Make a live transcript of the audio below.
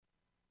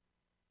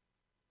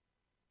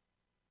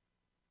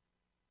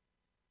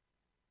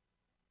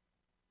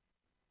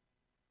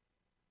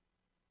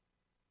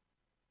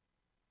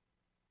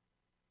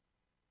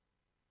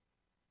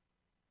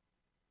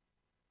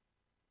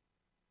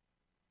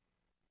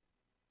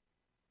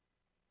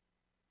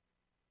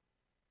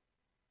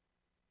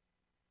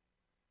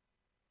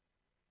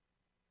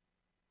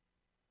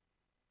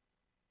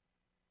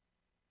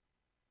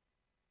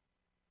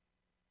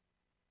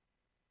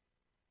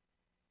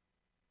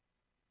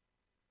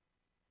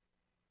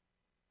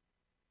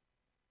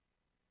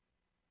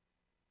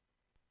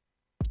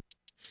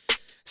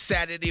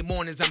Saturday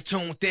mornings I'm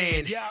tuned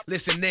in.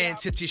 Listening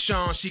to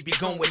Tashon, she be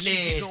going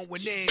in.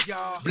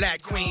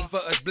 Black queen for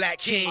us black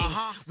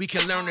kings. We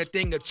can learn a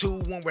thing or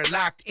two when we're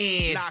locked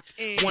in.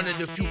 One of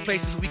the few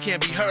places we can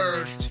be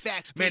heard.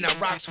 Man, I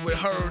rocks with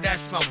her,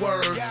 that's my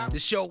word. The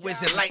show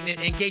is enlightening,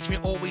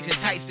 engagement always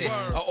enticing.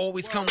 I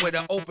always come with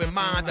an open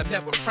mind, I'm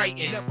never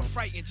frightened.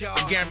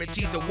 I'm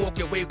guaranteed to walk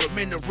away with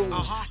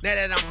minerals. Now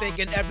that I'm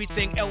thinking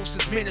everything else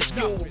is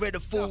minuscule. We're the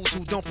fools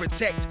who don't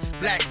protect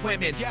black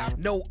women.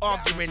 No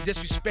arguing,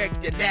 disrespect,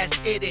 and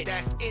that's it.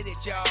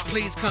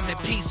 Please come in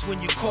peace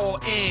when you call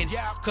in.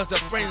 Cause the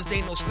friends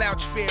ain't no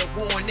slouch, fair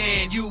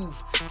warning.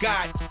 You've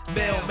got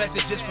mail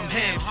messages from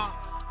him.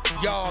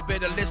 Y'all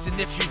better listen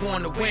if you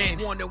wanna win.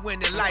 Wanna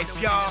win in life,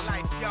 y'all.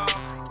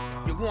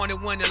 You wanna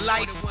win in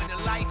life.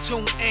 Tune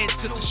in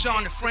to Tashon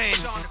and Friends.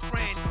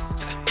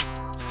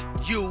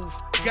 You've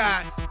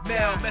got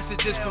mail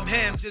messages from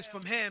him.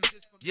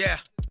 Yeah.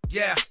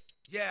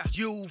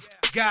 You've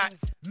got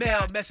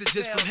mail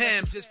messages from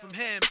him.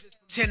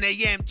 10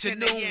 a.m. to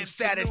noon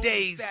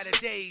Saturdays.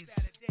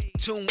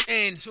 Tune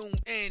in.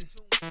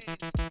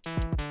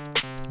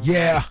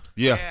 Yeah.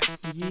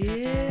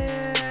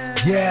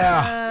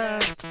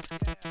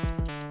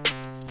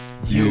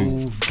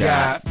 You've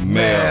got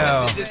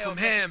mail. Messages from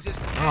him.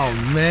 Oh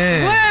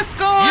man. What's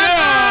going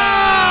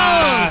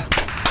on?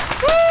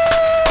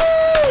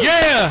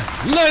 Yeah,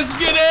 let's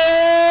get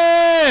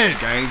it.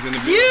 Gangs in the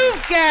building.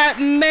 You've got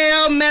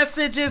mail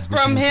messages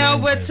from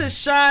him with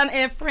Tashon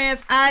and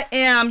Friends. I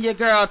am your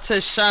girl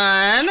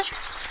Tashon.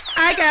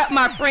 I got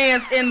my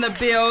friends in the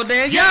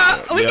building.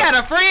 Y'all, we got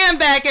a friend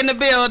back in the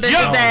building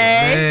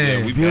today.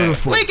 Man, we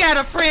beautiful. We got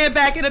a friend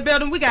back in the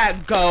building. We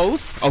got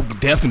Ghost. Oh,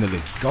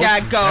 definitely.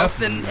 Got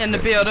Ghost in the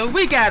building.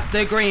 We got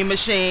the Green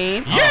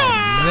Machine.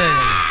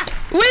 Man.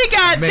 We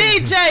got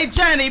DJ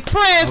Johnny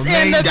Prince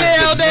in the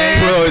building.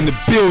 Bro in the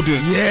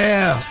building.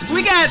 Yeah.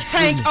 We got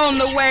Tank on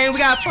the way. We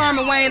got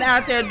Farmer Wayne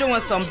out there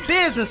doing some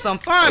business, some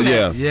farming.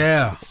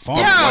 Yeah.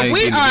 Yo,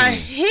 we are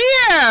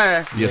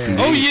here. Yes,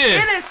 indeed. Oh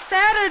yeah. It is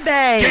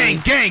Saturday.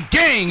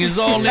 Gang is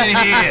all in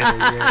here.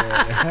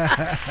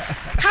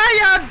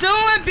 How y'all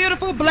doing,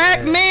 beautiful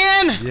black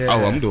men? Yeah.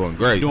 Oh, I'm doing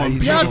great. Doing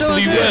Y'all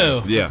beautifully doing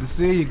well. Yeah. Good to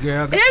see you,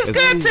 girl. It's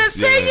good to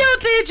see you,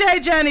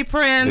 DJ Johnny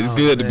Prince. It's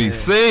good to be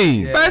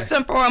seen. Yeah. First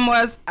and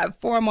foremost,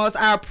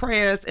 our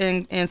prayers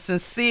and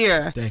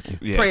sincere Thank you.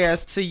 Yes.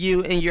 prayers to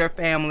you and your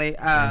family.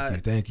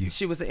 Thank you.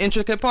 She was an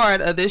intricate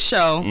part of this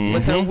show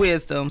with her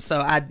wisdom.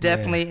 So I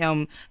definitely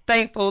am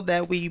thankful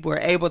that we were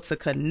able to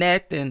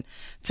connect and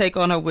take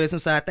on her wisdom.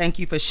 So I thank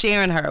you for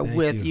sharing her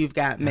with you. You've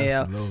Got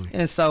Mail Absolutely.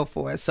 and so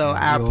forth. So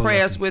Yeah, our we all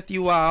prayers lucky. with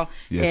you all.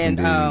 Yes, and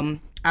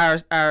indeed.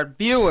 our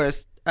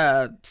viewers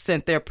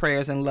sent their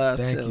prayers and love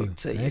Thank to you. you.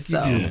 Thank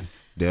So you. Yeah.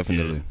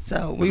 Definitely. so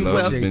The we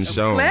love's will. been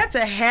shown. Glad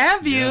to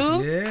have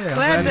you. Yeah.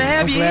 Glad to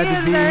have I'm you glad here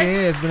to be today.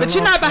 here. It's been a But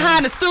you're long not time.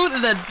 behind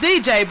the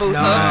DJ booth,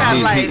 so it's Nah. kind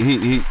of like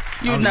he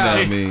you I'm know. not,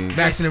 I mean,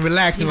 Maxing and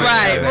relaxing.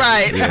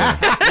 Right.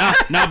 yeah.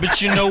 Now,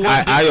 but you know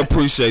what? I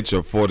appreciate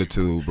your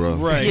fortitude, bro.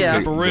 Right.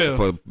 Yeah. For real.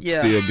 For Yeah.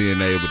 still being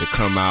able to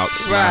come out,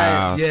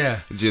 smile. Yeah.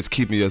 Just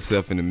keeping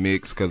yourself in the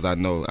mix because I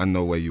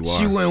know where you are.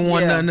 She wouldn't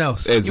want Yeah. nothing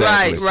else.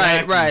 Exactly.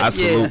 Right. I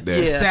salute yeah, that.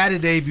 Yeah.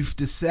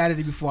 The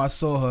Saturday before I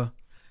saw her,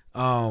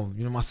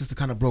 my sister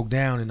kind of broke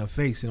down in her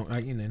face,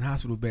 in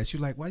hospital bed. She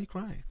was like, "Why are you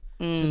crying?"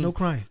 I said, no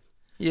crying.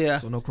 Yeah.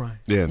 So no crying.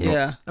 Yeah. No.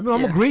 Yeah. I mean,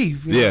 I'm gonna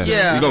grieve. you know? Yeah.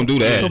 Yeah. You gonna do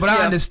that? So, but I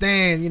Yeah.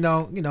 understand.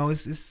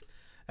 It's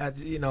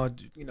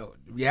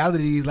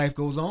reality. is Life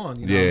goes on.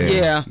 You know? Yeah.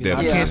 Yeah. You know,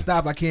 I Yeah. can't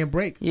stop. I can't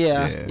break.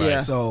 Yeah. Yeah.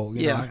 Yeah. So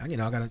Yeah. I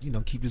gotta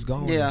keep this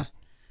going. Yeah.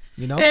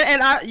 You know.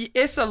 And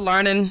it's a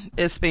learning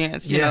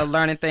experience, Yeah.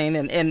 learning thing.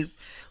 And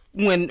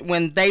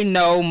when they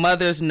know,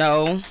 mothers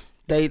know,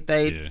 they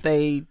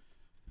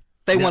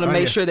want to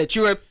make sure that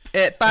you're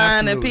at fine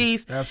and Absolutely.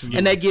 peace, Absolutely.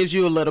 and that gives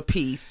you a little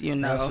peace,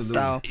 Absolutely.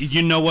 So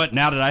You know what?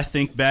 Now that I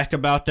think back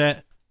about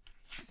that,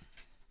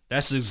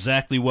 that's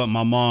exactly what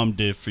my mom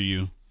did for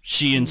you.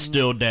 She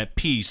instilled that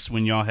peace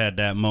when y'all had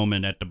that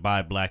moment at the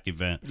Buy Black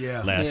event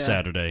Yeah. last Yeah.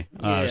 Saturday.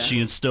 Yeah. She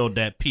instilled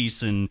that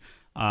peace and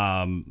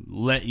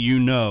let you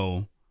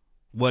know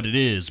what it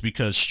is,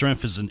 because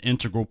strength is an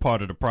integral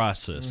part of the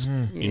process.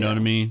 You know what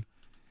I mean?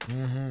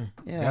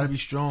 yeah. Gotta be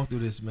strong through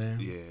this, man.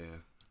 Yeah.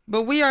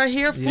 But we are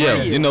here for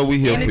Yeah, you. you know we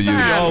here for you,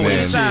 Anytime, man.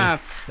 anytime.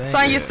 Thank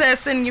Sonya you. says,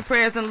 sending you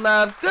prayers and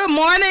love. Good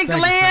morning, Thank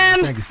Glenn.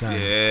 you, Thank you, son.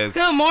 Yes.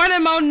 Good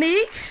morning,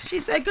 Monique. She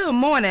said, good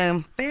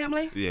morning,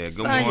 family. Yeah. Good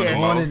Sonya. morning,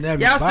 Morning, Mo.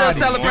 everybody. Y'all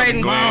still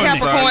celebrating Good morning,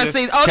 Capricorn Sonya.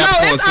 season. Oh,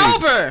 Capricorn no, it's season.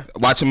 over.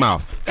 Watch your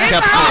mouth. It's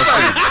Capricorn over.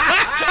 season.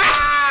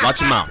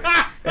 Watch your mouth.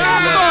 Capricorn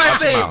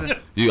Watch your season. mouth.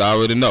 You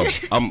already know.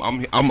 I'm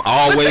But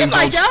always seems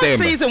like on y'all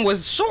standby. season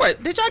was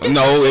short. Did y'all get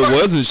No, that it short?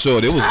 wasn't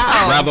short. It was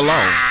rather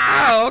long.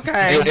 Oh,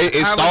 okay.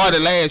 It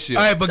started last year.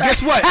 All right, but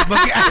guess what?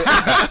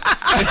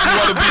 If you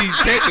want to be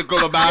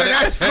technical about it.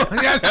 That's funny.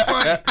 That's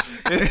funny.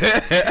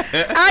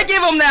 I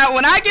give them that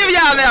one. I give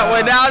y'all that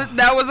one.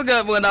 That was a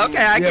good one. Okay,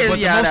 I Yeah, give but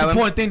the y'all most that one.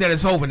 important thing that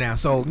it's over now.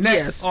 So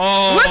next. Yes.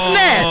 What's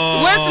next?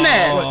 What's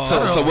next?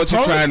 So what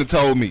you trying to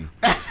tell me?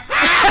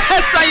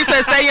 you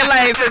said stay in your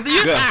lane. So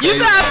you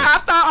said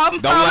I'm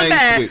falling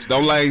back.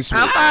 Don't lane switch.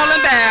 I'm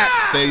falling back.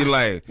 Stay in your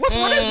lane. What's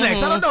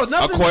next? I don't know.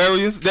 Nothing.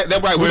 Aquarius. That's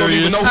right. We don't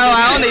even know. Oh,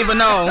 I don't even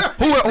know.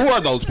 Who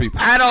are those people?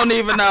 I don't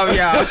even know,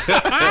 y'all.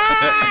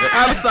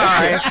 I'm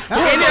sorry.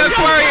 Any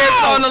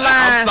Aquarius on the line?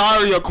 I'm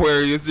sorry,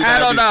 Aquarius. I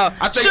don't know.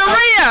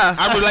 Sharia.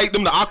 I relate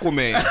them to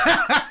Aquaman.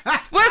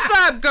 What's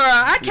up, girl?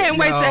 I can't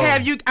wait to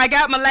have you. I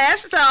got my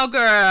lashes on,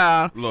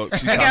 girl. Look,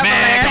 I got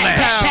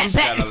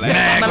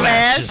my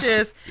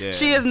lashes. Yeah.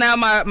 She is now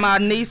my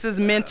niece's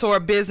mentor,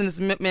 business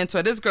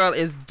mentor. This girl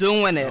is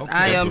doing it. Okay.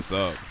 I am What's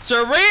up?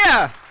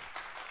 Sharia.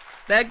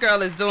 That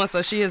girl is doing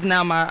so. She is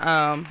now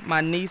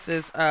my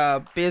niece's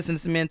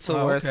business mentor.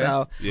 Oh, okay.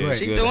 So Yeah,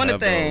 she good doing to the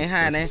have thing, those.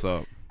 honey. That's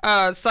what's up.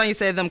 Sonya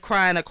said them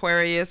crying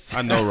Aquarius.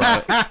 I know,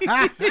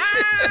 right?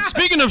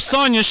 Speaking of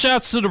Sonya,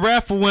 shouts to the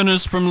raffle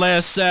winners from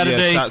last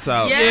Saturday. Yeah, shouts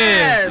out.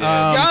 Yes.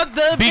 Y'all,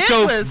 the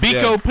event was.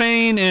 Biko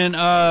Payne and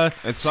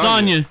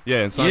Sonya.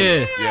 Yeah, and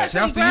Sonya. Yeah.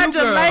 Shouts to you, girl.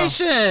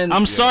 Congratulations.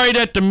 I'm sorry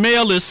that the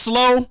mail is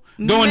slow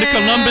going to Man.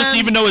 Columbus,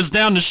 even though it's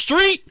down the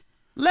street.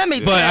 Let me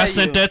tell But I you.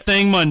 sent that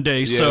thing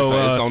Monday, Yeah, so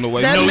it's on the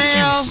way. That no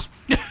mail-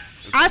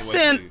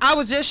 excuse. I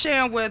was just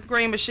sharing with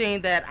Green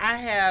Machine that I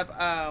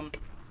have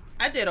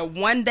I did a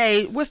 1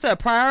 day, what's that,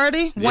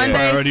 priority? One day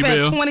Priority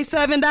spent bill.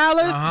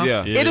 $27.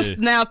 Yeah. It is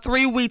now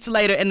 3 weeks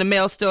later and the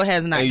mail still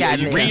has not And gotten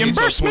you there. get your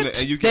Reimbursement. 20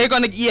 and you They're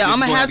gonna, I'm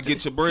gonna have to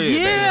get your bread.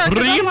 Yeah, back. 'cause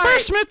I'm like,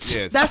 Reimbursement.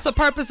 Yes. that's the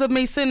purpose of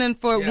me sending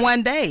for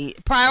 1 day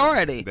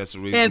priority. That's the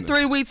reason. And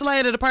 3 weeks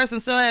later, the person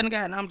still hadn't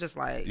gotten. I'm just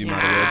like, You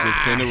might as well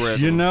just send it regular.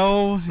 You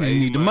know, you Save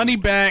need the money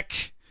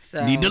back.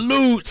 So, Need the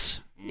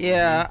loot.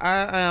 yeah,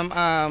 I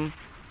am.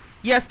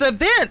 Yes, the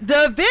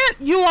event,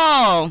 you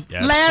all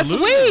last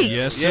Absolutely. week.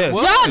 Yes, Yes. it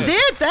was. Y'all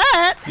did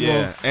that.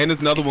 Yeah, and there's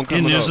another one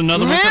coming And there's up.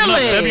 another one coming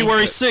up Really?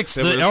 February 6th.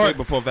 February The 6th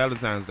before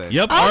Valentine's Day.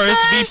 Yep, Okay.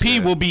 RSVP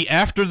will be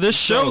after this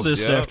show Oh,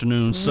 this yeah.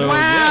 afternoon. So Wow,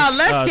 yes,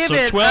 let's give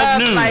so it 12 up.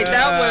 noon. Like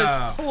that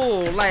was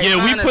cool. Like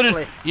Yeah, we put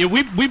honestly. it. Yeah,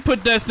 we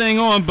put that thing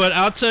on. But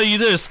I'll tell you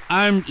this: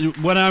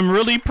 what I'm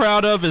really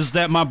proud of is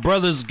that my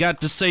brothers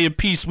got to say a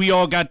piece. We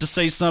all got to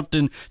say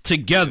something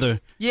together.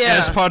 Yeah.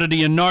 As part of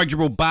the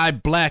inaugural Buy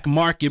Black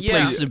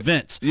Marketplace Yeah. events.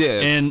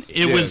 Yes, And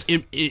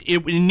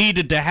it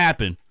needed to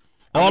happen.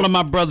 All of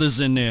my brothers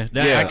in there.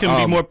 I couldn't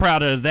be more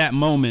proud of that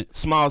moment.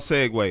 Small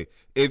segue.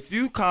 If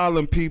you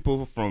calling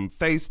people from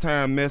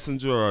FaceTime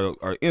Messenger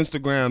or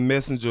Instagram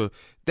Messenger,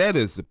 that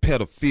is a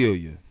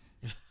pedophilia.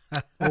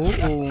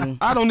 Ooh.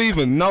 I don't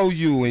even know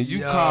you, and you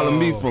calling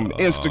me from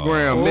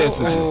Instagram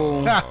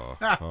Messenger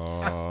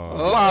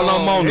while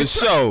I'm on the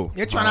show.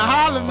 You're trying to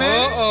holler,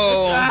 man.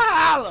 Trying to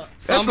holler.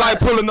 That's like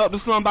pulling up to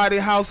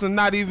somebody's house and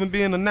not even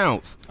being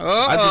announced.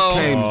 I just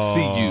came to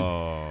see you.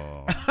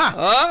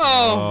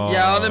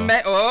 Y'all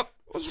done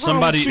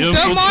Somebody Good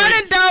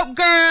morning, dope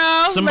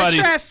girl. Somebody-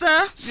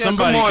 Latressa.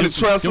 Somebody. Good morning,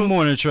 Tressa. Good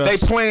morning, Tressa.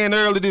 They playing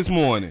early this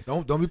morning.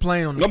 Don't be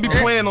playing on the Don't be phone.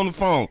 playing on the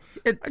phone.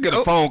 I get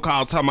a phone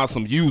call talking about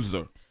some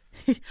user.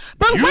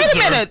 But wait a User.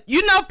 minute.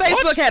 You know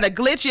Facebook had a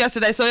glitch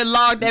yesterday, so it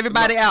logged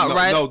everybody out, no,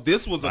 right? No,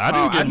 this was a I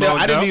call. didn't get I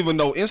logged didn't out. even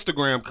know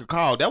Instagram could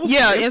call. That was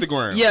Yeah,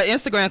 Instagram.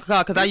 Instagram could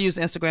call because I use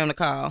Instagram to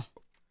call.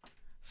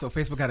 So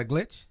Facebook had a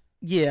glitch?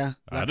 Yeah.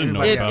 I didn't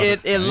know It- about It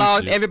I didn't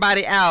logged see it.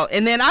 everybody out.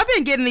 And then I've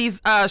been getting these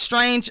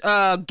strange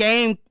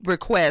game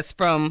requests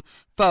from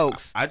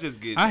folks. I just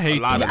get I hate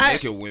a lot them. of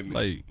naked women.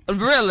 Like,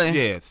 Really?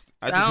 Yes.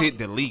 I just Sound- hit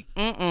delete.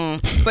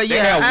 But They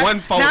yeah, had one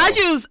photo. Now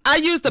I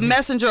use the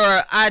Messenger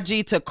or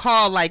IG to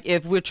call, like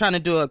if we're trying to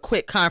do a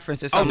quick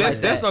conference or Oh, something that's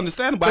like that's that.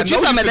 understandable. But I you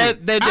know talking about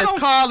couldn't- they're I just don't-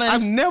 calling-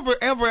 I've never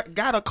ever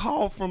got a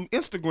call from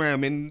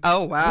Instagram, and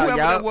Oh, wow, whoever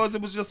y'all- that was,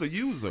 it was just a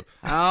user.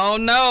 I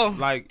don't know.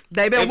 Like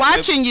They've been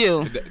watching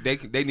you.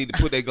 They need to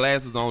put their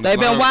glasses on. They've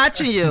and been learn.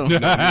 watching you. You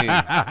know what I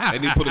mean? They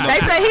need to put They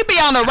say he be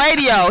on the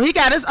radio. He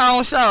got his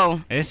own show.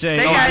 they say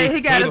They got-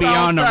 he got his be own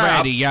on the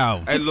stuff.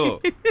 radio. Hey,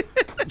 look.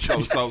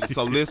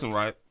 So listen,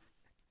 right?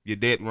 You're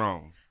dead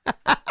wrong.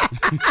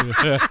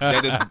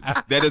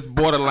 that is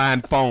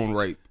borderline phone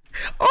rape.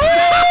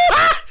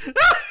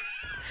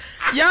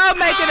 Y'all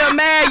making him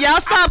mad. Y'all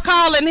stop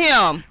calling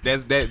him.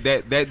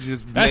 That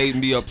just made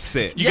me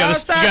upset. You Y'all gotta,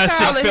 stop you gotta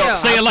calling him.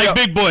 say it like felt-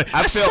 Big Boy.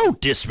 I That's felt- so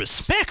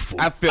disrespectful.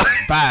 I felt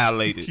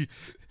violated.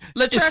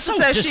 Latressa so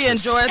says she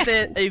enjoyed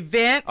the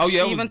event. Oh,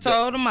 yeah, it She even was-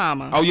 told her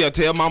mama. Oh yeah,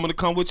 tell mama to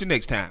come with you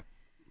next time.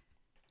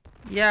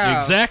 Yeah.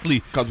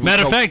 Exactly. 'Cause we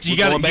Matter of go- fact, we're you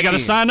got going back to in.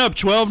 sign up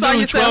 12 So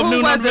noon, you said, 12 who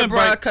noon was on it, bro?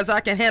 Eventbrite. Because I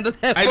can handle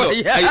that Hey, for look,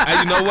 you. hey,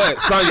 you know what,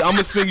 Sonya? I'm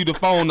gonna send you the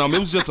phone number. It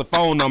was just a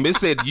phone number. It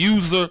said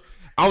user.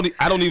 I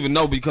don't even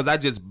know because I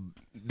just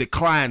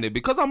declined it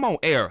because I'm on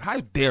air. How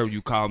dare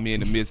you call me in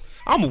the midst?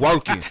 I'm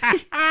working.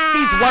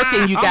 He's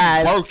working, you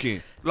guys. I'm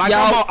working. Like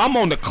Y'all- I'm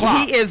on the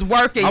clock. He is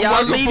working. I'm Y'all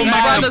working leave for these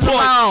my brothers employer.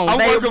 alone. I'm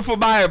They- working for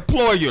my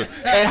employer.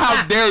 And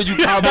how dare you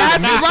call me in That's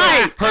the midst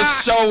right. of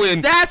her show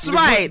and That's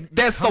right.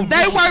 That's so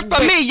They work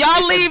for me.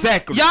 Y'all leave.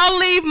 Exactly. Y'all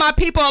leave my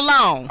people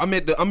alone. I'm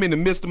in the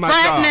midst of my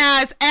job.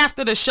 Fraternize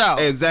after the show.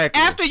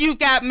 Exactly. After you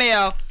got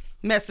mail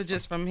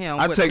messages from him.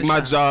 I with take my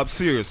Tashon. job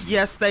seriously.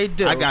 Yes, they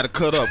do. I got to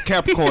cut up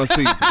Capricorn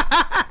season.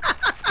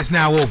 It's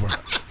now over.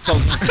 So,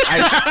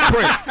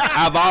 Prince,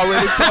 I've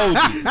already told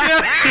you.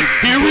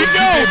 Here we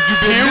go.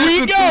 Here we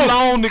Too go.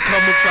 long to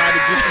come and try to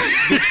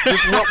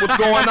disrupt what's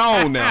going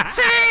on now.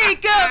 T,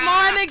 good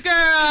morning, girl.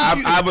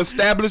 I've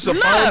established a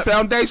firm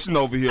foundation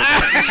over here.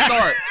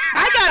 Start.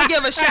 I gotta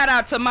give a shout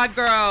out to my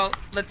girl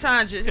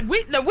Latanja.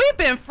 We've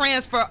been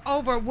friends for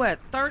over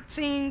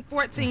 13,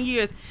 14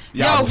 years.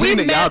 Y'all, we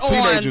met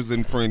teenagers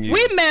in friend years.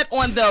 We met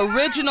on the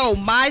original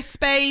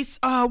MySpace.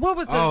 What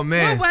was it? Oh,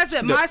 man. What was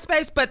it?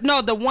 MySpace, but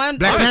no, the one.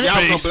 Black Planet?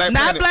 Y'all from Black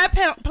Not Planet.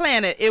 Black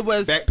Planet. It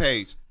was. Back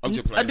page. I'm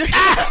just playing. Girl,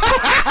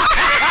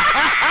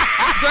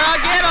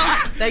 get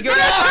them. They get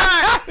ready to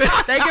start.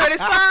 They get ready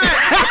to start.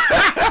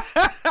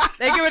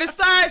 They get ready to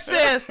start,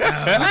 sis. Look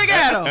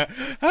at them.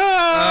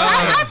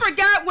 I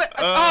forgot what.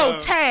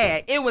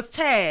 Tag. It was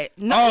Tag.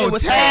 No, it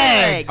was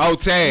Tag. Oh,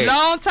 Tag.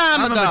 Long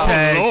time ago.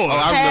 Tag. Oh,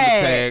 I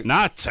remember Tag.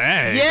 Not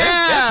Tag. Yeah.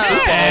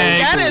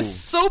 That is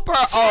super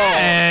old.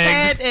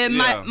 Tag and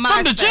my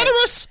From the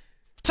generous.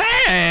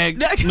 Tag.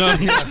 No.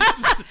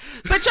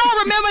 But y'all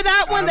remember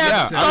that one,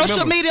 that I social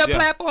remember. media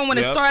platform when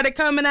it started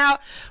coming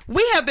out?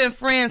 We have been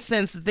friends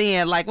since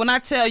then. Like when I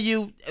tell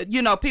you,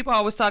 people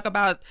always talk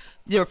about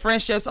your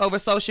friendships over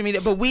social media,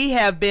 but we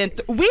have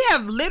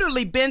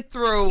literally been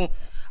through,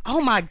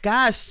 oh my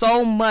gosh,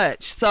 so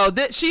much. So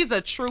she's a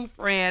true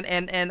friend,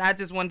 and I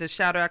just wanted to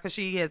shout her out because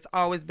she has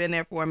always been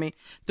there for me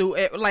through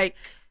it. Like,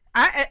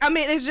 I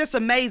mean, it's just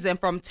amazing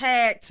from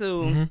Tag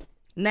to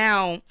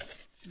now.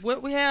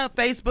 What we have,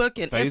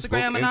 Facebook and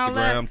Instagram and all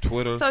that.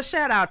 Twitter. So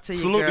shout out to you,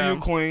 Salute girl. to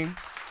you, Queen.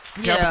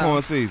 Yeah.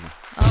 Capricorn season.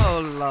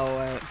 Oh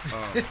Lord.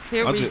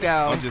 Here we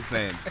go. I'm just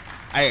saying.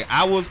 Hey,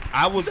 I was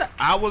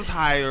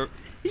hired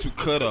to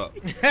cut up.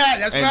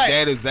 That's and right.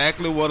 that's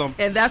exactly what I'm.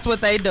 And that's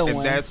what they doing.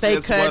 And that's they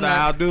just what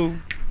I'll do.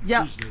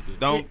 Yeah.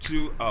 Don't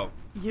you? Oh.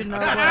 You know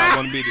That's what? what I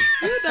want to be.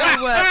 You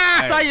know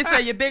what? So you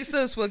say your big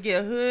sis will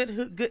get hood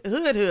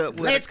with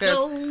Let's her 'cause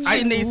go.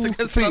 She needs to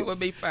consult with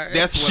me first.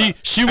 That's what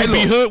She would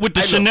be hood with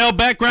the Chanel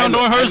background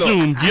on her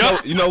Zoom.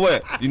 Yep. You know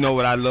what? You know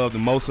what I love the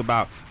most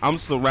about? I'm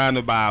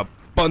surrounded by a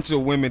bunch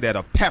of women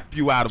that'll pap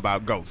you out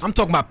about ghosts. I'm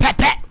talking about pat.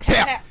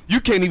 Pap. You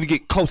can't even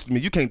get close to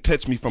me. You can't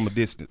touch me from a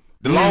distance.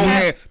 The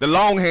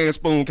long hand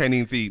spoon can't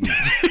even feed me.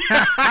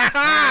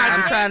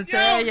 I'm trying to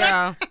tell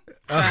y'all.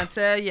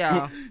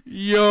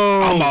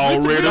 Yo, I'm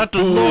already got the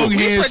full. long We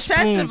hand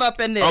protective spoon.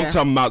 up in there. I'm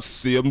talking about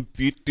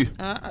 750.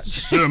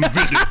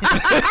 750.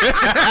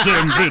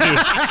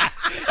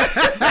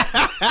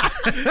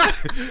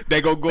 750.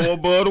 They go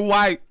above the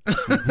white.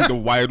 The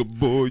white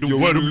above your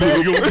What a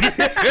lip. boy.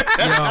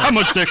 How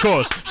much that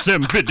cost?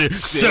 750.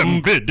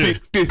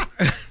 750.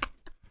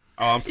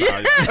 Oh, I'm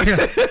sorry.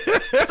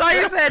 So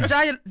you said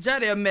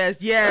Johnny a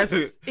mess. Yes,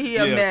 he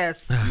a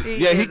mess.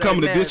 He is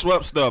coming a to mess.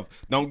 disrupt stuff.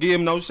 Don't give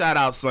him no shout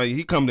out, son.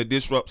 He coming to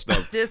disrupt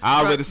stuff. Disrupt. I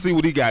already see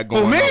what he got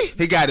going me? on.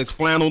 He got his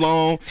flannel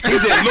on. He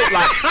just look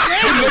like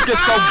he looking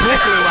so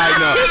Brooklyn right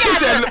now.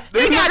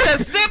 He got the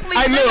Simply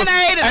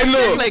Lemonade and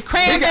the Simply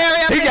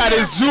Cranberry. He got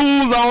his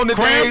jewels on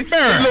today.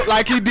 Cranberry. He look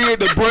like he did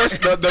the brush,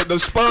 the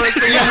sponge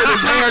thing with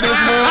his hair this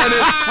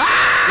morning.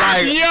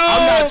 Like,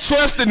 I'm not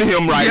trusting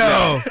him right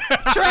now.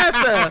 Trust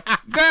her.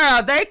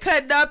 Girl, they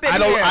cutting up in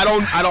here.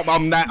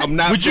 I'm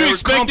not Would you very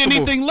expect comfortable.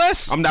 anything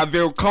less? I'm not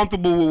very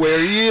comfortable with where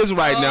he is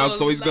right now,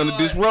 so he's gonna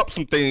Lord. disrupt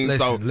some things.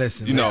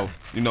 Listen, You know,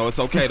 it's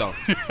okay though.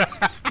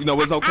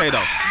 It's okay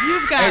though.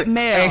 You've got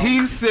mail. And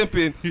he's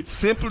sipping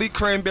Simply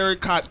Cranberry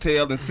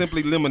Cocktail and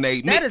Simply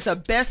Lemonade That mix. is the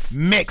best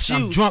Mix.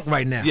 I'm juice. drunk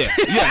right now. Yes,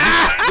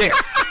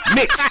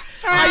 mixed.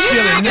 Are you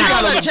feeling not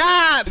nice. on the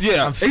job?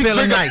 Yeah, I'm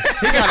feeling nice.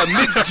 He got a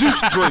mixed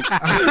juice drink.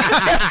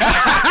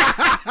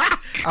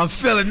 I'm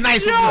feeling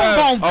nice with the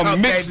phone A cup,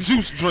 mixed baby.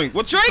 juice drink.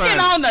 What you Drinking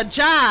trying? on the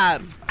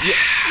job.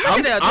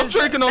 I'm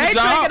drinking on the They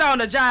job. drinking on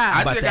the job.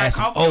 I'm about to add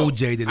some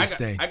OJ to this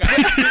thing.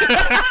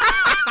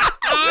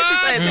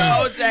 Say the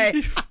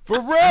OJ. For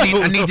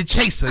real. I need the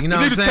chaser. You know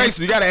You what need I'm a saying?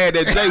 chaser. You gotta add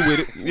that J with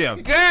it. Yeah.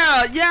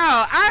 Girl, yo,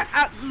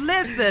 I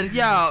listen,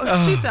 yo.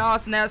 She said, "Oh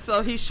snap!"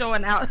 So he's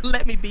showing out.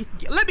 Let me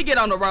get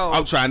on the road.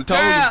 I'm trying to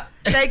tell Girl,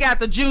 they got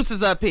the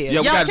juices up here. Yeah,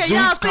 we got can juice,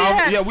 y'all see coffee.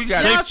 that? Yeah, we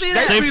got y'all it. see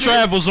that? Safe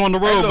travels on the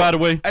road, by the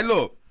way. Hey,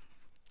 look.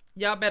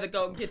 Y'all better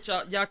go get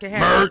y'all can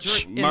have Merch. a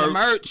drink in the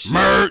merch.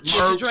 Merch. Get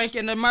your drink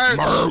in the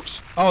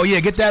merch. Oh yeah,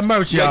 get that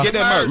merch, y'all. Yeah, get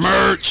that merch.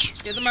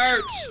 Merch. Get the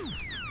merch.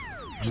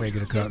 I'm ready to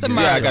get a cup. the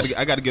Yeah, merch.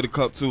 I gotta get a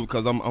cup too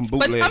because I'm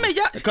bootleg. I mean,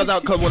 y'all- because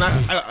when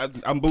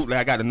I'm bootleg,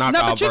 I got to knock No,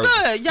 out. but you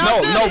good. Y'all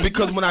No, good. no,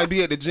 because when I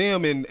be at the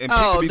gym and people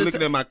Oh, be this-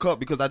 looking at my cup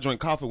because I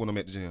drink coffee when I'm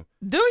at the gym.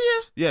 Do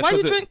you? Yeah. Why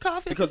 'cause you drink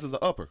coffee? Because it's an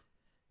upper.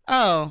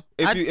 Oh,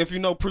 If you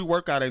know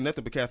pre-workout ain't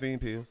nothing but caffeine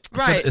pills.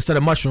 right. Instead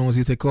of mushrooms,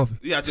 you take coffee.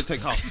 Yeah, I just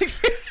take coffee.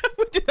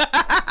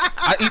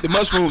 I eat the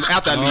mushrooms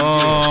after I leave the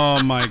gym.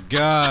 Oh my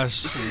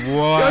gosh!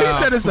 Wow. Yo, he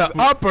said it's an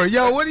upper.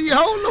 Yo, what are you?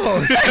 Hold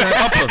on.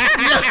 Upper.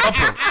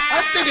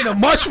 I'm thinking of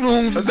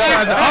mushrooms as an Hey,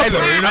 upper.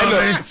 look, You know hey, what I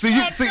mean? look.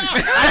 See,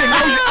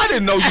 I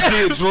didn't know you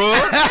did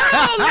drugs.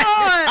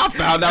 I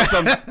found out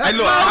something. Hey,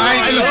 look,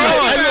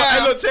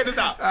 hey, look, check this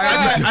out.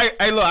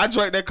 I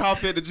drank that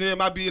coffee at the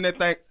gym. I be in that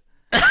thing.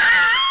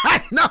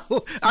 I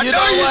know. I You know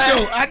know you what?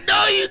 do. I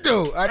know you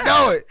do. I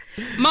know it.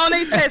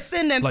 Monique says,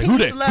 sending Like, who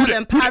peace, that? love, Who that?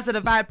 and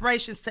positive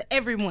vibrations to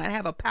everyone.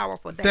 Have a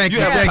powerful day. Thank you.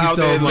 You have a Thank you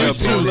so power much.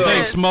 there, love.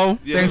 Thanks, Mo.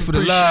 Yeah, Thanks for the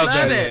appreciate love,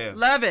 Love baby. it. Yeah.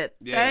 Love it.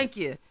 Yes. Thank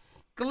you.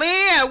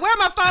 Glenn, where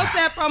my folks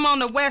at from on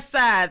the west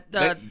side?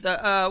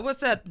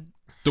 What's that?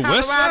 The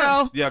West Side?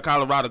 Colorado? Yeah,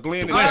 Colorado.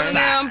 Glenn and West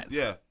them. Side.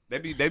 Yeah, they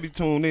be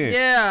tuned in.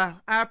 Yeah,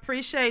 I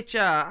appreciate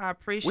y'all. I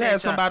appreciate We had y'all.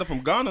 somebody from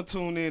Ghana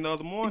tune in the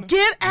other morning.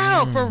 Get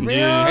out for real.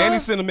 Yeah. And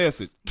he sent a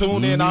message.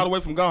 Tune in all the way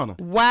from Ghana.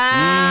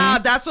 Wow,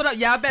 that's what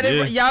y'all better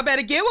Yeah. y'all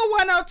better get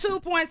with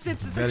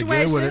 102.6 the Better get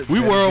situation. with it. We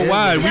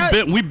worldwide.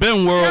 Yeah. We been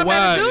Y'all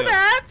worldwide. better do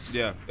that.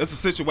 Yeah, it's a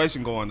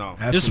situation going on.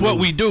 It's what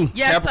we do.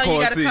 Yes, so you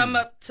Capricorn got to come season.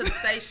 up to the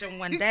station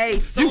one day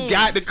soon. You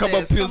got to come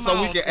sis. up here Come so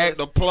we on, can sis. act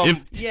the plum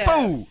If- Yes.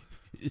 fool.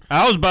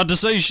 I was about to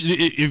say,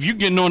 if you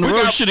getting on the We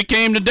road, got- should have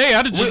came today.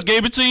 I'd have just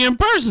gave it to you in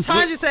person.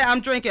 Tanji said, I'm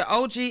drinking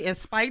OG and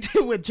spiked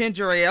it with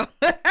ginger ale.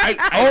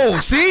 Oh,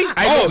 see? Hey,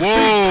 Oh, look,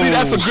 whoa. see,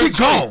 that's a She good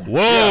gone. drink.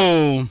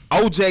 Whoa.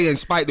 OJ and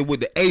spiked it with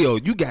the Ale.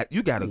 You got to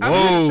I'm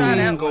gonna try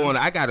that go one.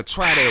 on. I got to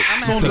try that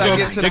I'm as soon as gonna I have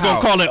get to to the They're going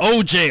house. to call it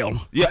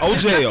O-Jail. Yeah,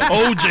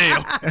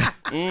 OJ.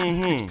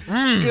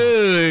 Mm-hmm.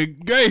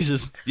 Good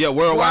gracious. Yeah,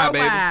 worldwide,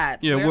 baby.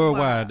 Yeah,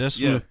 worldwide. That's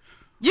Yeah. what.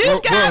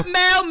 You got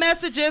mail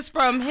messages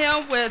from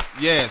him with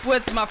Yes.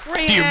 with my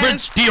friends.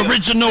 The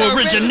original The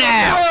original.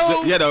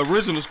 crew, Yeah, the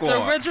original squad.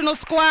 the original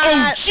squad.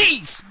 Oh,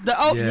 jeez. The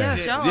y'all yeah, are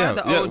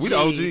the yeah, OGs. we the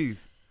OGs.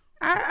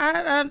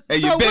 So Hey,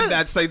 you better what-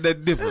 not say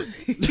that different.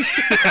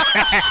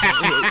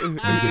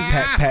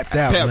 Papped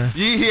out, Pep, man.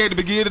 you hear at the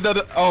beginning of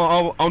the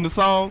on the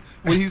song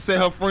when he said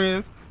her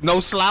friends, no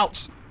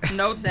slouch.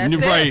 No, that's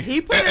Right. it.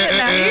 He put it in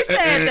there. He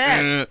said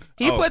that.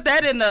 He Oh. put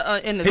that in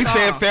the He song.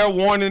 said fair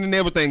warning and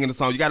everything in the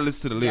song. You gotta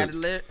listen to the lyrics.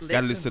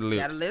 Gotta listen to the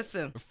lyrics. Gotta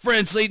listen.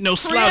 Friends ain't no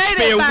slouch. Created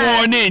Fair by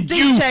warning.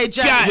 DJ You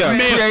Johnny. got Yeah,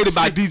 man. created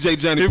by DJ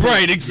Johnny. Prince.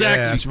 Right, Yeah,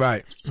 exactly. that's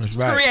right. That's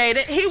right.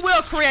 Created. He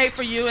will create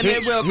for you, and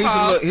it will he's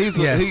cost. Yes,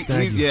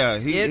 Thank you. yeah,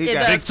 It he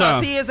got does Big time.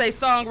 because he is a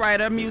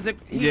songwriter, music.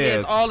 He Yes.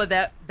 is all of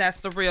that. That's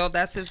the real.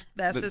 That's his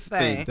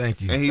thing.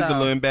 Thank you. And he's a So-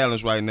 little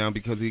imbalanced right now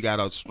because he got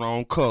a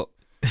strong cup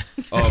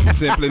of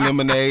Simply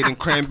Lemonade and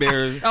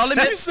cranberry. Only,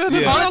 said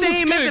it. only thing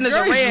he Good missing is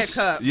a red gracious.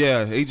 cup.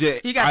 Yeah, he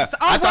just. He got I, the-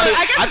 I oh, thought well, he-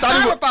 I got the I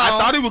styrofoam.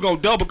 thought he was gonna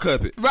double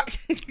cup it. Right.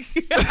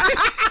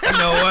 You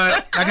know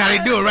what? Like how they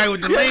do it, right,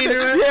 with the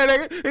leader.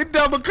 Yeah, he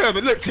double cup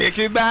it. Look, take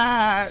it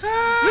back.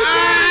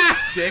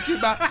 Check it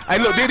back. Hey,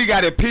 look, then he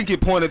got it pinky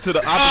pointed to the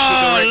opposite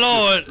Oh, direction.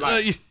 Lord.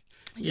 Like,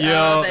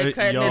 Yo, they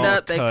cutting it y'all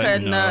up. They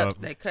cutting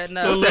up. They cutting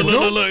up.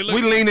 Look.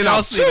 we leaning Y'all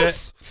off see that?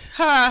 juice.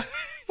 Huh?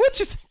 What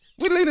you say?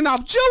 We leaning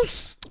off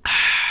juice.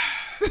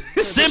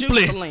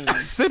 Simply. Simply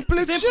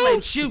Simply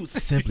juice. juice.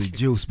 Simply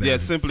juice, baby. Yeah,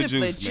 simply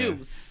Simply juice. Man.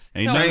 juice.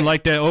 Ain't nothing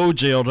like that old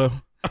jail, though.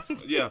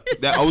 Yeah,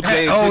 that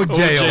OJ. OJ.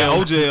 That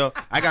OJ.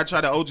 I gotta try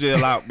the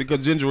OJ out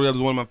because ginger ale is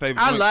one of my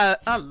favorite.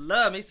 drinks. I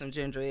love me some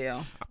ginger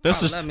ale.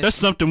 That's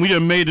something we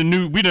done made a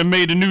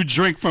new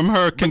drink from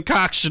her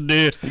concoction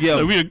there. Yeah.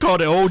 So we done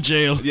called it old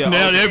jail. Yeah,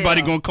 Now Old Jail.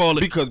 everybody gonna call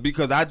it.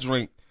 because I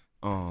drink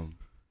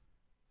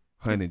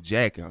honey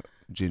jack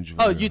ginger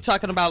Oh, ale. you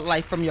talking about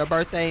like from your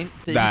birthday? Did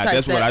you Nah, type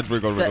that's what that- I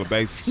drink on a regular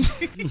basis.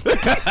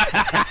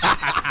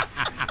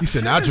 He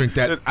said, "Now I drink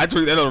that I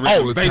drink that on a all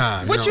regular the basis.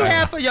 time." What you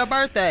had for your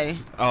birthday?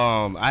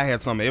 I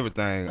had some of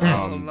everything.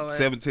 Lord.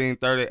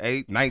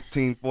 1738,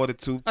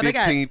 1942, Oh, they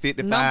got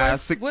 1555,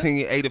 numbers?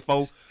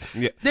 1684.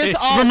 Yeah. This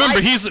all remember,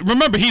 white?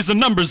 he's a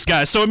numbers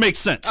guy, so it makes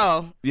sense.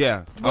 Oh,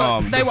 Yeah.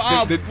 Well, they were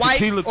all white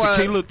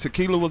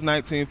Tequila was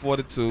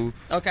 1942.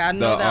 okay. I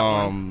know that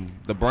one.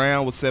 The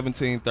brown was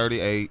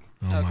 1738.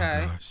 Oh my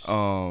Okay.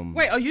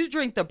 gosh. Wait, you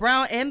drink the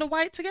brown and the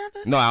white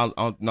together? No,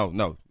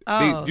 no.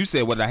 Oh. You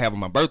said what did I have on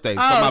my birthday?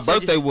 Oh, so my so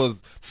birthday was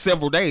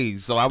several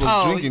days, so I was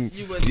Oh, drinking.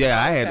 you was-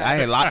 Yeah, I okay.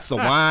 had lots of So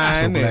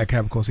wine. glad and,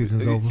 Capricorn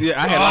season's over. yeah,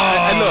 I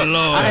had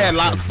Lord. I had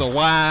lots of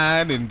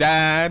wine and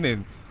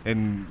dine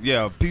and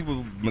yeah,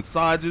 people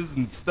massages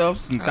and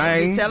stuffs and You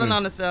things. telling and-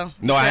 on herself.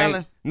 No, I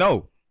ain't.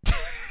 No,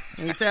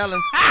 You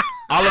telling.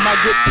 all of my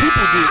good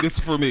people did this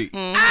for me.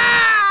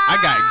 I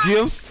got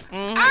gifts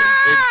and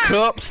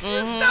cups.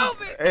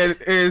 And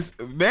is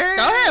man.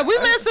 Go ahead, we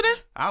listening.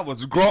 I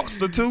was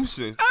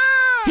Gronkstitution.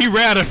 He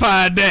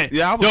ratified that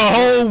Yeah, I was the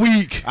whole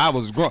week. I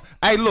was Gronk.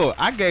 Hey, look,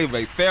 I gave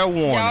a fair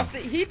warning. Y'all see,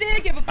 he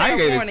did give a fair I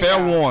gave warning. a fair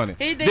y'all. warning.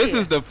 He did. This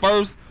is the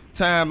first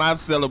time I've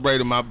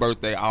celebrated my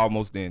birthday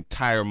almost the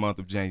entire month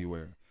of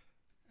January.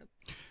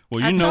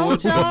 Well, I you know told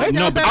what? y'all, y'all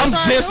No, but better I'm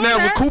start just doing now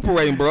that.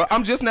 recuperating, bro.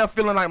 I'm just now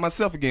feeling like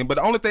myself again. But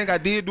the only thing I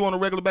did do on a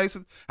regular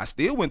basis, I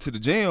still went to the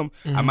gym.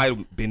 I might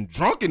have been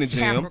drunk in the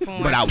gym,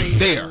 Capricorn but I was season,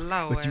 there.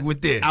 Lord. But you were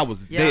there. I was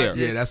Yeah, there. just-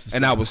 Yeah, that's what's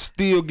and I up. was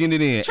still getting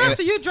it in. Trust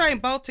And- you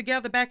drank both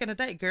together back in the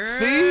day, girl.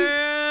 See?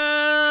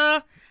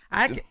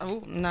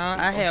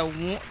 I had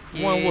one.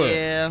 One what?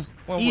 Yeah. One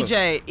what?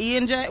 EJ. E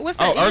and J. What's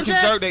that? Oh, Urkel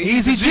EJ? Jerk, that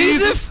Easy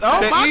Jesus? Oh,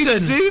 that my Easy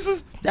goodness.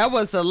 Jesus. That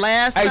was the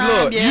last Hey, time.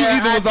 look,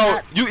 Yeah,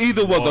 you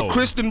either was Whoa. a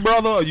Christian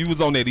brother or you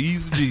was on that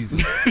Easy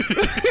Jesus.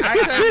 I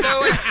couldn't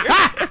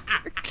do it.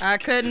 I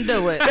couldn't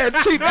do it. That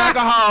cheap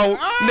alcohol,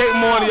 next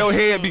morning your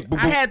head be.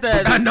 I had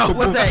the,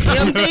 what's that,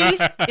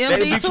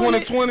 MD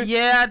 2020?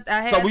 Yeah,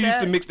 I had So we that. used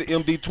to mix the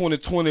MD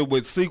 2020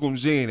 with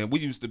Seagram's gin, and we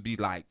used to be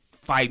like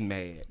fighting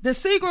mad. The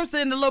Seagram's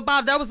in the little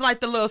bottle, that was like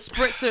the little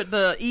spritzer,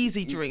 the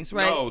easy drinks,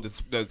 right? No, the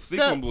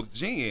Seagram was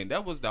gin.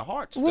 That was the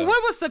hard stuff. Well,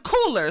 what was the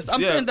coolers?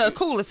 I'm saying the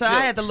coolers. So yeah.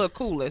 I had the little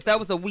coolers. That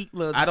was a wheat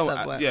little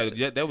stuff.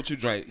 Yeah, that's what you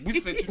drank. We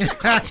sent you to the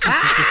corner.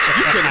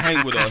 You couldn't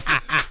hang with us.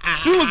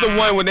 She was the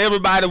one when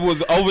everybody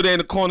was over there in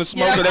the corner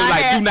smoking. Yeah, they were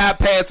like, do not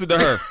pass it to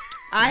her.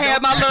 I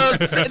had my little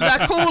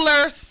the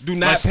coolers. Do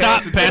not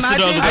pass it to pass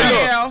it over ginger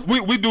there. ale.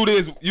 Look, we do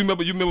this. You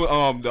remember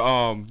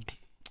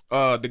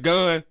the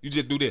gun? You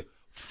just do this.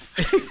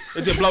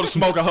 It just blow the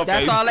smoke out her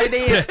That's face. all they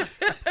did.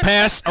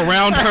 Pass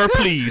around her,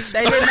 please.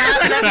 They did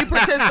not let me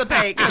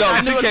participate. No,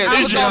 I she knew can't.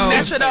 I was going to It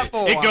mess it up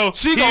for It her. go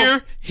She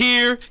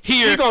here.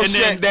 She gonna and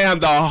shut then down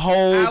the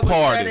whole I would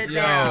party. shut it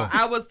down.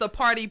 I was the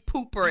party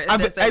pooper.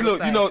 Hey,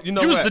 look, you know You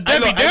what? was the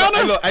Debbie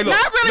Downer? Not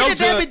really the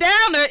Debbie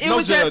Downer. It no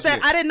was just that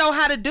judgment. I didn't know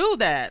how to do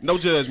that. No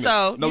judgment.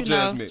 So, no you know.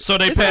 judgment. So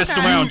they It's passed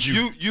okay. around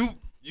you.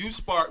 You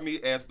spark me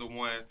as the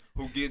one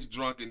who gets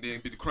drunk and then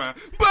be the crying.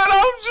 But I'm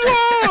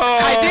drunk.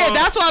 I did.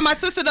 That's why my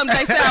sister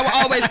they said I would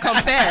always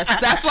confess.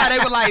 That's why they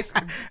were like,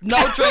 no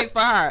drinks for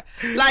her.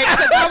 Like,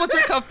 because I was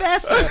a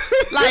confessor.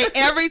 Like,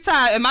 every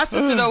time. And my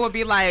sister would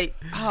be like,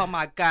 oh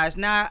my gosh,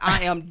 now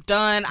I am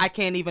done. I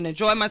can't even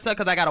enjoy myself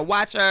because I got to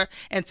watch her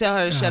and tell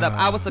her to shut up.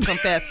 I was a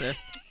confessor.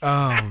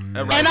 Man.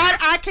 And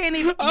I can't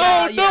even.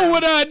 I don't know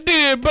what I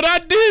did, but I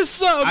did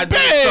something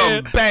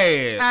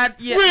bad.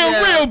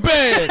 Real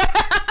bad.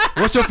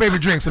 What's your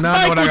favorite drink? So now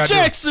I know what I Michael got to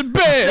Jackson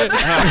bad.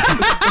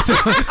 do.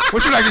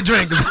 What you like to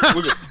drink?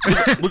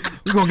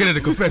 We're going to get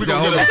into confession.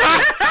 Hold on.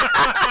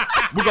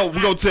 We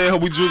gonna tell her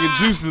we drinking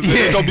juices and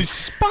it's gonna be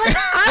spiked.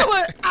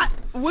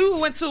 We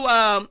went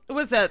to it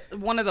was at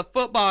one of the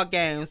football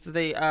games,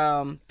 the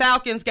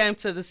Falcons game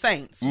to the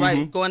Saints,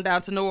 right? Going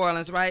down to New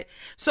Orleans, right?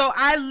 So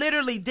I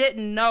literally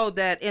didn't know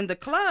that in the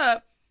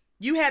club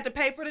you had to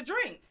pay for the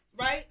drinks,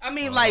 right? I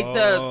mean, like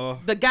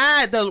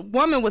the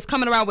woman was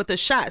coming around with the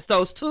shots,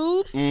 those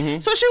tubes.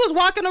 So she was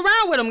walking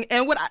around with them,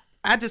 and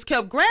I just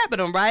kept grabbing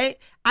them, right?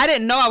 I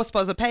didn't know I was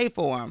supposed to pay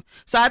for them,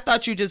 so I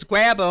thought you just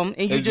grab them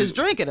and you just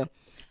drinking them.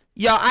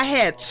 Yo, I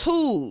had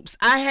tubes.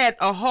 I had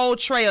a whole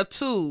tray of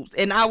tubes,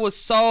 and I was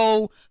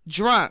so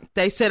drunk.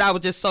 They said I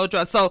was just so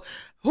drunk. So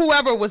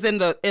whoever was in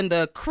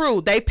the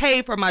crew, they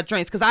paid for my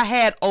drinks because I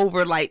had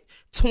over like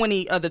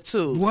 20 other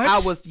tubes. What? I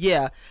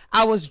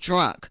was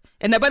drunk.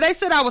 But they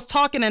said I was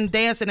talking and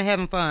dancing and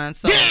having fun.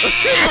 So Look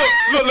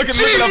at her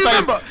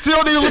face. She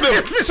don't even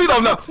remember. She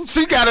don't know.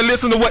 She gotta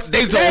listen to what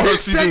they told her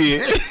she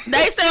did.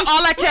 they said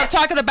all I kept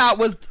talking about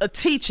was a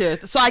teacher.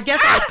 So I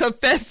guess I was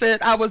confessing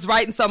I was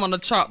writing something on the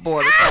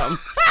chalkboard or something.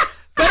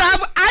 But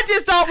I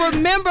just don't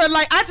remember.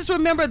 Like, I just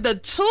remember the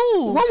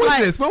tubes. What was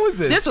this? What was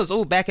this? This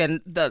was back in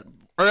the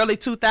early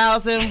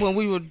 2000 when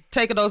we were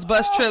taking those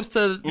bus trips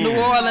to New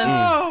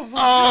Orleans.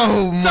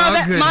 Oh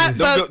my goodness.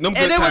 Them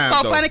good and it was times,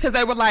 so though. funny because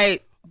they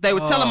were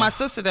telling my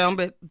sister them,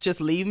 but just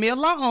leave me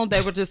alone.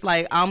 They were just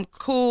like, I'm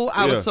cool.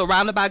 I was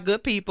surrounded by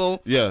good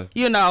people. Yeah.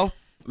 You know.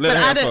 Let but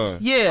her I have didn't. fun.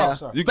 Yeah.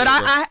 sorry. You But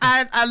good,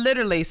 I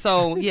literally.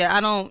 So yeah,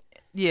 I don't.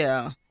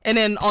 Yeah. And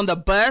then on the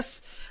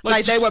bus,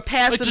 like they were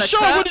passing the Tashon,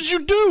 cup. what did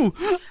you do?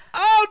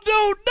 I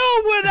don't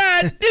know what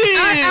I did.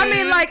 I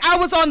mean, like I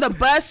was on the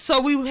bus, so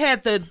we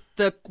had the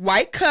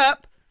white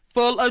cup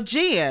full of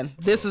gin.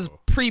 This is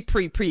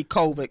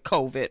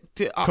pre-COVID.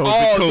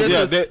 This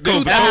Yeah, is that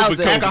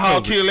 2000.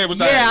 alcohol kill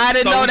everything. Yeah, I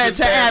didn't So know we that just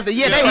till passed- after.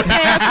 Yeah, they were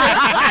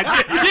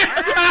passing.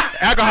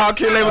 Alcohol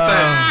kill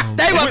everything.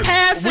 They were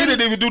passing. We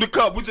didn't even do the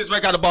cup. We just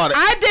drank out the bottle.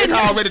 I didn't.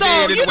 It's already So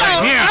dead you know,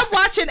 anyway. I'm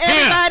watching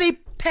everybody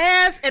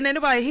pass, and then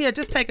everybody here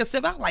just take a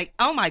sip. I'm like,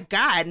 oh my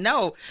god,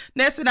 no.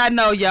 Next thing I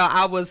know,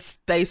 y'all,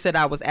 they said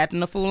I was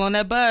acting a fool on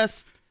that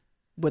bus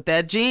with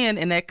that gin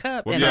in that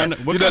cup. Well, and yeah. I-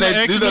 What You know kind of that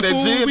acting the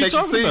fool gin we make you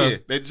talking see about?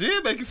 it. That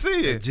gin make you see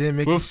it. Jim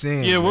make you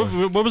sin. Yeah, boy.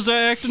 what was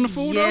that acting the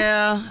fool though?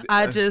 yeah,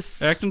 I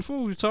just Acting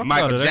fool, we talking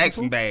Michael about it. Acting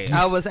Jackson fool? bad.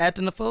 I was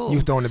acting a fool. You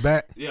was throwing it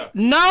back. Yeah.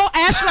 No,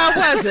 actually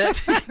I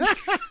wasn't.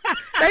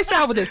 They said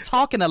I was just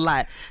talking a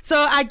lot. So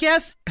I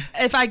guess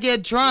if I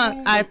get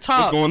drunk, I talk.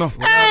 What's going on?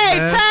 Hey,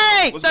 man?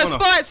 Tank, What's the going on?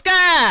 sports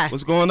guy.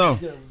 What's going on?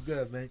 Yeah, it was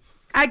good, man.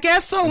 I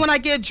guess so. When I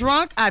get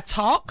drunk, I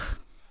talk.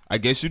 I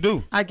guess you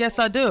do. I guess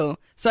I do.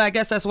 So I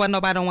guess that's why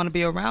nobody don't want to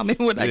be around me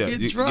when I Yeah, get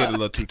you drunk. get a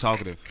little too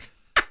talkative.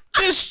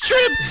 This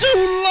trip too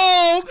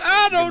long.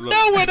 I don't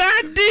know what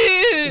I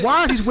did.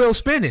 Why is these wheels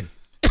spinning?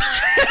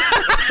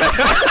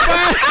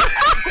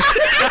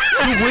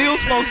 You wheels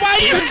supposed to Why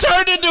you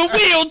turning the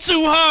wheel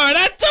too hard?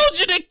 I told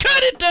you to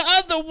cut it the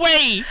other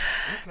way.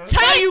 Tank, the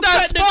cutting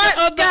it sports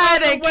the guy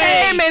other that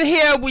way? came in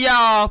here,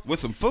 y'all. with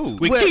some food.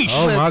 With With- quiche.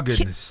 Oh With my ki-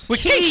 goodness.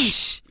 With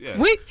quiche. Yeah.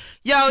 We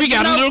We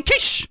got a little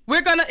quiche.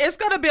 it's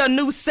gonna be a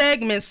new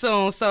segment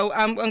soon, so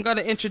I'm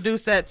gonna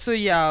introduce that to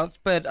y'all.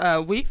 But I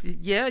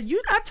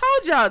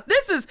told y'all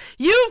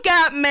you've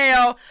got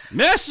mail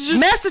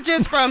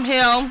messages from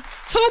him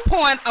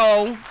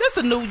 2.0. This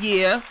a new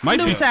year, Might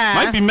new be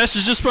time.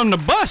 messages from the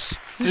bus.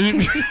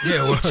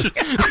 Yeah, well,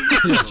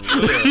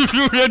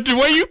 The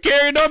way you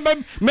carried on my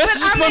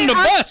messages from the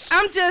bus.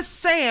 I'm just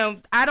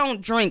saying, I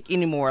don't drink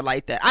anymore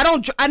like that.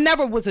 I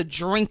never was a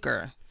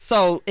drinker.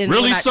 So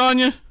really,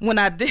 Sonya? When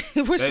I did,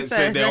 what They you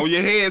said say? that on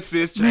your head,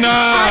 sis.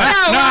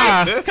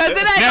 Nah. Because it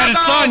ain't Now gonna that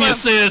go Sonya over.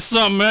 says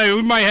something, hey,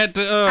 we might have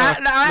to.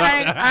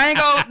 I ain't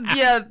gonna.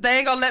 Yeah, they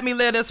ain't gonna let me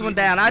live this one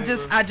down. I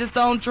just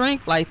don't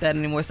drink like that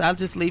anymore. So I'll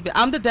just leave it.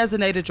 I'm the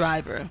designated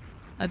driver.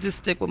 I just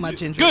stick with my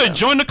ginger. Good, ale.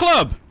 join the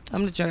club.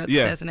 I'm the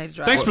designated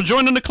driver. Thanks for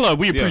joining the club.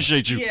 We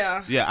appreciate you.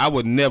 Yeah. Yeah, I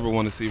would never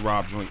want to see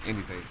Rob drink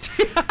anything.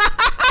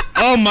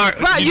 Oh my!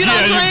 Right, you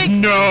don't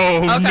drink?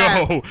 No,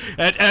 Okay. no.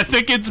 I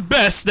think it's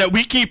best that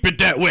we keep it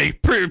that way.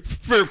 For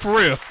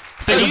real.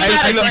 I think it's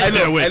best Hey, to keep it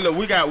that way. look,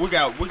 we got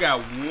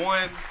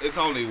one. It's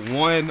only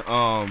one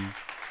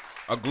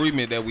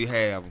agreement that we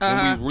have.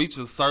 When we reach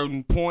a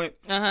certain point,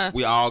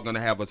 we all gonna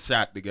have a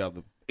shot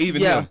together.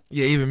 Even him.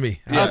 yeah, even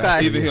me. Yeah,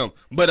 Okay. even him.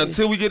 But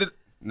until we get it.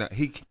 No,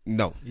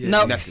 no.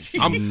 Nope.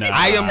 Nothing.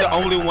 I am the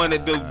only one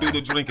that do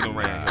the drinking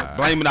around here.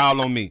 Blame it all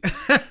on me.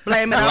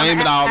 Blame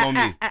it all on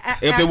me.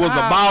 If it was a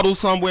bottle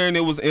somewhere and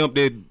it was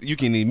empty, you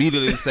can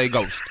immediately say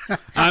ghost.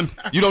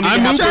 You don't even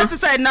have Just to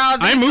say no.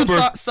 I'm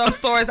Uber. Some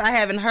stories I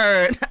haven't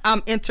heard.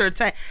 I'm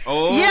entertained.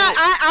 Oh. Yeah,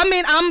 I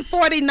mean I'm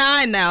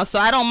 49 now, so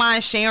I don't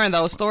mind sharing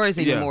those stories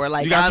Yeah. anymore.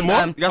 Like You got some more?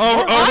 I'm, You got some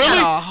more? I really?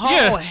 got a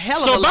whole hell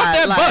of so a about lot.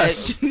 that like-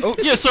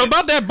 bus. Yeah, so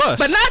about that bus.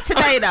 But not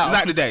today though.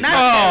 Not today. Not Oh,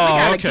 today. We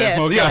got okay. a guest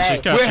Well,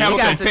 today. We'll have We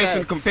a got confession.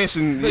 today.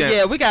 Confession. But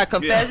yeah, we got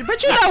confession.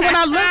 But you know, when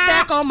I look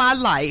back on my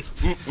life,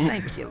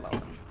 thank you,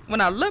 Lord.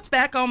 When I look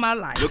back on my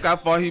life, Look how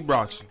far he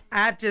brought you.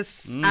 I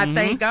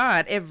thank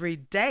God every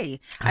day.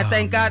 I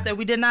thank God that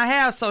we did not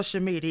have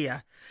social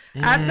media.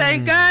 I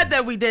thank God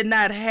that we did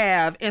not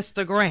have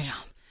Instagram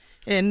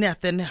and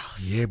nothing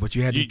else. Yeah, but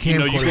you had the You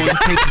know, camcorder. you Them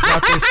tapes is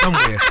out there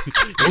somewhere.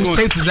 Those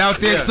tapes is out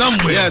there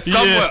somewhere. Yeah,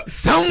 somewhere.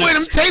 Somewhere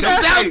them tapes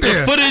is out the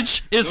there.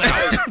 footage is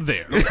out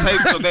there. The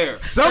tapes are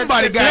there.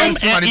 Somebody got Film in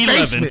at somebody's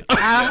 11.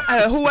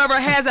 basement. Whoever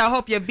has it, I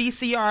hope your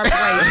VCR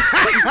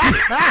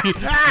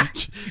breaks.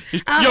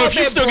 Yo, if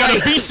you still got a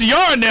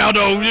VCR now,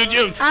 though,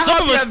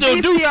 some of us still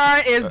your do.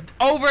 VCR is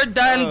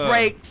overdone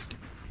breaks.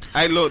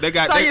 Hey, look, they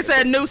got. So you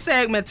said new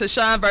segment to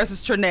Tashon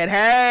versus Trinette.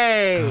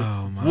 Hey,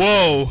 Oh my.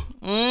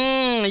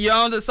 Whoa. you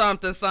on to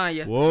something,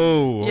 Sonya.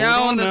 Whoa. You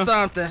on to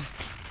something.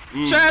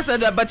 Trust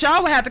her, but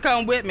y'all would have to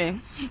come with me.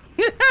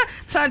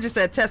 Tanya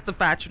said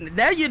testify, Trinette.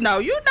 There you know.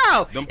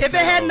 Them If it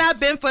had potatoes. not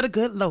been for the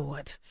good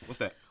Lord. What's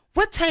that?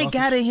 What Tank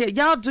got in here?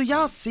 Do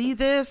y'all see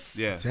this?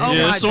 Yeah. Oh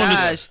Yeah, my it's on the,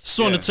 gosh. it's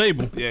on the Yeah.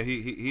 table. Yeah,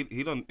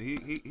 he don't.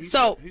 He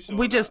So he showing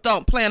we just out.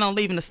 don't plan on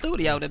leaving the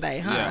studio today,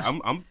 huh? Yeah,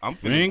 I'm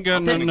finna. We ain't got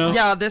I'm nothing finna- else.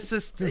 Y'all, this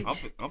is I'm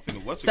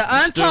finna watch it. the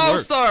still untold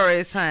work.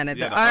 stories, honey.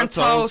 Yeah, The the untold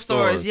untold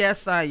stories. stories.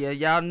 Yes, Sonya.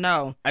 Y'all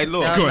know. Hey,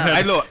 look. Y'all Go know. ahead.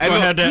 Hey, look. Hey, Go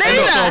look. ahead, that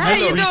Nina, episode how you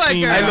doing,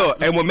 Christine. girl? Hey,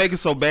 look, and what make it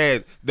so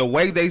bad, the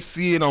way they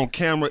see it on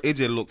camera, it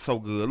just looks so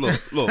good. Look.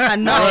 I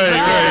know.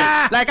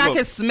 Right, Like I Look.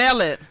 can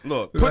smell it.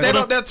 Look, put that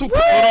up there too.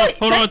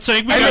 Hold on,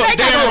 Tank. We Hey, got look, they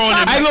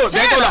got hey, look,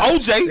 they go to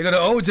They OJ. go to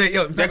OJ.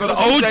 Yo, They go to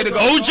OJ. OJ.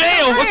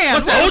 OJ.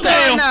 What's the What's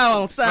OJ? going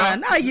on,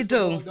 son? How you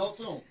do?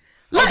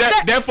 Oh,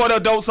 that for the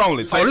adults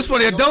only. Oh, this for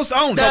the adults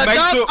only. The Make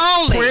adults sure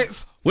only.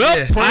 Prince, Well,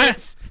 Yeah.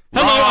 Prince.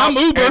 hello, Rob, I'm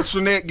Uber. And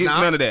Trinette gets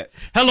none of that.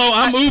 Hello,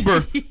 I'm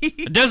Uber.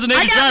 I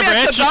Designated got driver me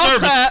a at your to-go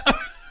service. cup.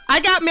 I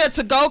got me a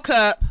to-go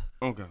cup.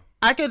 Okay.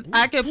 I could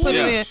put it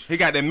Yeah, in. he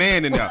got that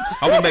man in there.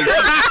 I'm gonna make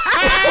sure.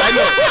 Hey,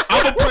 look,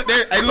 I'm gonna put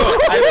that.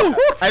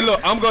 Hey,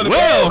 look, I'm gonna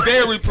Well, be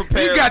very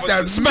prepared. you got for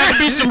that this. Might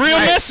be some real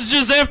Hey.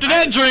 messages after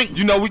that drink.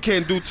 You know we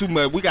can't do too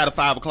much. We got a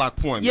 5 o'clock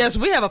point. Yes,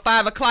 we have a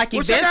 5 o'clock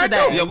What event y'all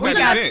today. do? Yeah, we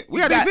got an event. We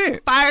got an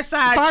event.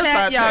 Fireside chat,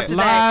 Fireside y'all chat. today.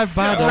 Live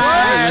by the Live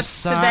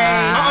fireside.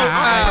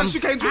 today. Prince,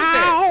 you can't drink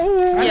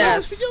that.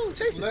 Yes.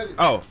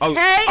 Oh,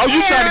 Hey,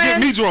 you trying to get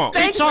Aaron. me drunk?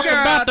 Thank you, Talking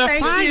girl. about the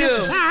Thank you.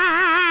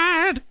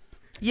 fireside.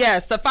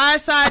 Yes, the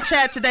fireside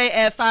chat today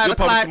at 5 You'll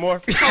post o'clock. some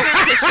more?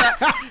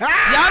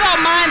 Y'all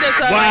don't mind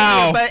us up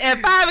Wow. here, but at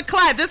 5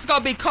 o'clock, this is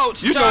gonna be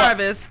Coach You know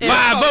Jarvis and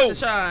Live Coach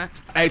vote. Tashon.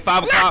 Hey,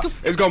 5 o'clock.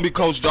 It's gonna be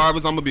Coach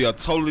Jarvis. I'm gonna be a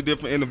totally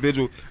different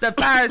individual. The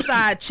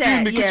fireside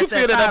chat. Excuse me, could Yes, you feel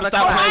at that 5 up and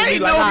stop o'clock. playing me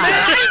like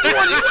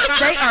that?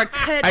 They are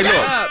cut Hey,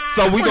 look. up.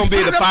 So we gonna be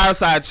in the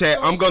fireside chat.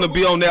 I'm gonna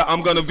be on there.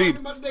 I'm gonna be.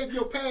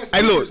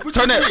 Hey, look.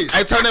 Turn that.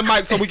 Hey, turn that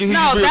mic so we can hear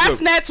No, you real that's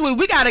good. next week.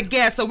 We got a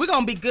guest, so we're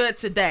gonna be good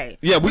today.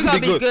 Yeah, we gonna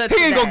can be good. He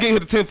today. ain't gonna get here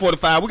to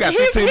 10:45. We got He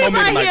 15 more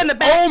minutes. right here in the Oh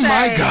backstage.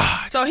 my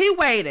God. So he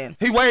waiting.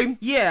 He waiting.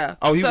 Yeah.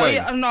 Oh, he so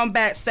waiting. I'm on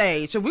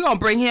backstage. So we're gonna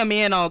bring him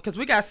in on because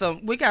we got some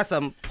Yeah, we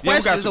questions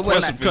got some or whatnot.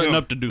 questions for Cutting him.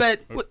 up to do. But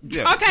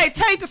Yeah. okay,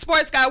 take the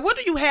sports guy. What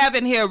do you have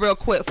in here, real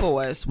quick,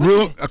 for us?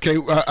 Okay,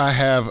 I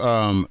have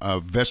a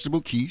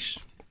vegetable quiche,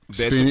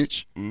 Vegetable-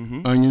 spinach,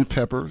 onion,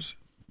 peppers,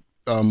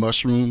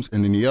 mushrooms,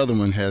 and then the other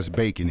one has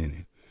bacon in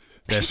it.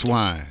 That's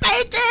swine.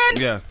 Bacon.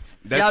 Yeah.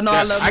 Y'all know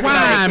I love can swine,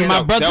 understand my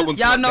that. brother. That one's-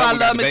 Y'all know that I one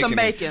got love the me some in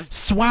it. bacon.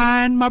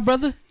 Swine, my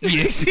brother.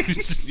 Yeah.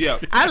 Yeah.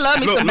 I love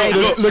me some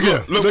bacon. Look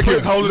here, look, look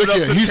Prince here, holding it look up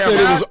here. to the He said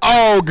camera. it was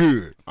all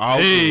good. Oh,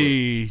 good.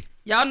 Hey.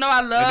 Y'all know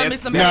I love me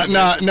That's- some Now, bacon.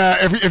 now, now,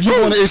 if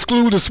you want to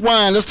exclude the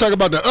swine, let's talk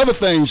about the other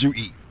things you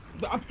eat.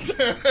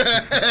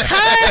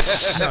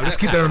 Hush. No, let's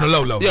keep that on the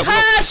low. Yeah.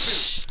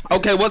 Hush.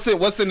 Okay, what's in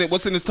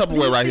this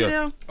Tupperware right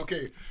here?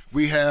 Okay,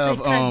 we have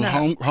They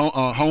cutting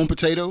home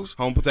potatoes.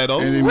 Home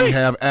potatoes. And then we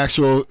have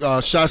actual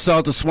shouts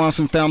out to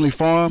Swanson Family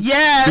Farm.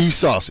 Yes. Beef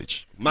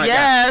sausage. My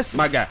Yes. guy.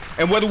 My guy.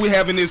 And what do we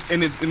have in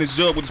this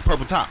jug with this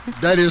purple top?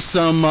 That is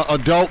some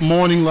adult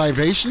morning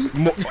libation.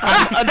 Because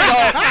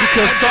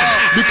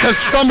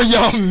some of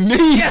y'all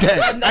need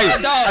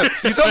that.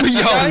 Some of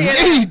y'all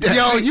need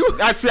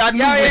that. I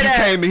knew when you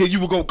came in here, you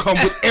were gonna come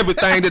with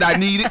everything that I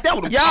needed. That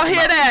what I'm Y'all talking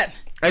hear about. that?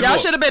 Hey, Y'all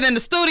look. should have been in the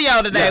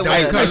studio today.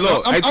 Hey, with us.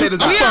 look, I'm check this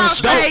trying out. to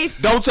safe.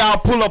 Don't y'all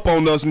pull up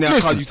on us now.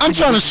 Listen, You see I'm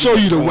trying to show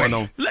you the what's way.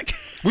 going on. Look.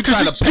 We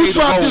trying to pay You the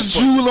drop road this for-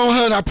 jewel on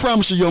her, and I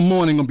promise you, your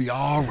morning gonna be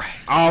all right.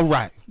 All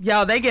right.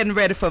 Y'all, they getting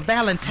ready for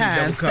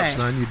Valentine's Day.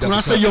 When I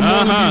say your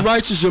morning be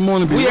righteous, your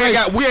morning be We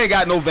righteous. ain't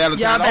got no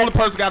Valentine. Y'all The only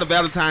bet- person got a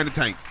Valentine to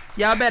tank.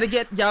 Y'all better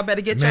get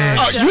Man.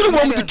 y'all. You the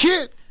one with the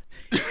kid.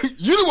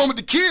 You the one with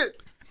the kid.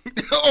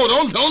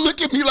 Oh, don't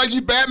look at me like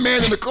you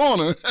Batman in the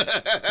corner.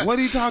 What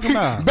are you talking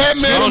about?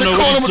 Batman in the know what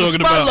corner you're with the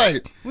talking about.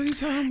 spotlight. What are you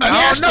talking And about?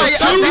 that's the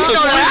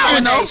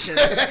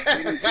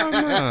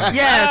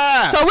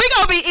Yes. So we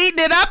gonna be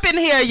eating it up in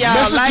here, y'all.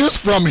 Messages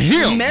from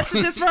him.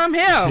 Messages from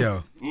him.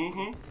 Yo.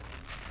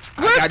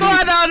 What's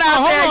going on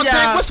out there,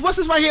 y'all? What's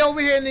this right here over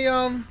here in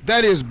the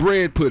That is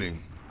bread pudding.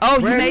 Oh,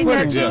 you bread made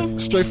that pudding. too?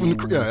 Straight from the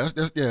crib. That's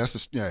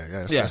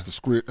the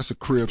crib. That's a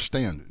crib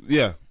standard.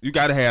 Yeah, you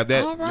got to have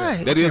that. All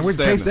right. That is Okay, we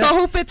standard. taste that. So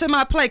who fits in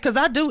my plate? Cause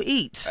I do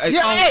eat. Hey,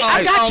 Yeah, hey,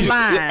 I got you.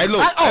 Online. Hey,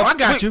 look. I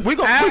got you. We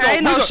gon'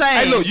 Ain't no shame.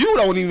 Hey, look, you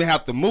don't even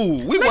have to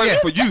move. We working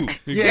for you.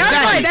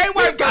 That's right. They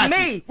work got for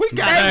you. me. We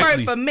got They you.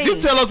 work for me.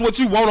 You tell us what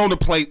you want on the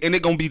plate, and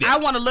it gonna be there. I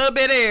want a little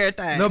bit of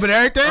everything. little bit of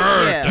everything?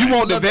 Yeah. You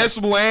want the Little bit.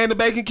 vegetable and the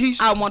bacon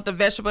quiche? I want the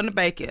vegetable and the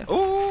bacon.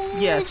 Ooh,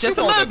 Yes, she just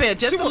a want little the- bit.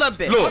 Just she a want- little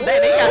bit. Look, They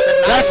got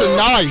the That's a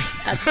knife.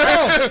 That's a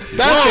knife.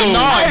 That's a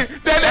knife.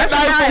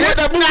 What's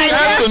that movie?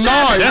 That's a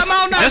knife. That's, Come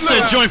on now, that's that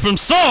look. joint from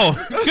Saul.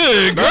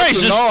 Good That's a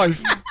gracious.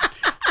 knife.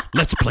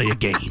 Let's play a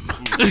game.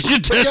 Yeah,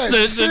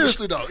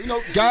 seriously though,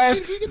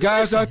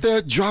 guys out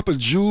there, drop a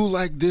jewel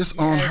like this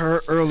on her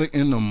early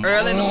in the morning.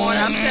 Early in the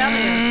morning, I'm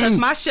telling you, because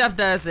my chef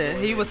does it.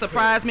 He would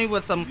surprise me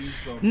with some,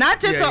 not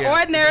just an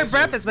ordinary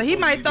breakfast, but he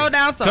might throw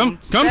down some Come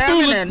through,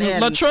 salmon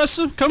and La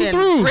Tressa. Come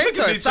through. grits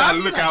Look or at me trying to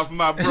something. look out for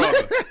my brother.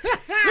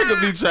 Look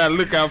at me trying to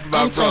look out for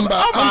my I'm talking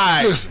brother.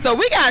 about. Listen, So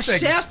we got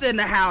chefs in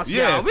the house, y'all.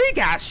 Yes. We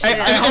got chefs.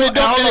 and it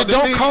Hold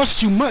don't on,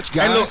 cost you much,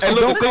 guys. Hey, look,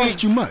 It don't the thing-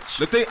 cost you much.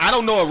 The thing, I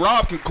don't know if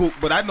Rob can cook,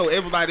 but I know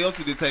everybody else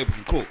at the table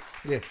can cook.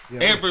 Yeah.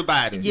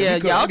 Everybody. yeah,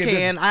 we y'all cook. We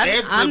can.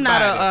 get I'm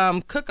not Everybody.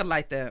 a cooker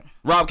like that.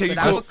 Rob, can you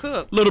But I will cook?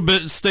 cook. Little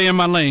bit, stay in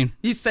my lane.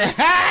 You said,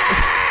 You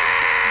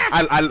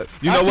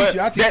know I'll what? teach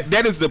you, I'll teach you.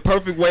 That is the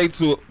perfect way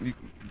to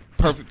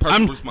perfect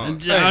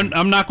response.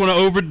 I'm not going to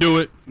overdo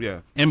it Yeah.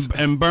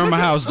 and burn my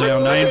house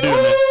down. I ain't doing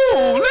that.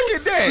 Ooh, look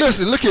at that.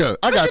 Listen, look here.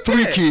 I got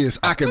 3 kids.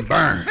 I can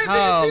burn.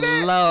 oh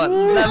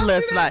Lord, that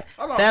looks see like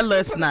Hold on. that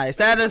looks nice.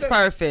 That is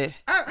perfect.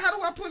 How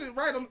do I put it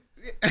right on?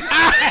 Is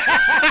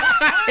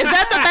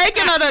that the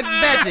bacon or the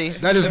veggie?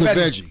 That is the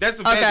veggie. That's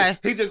the Okay. veggie.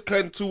 He just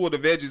cutting 2 of the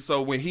veggies,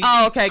 so when he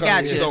Oh, okay,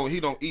 comes, gotcha. he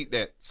don't eat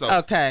that. So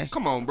Okay.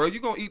 come on, bro, you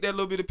gonna eat that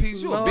little bit of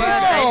piece? You a Lord, big they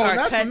guy. are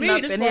that's for cutting me.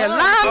 up This in for here. us.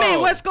 Allow me. Oh.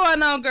 What's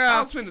going on, I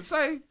girl? was finna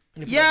say.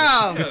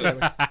 Yo,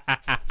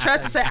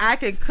 Tressa said I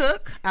can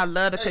cook. I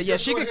love to cook. Yeah,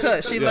 she can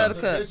cook. She love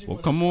to cook. Well,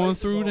 come on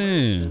through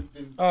then.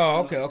 Oh,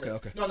 okay.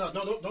 No,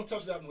 don't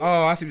touch that one.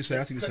 Oh, I see what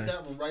you're saying. Cut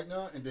that one right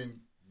now, and then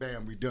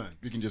bam, we done.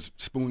 We can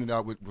just spoon it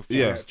out with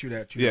Yeah. True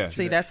that. Yeah.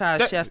 See, that's how a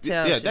That- chef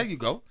tells yeah, you. there you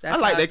go. That's I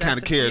like how- that kind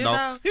of that's- care, you though.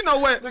 know. You know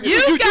what?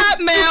 You got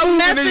mail moving in-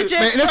 messages.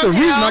 Man, that's the from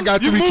reason I him.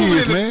 got You 3 moving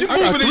kids, in- man. You I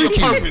got moving in 3 your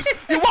kids. purpose.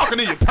 You walking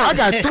in your purpose. I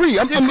got 3.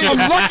 I'm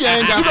lucky I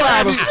ain't got You gonna 5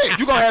 have or me? 6.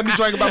 You gonna have me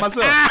drinking by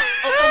myself?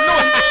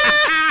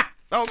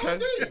 Okay.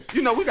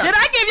 You know we got. Did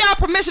I give y'all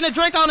permission to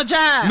drink on the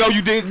job? No,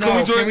 you didn't. Can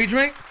we drink? Can we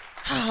drink?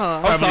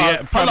 I'm sorry.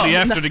 Probably Hold on.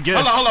 after the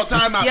guest. Hold on.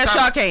 Time out. Yes,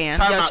 time y'all can.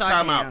 Time Yes, out. y'all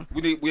Time can. out.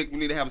 We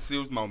need to have a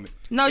serious moment.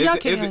 No, Is y'all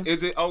it- is can.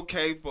 Is it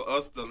okay for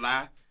us to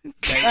lie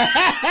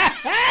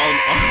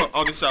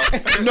on the show?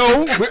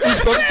 No, we're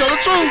supposed to tell the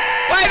truth.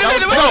 Wait a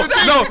minute. What you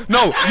say?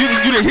 No. You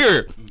didn't hear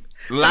it.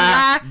 Lie,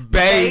 Lie,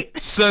 bae, bae.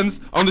 sons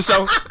on the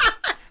show.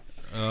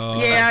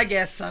 Yeah, I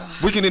guess so.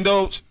 We can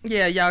indulge.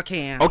 Yeah, y'all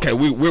can. Okay,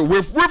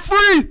 we're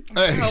free.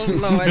 Hey, Oh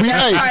Lord, we,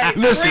 that's hey, right.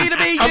 listen. Free to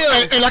be I'm-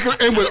 you.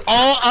 and with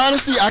all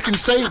honesty, I can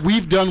say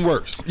we've done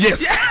worse. Yes.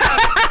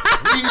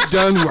 We've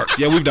done worse.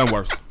 Yeah, we've done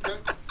worse.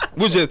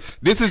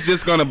 This is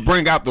just gonna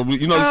bring out the.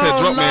 You know, they said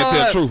drunk man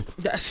tell the truth.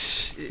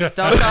 truth.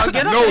 Don't y'all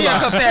get up No in here lie.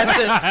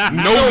 confessing.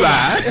 No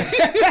lie.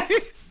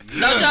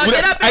 Don't y'all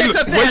get up in Hey, here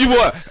look, where confessing. you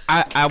what?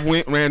 I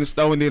went ran the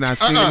store and then I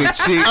seen a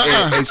chick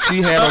and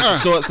she had on some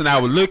shorts and I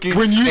was looking.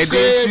 When you and then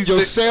said your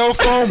cell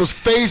phone was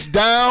face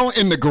down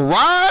in the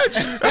garage,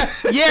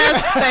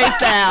 Yes, face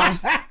down.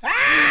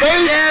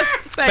 Yes,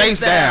 face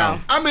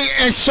down. I mean,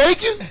 and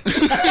shaking.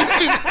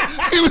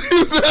 he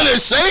was in there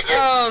shaking.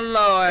 Oh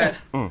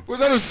Lord. Was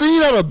that a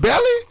scene out of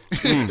Belly?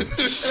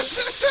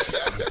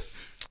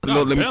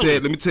 Look,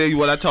 let me tell you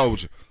what I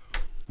told you.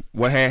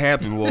 what had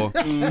happened was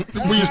when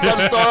you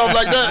start off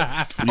like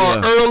that,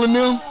 Earl and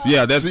them.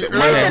 Yeah, that's Nathan,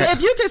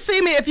 if you can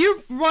see me, if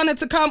you wanted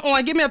to come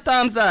on, give me a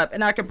thumbs up,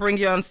 and I can bring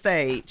you on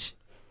stage.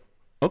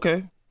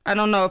 okay. I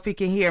don't know if he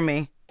can hear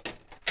me.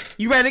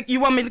 You ready?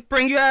 You want me to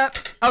bring you up?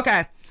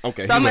 Okay.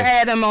 Okay. So I'm gonna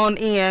add him on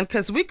in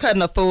because we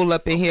cutting a fool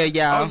up in here,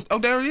 y'all. Oh,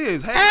 there he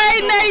is.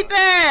 Hey, Nathan.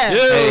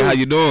 Hey, how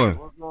you doing?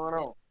 What's going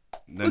on?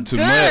 Nothing too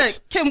Good.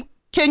 much.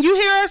 Can you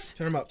hear us?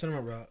 Turn him up,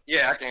 Rob.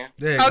 Yeah, I can.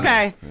 There you go.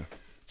 Okay.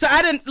 So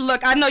I didn't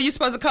look. I know you're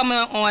supposed to come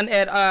on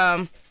at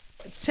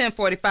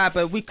 10:45,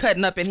 but we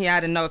cutting up in here. I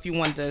didn't know if you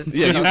wanted to sit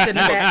in the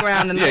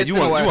background and listen.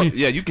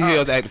 You can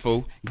hear that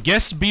fool.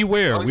 Guests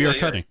beware. We are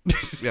cutting.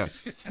 Yeah.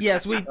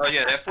 Yes, we. Oh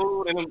yeah, that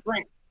food and them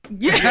drink.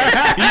 Yeah.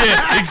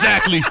 Yeah,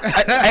 exactly.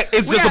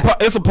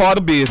 It's a part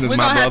of business, We're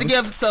my gonna have to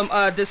brother. give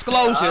some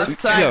disclosures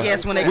to our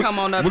guests when they come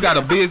on up. We got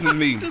a business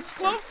meeting. Yes.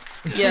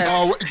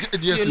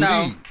 Yes, You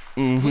know.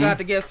 indeed. We got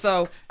to give.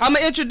 So I'm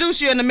gonna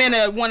introduce you in a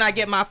minute when I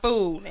get my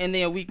food, and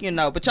then we,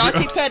 but y'all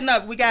keep cutting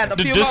up. We got a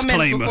The few more minutes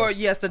disclaimer. before.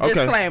 Yes, the Okay.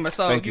 disclaimer.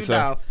 So Thank you,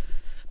 sir.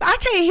 But I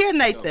can't hear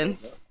Nathan.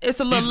 It's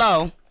a little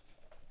low.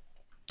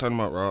 Turn him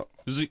up, Rob.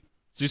 Is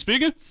he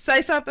speaking?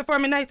 Say something for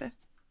me, Nathan.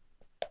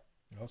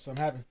 Oh,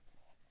 something happened.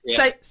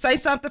 Yeah. Say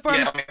something for me.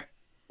 Yeah,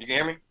 you can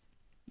hear me?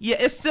 Yeah,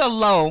 it's still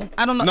low.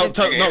 I don't know. No, if-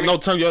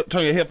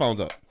 turn your headphones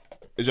up.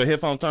 Is your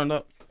headphones turned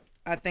up?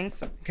 I think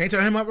so. Can you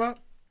turn him up, Rob?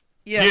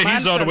 Yeah, Yeah, mine's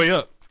he's all the turned- way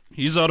up.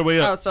 He's all the way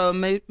Oh, up. so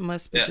it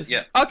must be Yeah, just.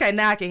 yeah. Okay,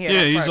 now I can hear. Yeah,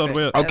 That's he's all the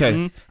way perfect. up.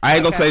 Okay. I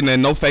ain't gonna say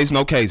nothing. No face,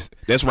 no case.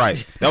 That's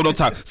right. That don't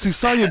talk. See,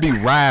 Sonya be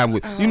riding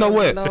with. You know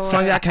what? Lord.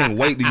 Sonya, I can't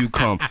wait till you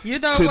come You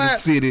know to the what?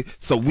 city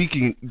so we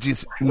can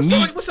just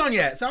meet. What's on you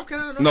at? South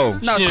Carolina? No,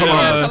 No, Yeah,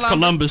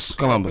 Columbus.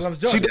 Columbus.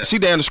 Columbus. She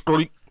down the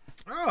street.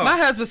 Oh. My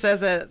husband says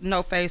that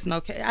no face,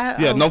 no case.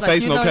 Yeah, no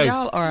face, no case.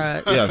 Y'all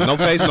are Yeah, no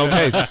face, no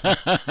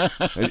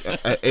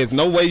case. There's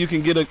no way you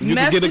can get a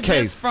messages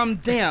case. from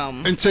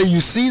them. Until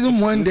you see them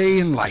one day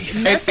in life.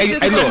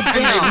 Messages hey, from look.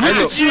 them. Hey,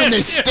 look. You and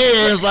they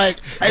stares like,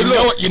 hey,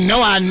 you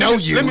know I know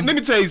you. Let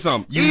me tell you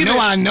something. You know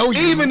I know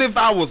you. Even if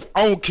I was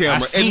on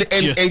camera seen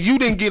you. and you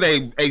didn't get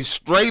a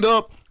straight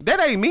up, that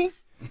ain't me.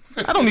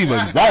 I don't even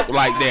walk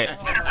like that.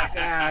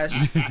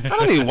 Gosh. I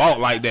don't even walk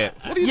like that.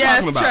 What are you Yes,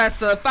 talking about?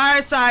 Tressa.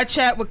 Fireside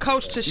chat with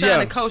Coach Tashon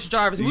Yeah. and Coach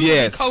Jarvis. We're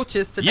Yes. gonna be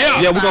coaches today. Yeah.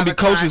 at Yeah, we're gonna be 5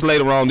 o'clock. coaches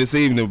later on this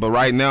evening, but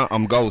right now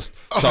I'm ghost.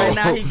 So Right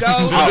now he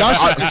goes.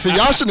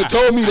 Y'all shouldn't have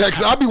told me that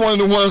because I'll be one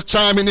of the ones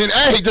chiming in.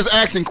 Hey, just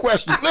asking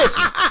questions.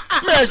 Listen,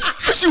 man,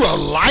 since you a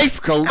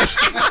life coach,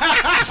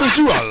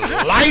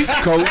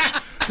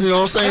 you know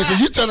what I'm saying? So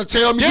you trying to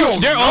tell me you don't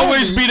There know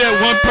always me. be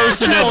that one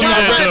person You that don't do know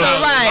that. better.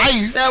 though.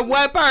 Right. That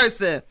one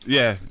person.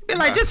 yeah, Be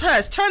like, just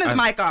hush. Turn his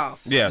mic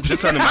off. yeah,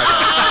 just turn the mic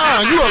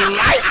off. You a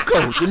life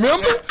coach,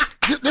 remember?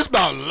 This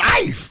about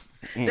life.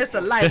 This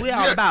a life. We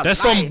all about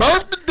That's life. From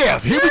birth to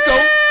death. Here we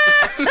go.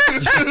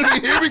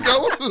 Here we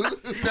go.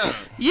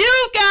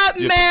 You got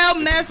Yeah. mail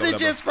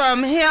messages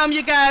from him,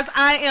 you guys.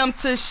 I am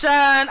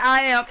Tashon.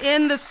 I am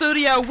in the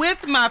studio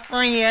with my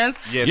friends.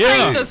 Yes, Yeah.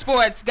 Frank the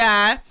sports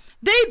guy,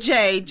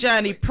 DJ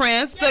Johnny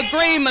Prince, the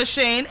Green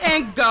Machine,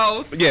 and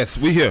Ghost. Yes,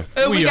 we here.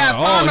 We We got are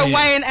all Farmer here.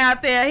 Wayne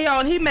out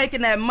there. He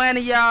making that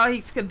money, y'all.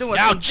 He's doing some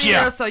Ouch,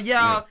 yeah. deals, so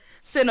y'all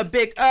send a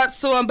big up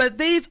to him. But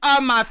these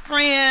are my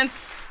friends.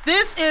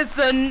 This is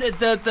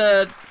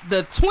the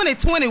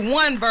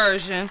 2021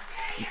 version.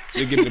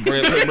 You give me the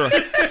bread pudding, bro.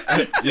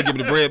 You give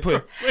me the bread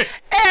pudding.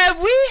 And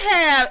we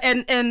have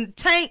and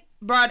Tank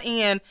brought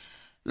in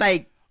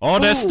like All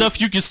that food.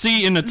 stuff you can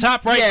see in the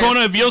top right Yes.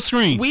 corner of your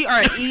screen. We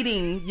are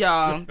eating,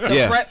 y'all, the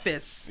Yeah.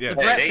 breakfast. Yeah.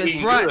 The Hey, breakfast they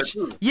eating brunch.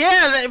 good, too.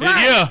 Yeah, right.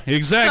 Yeah,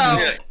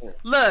 exactly. So,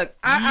 look,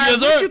 I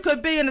Yes, wish sir. you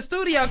could be in the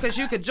studio because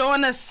you could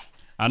join us.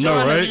 I know,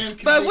 Join right? us.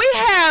 But we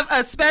have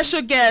a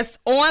special guest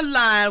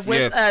online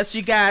with Yes. us,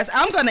 you guys.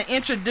 I'm going to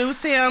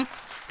introduce him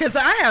because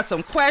I have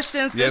some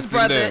questions. Yes, This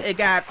brother, you do. it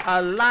got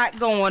a lot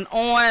going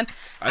on.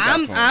 I got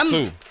some,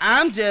 too.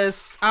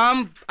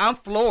 I'm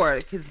floored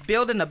because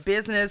building a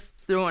business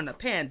during the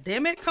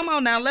pandemic. Come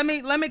on now, let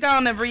me go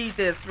on and read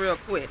this real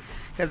quick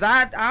because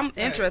I'm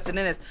interested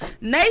in this.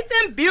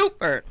 Nathan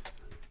Buford,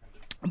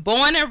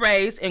 born and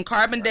raised in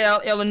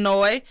Carbondale,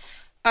 Illinois.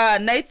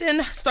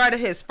 Nathan started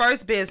his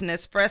first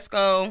business,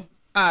 Fresco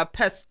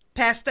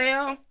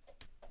Pastel.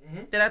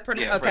 Did I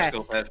pronounce? Yeah, Okay.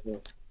 Fresco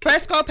Pastel.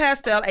 Fresco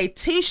Pastel, a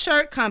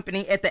t-shirt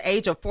company at the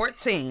age of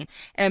 14,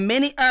 and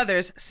many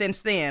others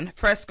since then.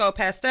 Fresco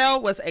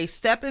Pastel was a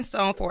stepping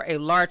stone for a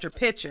larger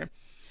picture,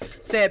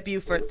 said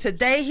Buford.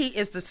 Today, he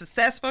is the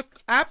successful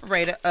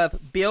operator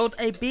of Build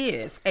a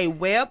Biz, a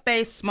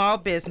web-based small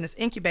business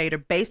incubator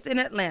based in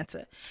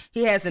Atlanta.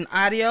 He has an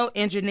audio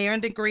engineering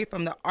degree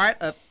from the Art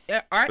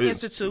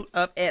Institute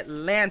of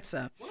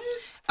Atlanta.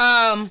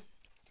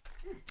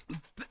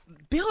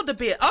 Build a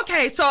Biz.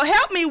 Okay, so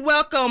help me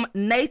welcome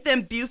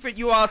Nathan Buford.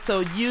 You all,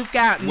 so you've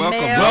got mail.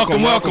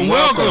 Welcome. Welcome.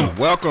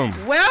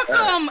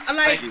 Welcome.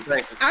 Like,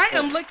 Thank you. I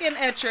am looking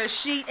at your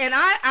sheet, and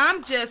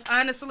I'm just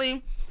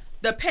honestly,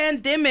 the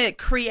pandemic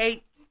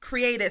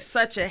created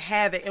such a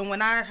havoc. And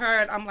when I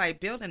heard, I'm like,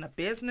 building a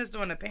business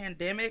during the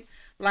pandemic,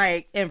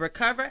 like, and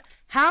recover.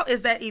 How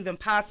is that even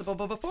possible?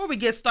 But before we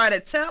get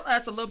started, tell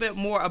us a little bit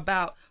more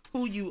about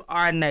who you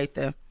are,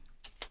 Nathan.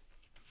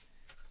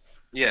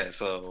 Yeah,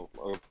 so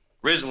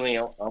originally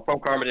I'm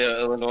from Carbondale,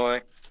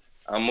 Illinois.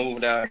 I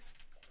moved out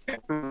in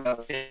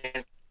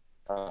 2010.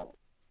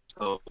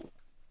 So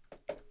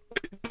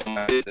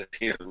my business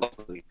here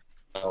locally,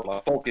 I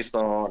focused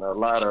on a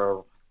lot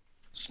of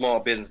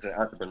small business and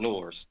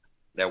entrepreneurs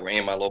that were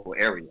in my local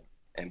area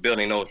and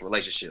building those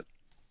relationships.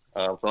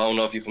 So I don't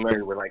know if you're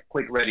familiar with like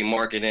quick ready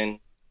marketing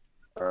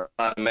or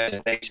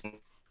imagination.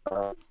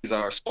 These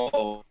are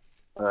small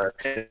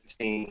 10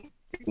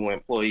 people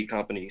employee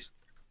companies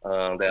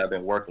that I've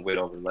been working with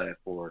over the last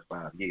 4 or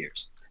 5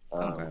 years.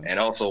 And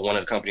also one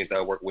of the companies that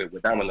I work with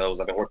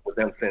Domino's, I've been working with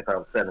them since I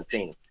was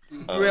 17.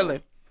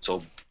 Really?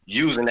 So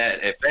using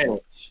that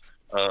advantage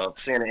of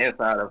seeing the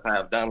inside of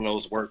how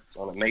Domino's works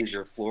on a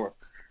major floor,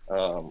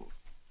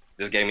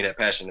 just gave me that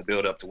passion to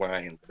build up to where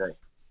I am today.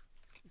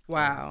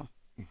 Wow.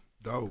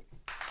 Dope.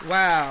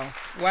 Wow.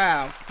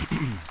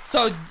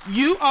 So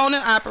you own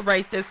and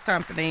operate this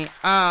company.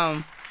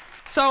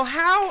 So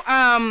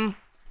how,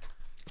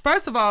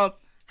 first of all,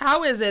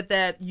 how is it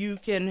that you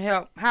can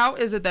help? How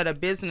is it that a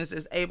business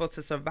is able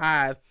to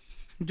survive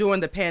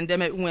during the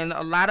pandemic when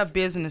a lot of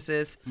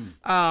businesses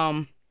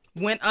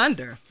went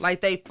under,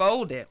 like they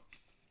folded?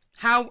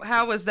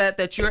 How is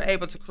that you're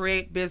able to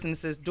create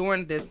businesses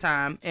during this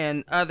time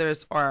and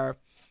others are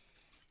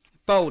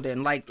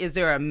folding? Like, is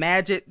there a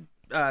magic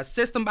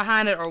system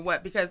behind it or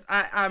what? Because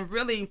I'm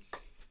really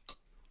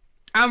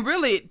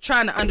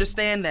trying to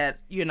understand that,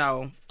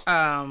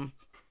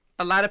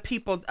 a lot of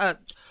people,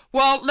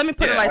 well, let me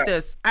put it like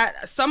this.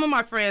 Some of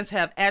my friends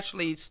have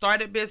actually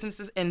started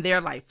businesses and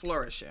they're like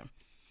flourishing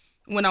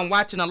when I'm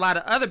watching a lot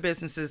of other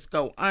businesses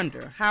go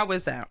under. How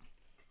is that?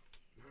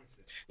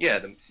 Yeah,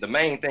 the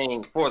main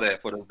thing for the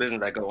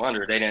business that go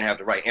under, they didn't have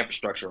the right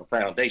infrastructure or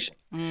foundation.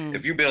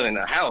 If you're building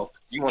a house,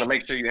 you want to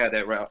make sure you have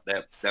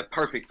that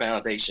perfect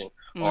foundation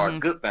or a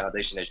good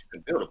foundation that you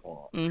can build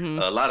upon.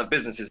 A lot of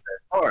businesses that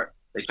start,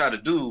 they try to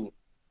do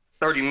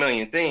 30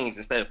 million things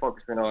instead of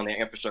focusing on their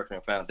infrastructure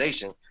and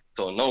foundation.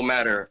 So no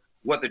matter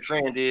what the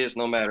trend is,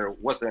 no matter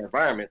what's the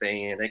environment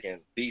they in, they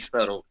can be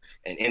settled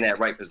and in that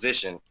right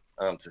position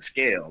to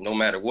scale, no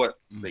matter what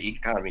the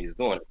economy is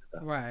doing.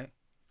 Right.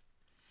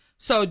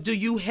 So do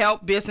you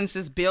help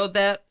businesses build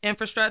that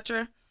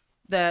infrastructure?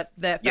 That's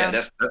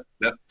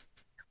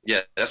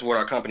what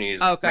our company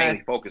is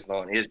mainly focused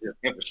on, is just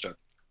infrastructure.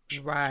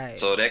 Right.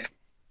 So that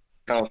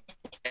comes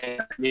from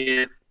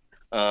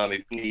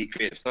if you need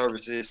creative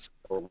services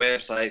or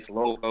websites,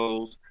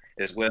 logos,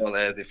 as well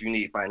as if you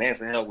need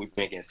financial help, we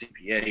bring in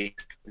CPAs,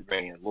 we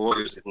bring in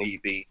lawyers if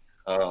need be,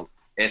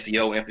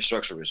 SEO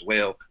infrastructure as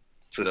well,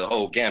 to the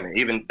whole gamut,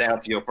 even down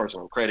to your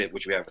personal credit,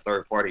 which we have a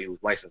third party who's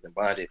licensed and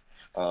bonded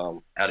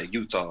out of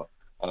Utah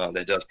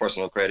that does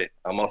personal credit.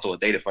 I'm also a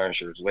data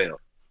furnisher as well.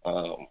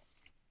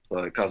 So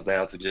it comes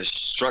down to just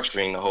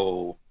structuring the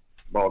whole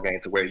ball game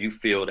to where you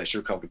feel that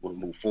you're comfortable to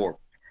move forward,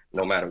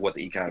 no matter what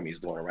the economy is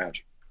doing around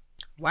you.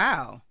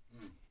 Wow.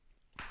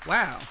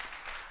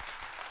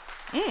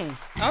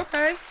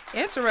 Okay.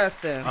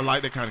 Interesting. I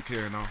like that kind of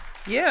carrying on.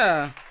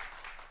 Yeah.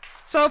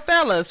 So,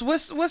 fellas,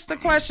 what's the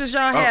questions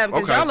y'all have?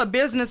 Because y'all are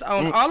business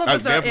owners. All of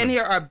us in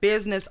here are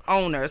business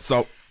owners.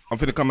 So, I'm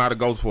finna come out of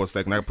Ghost for a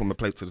second. I gotta put my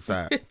plate to the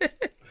side.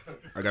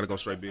 I gotta go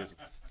straight business.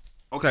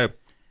 Okay.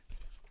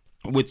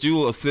 With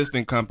you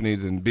assisting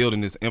companies and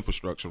building this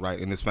infrastructure, right,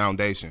 and this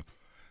foundation,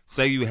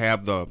 say you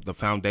have the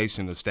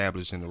foundation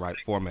established in the right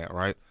format,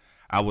 right?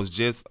 I was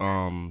just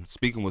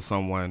speaking with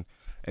someone,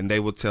 and they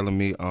were telling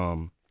me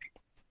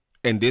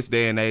in this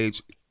day and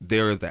age,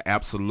 there is the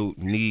absolute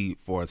need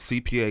for a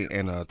CPA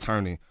and an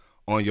attorney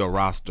on your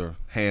roster,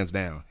 hands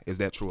down. Is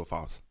that true or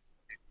false?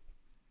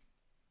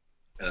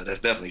 That's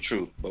definitely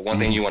true. But one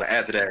thing you want to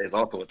add to that is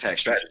also a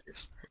tax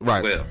strategist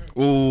right. as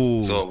well.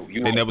 Ooh, so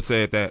they never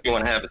said that. You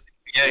want to have a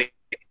CPA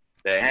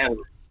that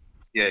handles.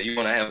 Yeah, you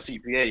want to have a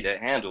CPA that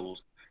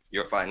handles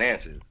your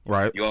finances.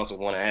 Right. You also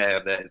want to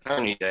have that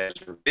attorney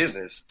that's your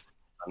business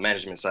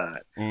management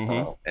side,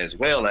 as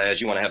well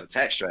as you want to have a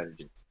tax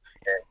strategist.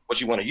 And what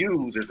you want to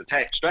use is the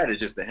tax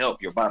strategist to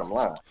help your bottom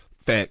line.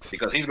 Facts.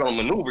 Because he's going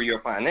to maneuver your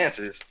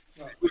finances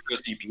with your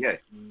CPA.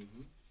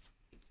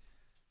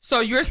 So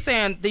you're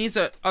saying these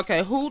are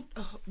who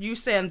you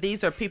saying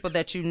these are people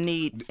that you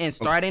need in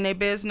starting a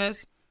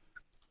business?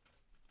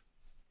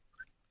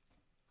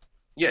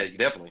 Yeah,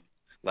 definitely.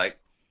 Like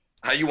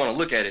how you want to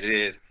look at it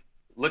is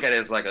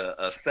as like a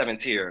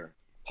 7-tier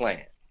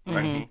plan,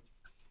 right?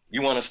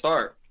 You want to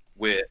start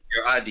with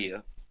your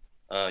idea.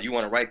 You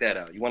want to write that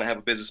out. You want to have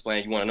a business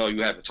plan. You want to know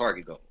you have a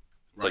target goal.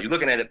 Right. So you're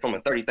looking at it from a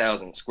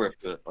 30,000 square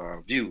foot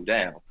view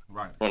down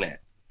from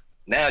that.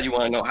 Now you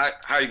want to know how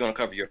are you going to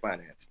cover your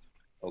finances,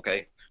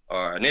 okay?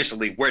 Or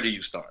initially, where do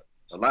you start?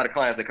 A lot of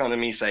clients that come to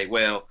me say,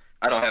 well,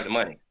 I don't have the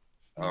money.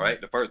 All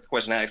right. The first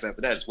question I ask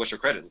after that is, what's your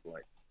credit look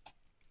like?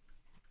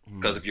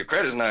 Because if your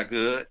credit's not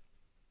good,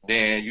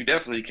 then you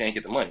definitely can't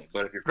get the money.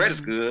 But if your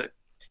credit's good,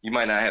 you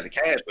might not have the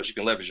cash, but you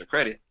can leverage your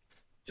credit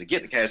to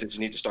get the cash that you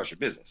need to start your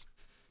business.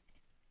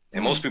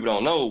 And most people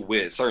don't know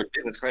with certain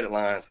business credit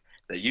lines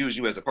that use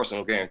you as a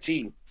personal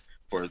guarantee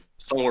for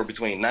somewhere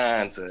between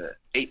 9 to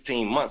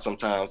 18 months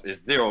sometimes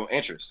is zero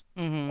interest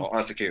on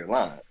unsecured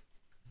lines.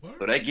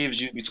 So that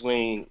gives you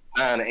between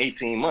 9 and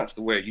 18 months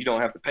to where you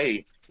don't have to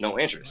pay no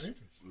interest.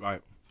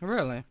 Right.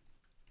 Really?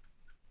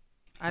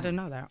 I didn't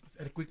know that.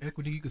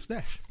 Equity you can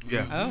stash.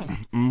 Yeah.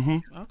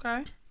 Oh.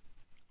 Okay.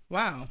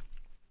 Wow.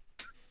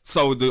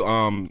 So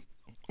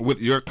with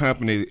your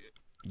company,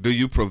 do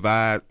you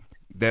provide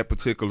that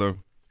particular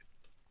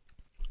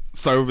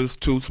service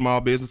to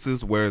small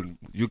businesses where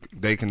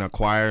they can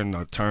acquire an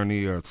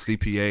attorney or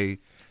CPA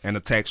and a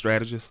tax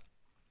strategist?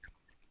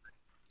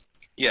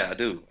 Yeah, I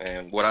do.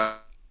 And what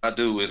I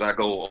do is I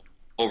go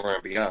over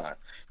and beyond.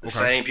 The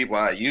same people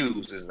I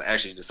use is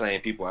actually the same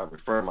people I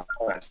refer my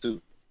clients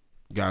to.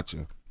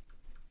 Gotcha.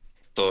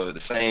 So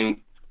the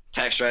same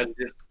tax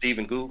strategist,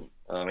 Stephen Gu,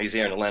 he's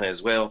here in Atlanta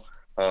as well.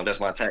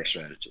 That's my tax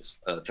strategist.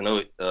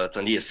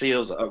 Tania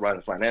Seals of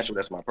Uprising Financial,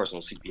 that's my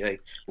personal CPA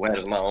who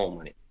handles my own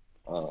money.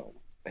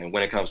 And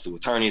when it comes to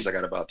attorneys, I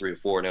got about 3 or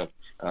 4 of them.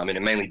 And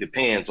it mainly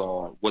depends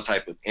on what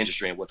type of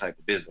industry and what type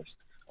of business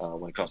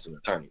when it comes to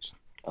attorneys.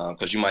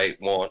 Because you might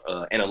want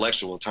an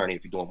intellectual attorney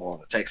if you're doing more on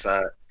the tech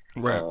side.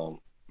 Right.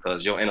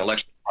 Because your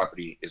intellectual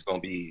property is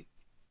going to be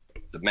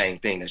the main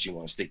thing that you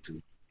want to stick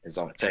to is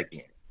on the tech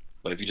end.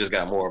 But if you just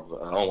got more of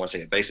I don't want to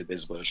say a basic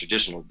business, but a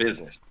traditional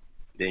business,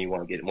 then you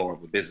want to get more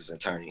of a business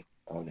attorney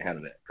to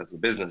handle that. Because the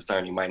business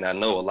attorney might not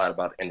know a lot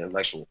about the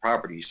intellectual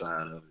property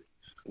side of it,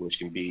 which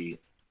can be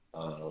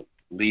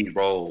lead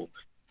role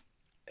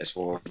as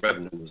far as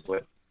revenue as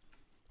well.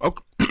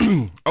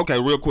 Okay, okay,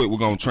 real quick, we're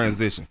going to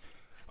transition.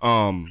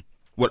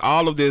 With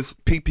all of this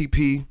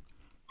PPP,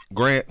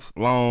 grants,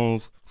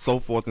 loans, so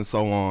forth and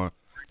so on,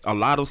 a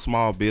lot of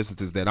small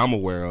businesses that I'm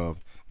aware of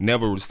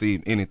never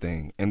received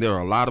anything. And there are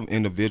a lot of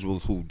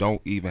individuals who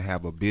don't even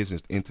have a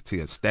business entity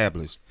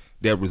established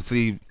that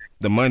received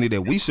the money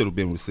that we should have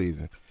been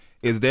receiving.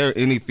 Is there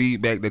any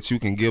feedback that you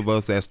can give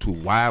us as to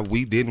why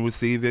we didn't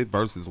receive it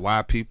versus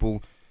why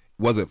people,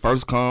 was it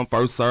first come,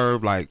 first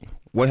serve? Like,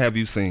 what have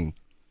you seen?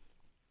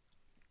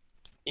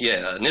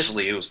 Yeah,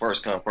 initially it was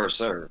first come, first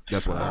serve.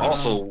 That's what I heard.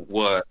 Also,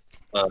 what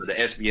the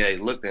SBA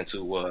looked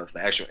into was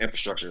the actual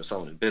infrastructure of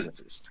some of the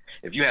businesses.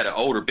 If you had an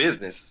older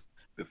business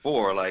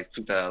before, like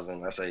 2000,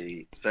 let's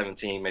say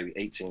 17, maybe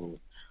 18,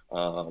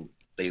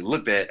 they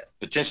looked at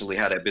potentially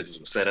how that business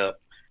was set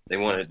up.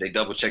 They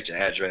double checked your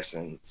address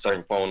and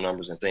certain phone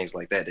numbers and things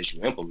like that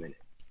you implemented.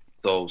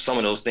 So some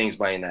of those things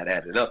might not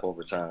added up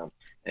over time,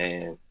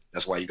 and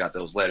that's why you got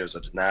those letters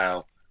of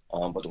denial.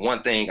 But the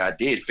one thing I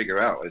did figure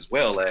out, as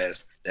well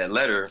as that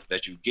letter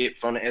that you get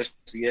from the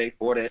SBA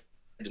for that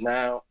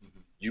denial,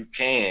 you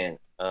can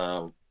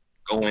go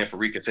in for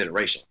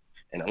reconsideration.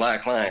 And a lot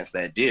of clients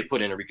that did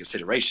put in a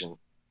reconsideration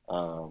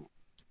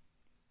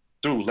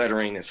through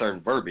lettering and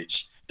certain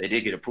verbiage, they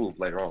did get approved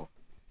later on.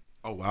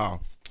 Oh,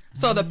 wow.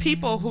 So the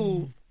people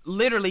who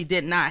literally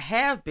did not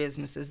have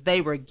businesses,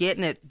 they were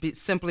getting it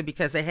simply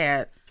because they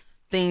had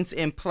things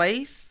in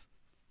place?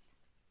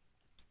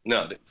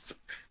 No,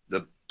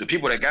 the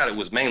people that got it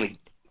was mainly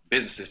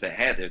businesses that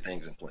had their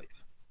things in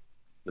place.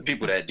 The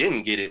people that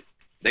didn't get it,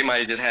 they might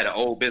have just had an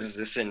old business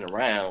that's sitting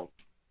around,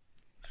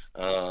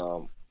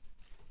 and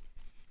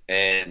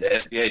the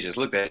SBA just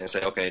looked at it and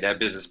said, okay, that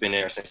business has been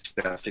there since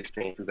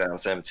 2016,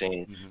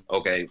 2017.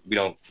 Okay, we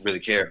don't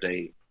really care if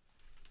they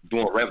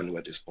doing revenue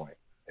at this point,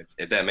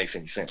 if that makes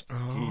any sense.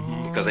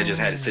 Because they just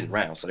had it sitting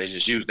around, so they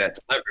just used that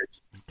to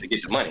leverage to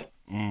get the money.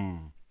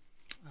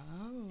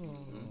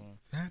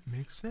 That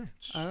makes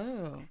sense.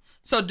 Oh,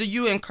 so do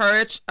you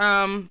encourage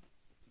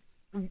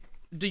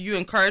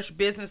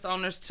business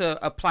owners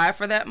to apply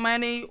for that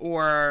money,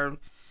 or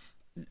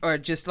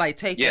just like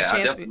take the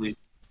chance?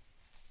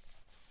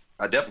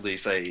 I definitely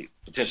say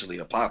potentially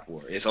apply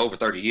for it. It's over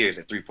 30 years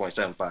at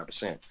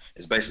 3.75%.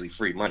 It's basically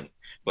free money.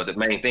 But the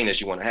main thing that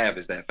you want to have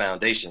is that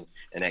foundation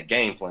and that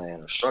game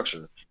plan or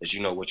structure that you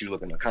know what you're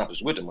looking to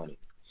accomplish with the money.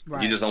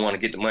 Right. You just don't want to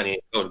get the money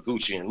and go to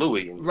Gucci and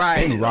Louis. And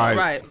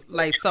right.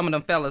 Like some of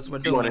them fellas were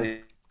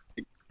doing.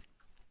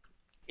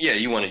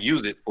 You want to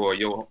use it for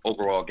your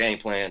overall game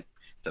plan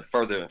to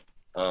further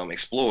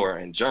explore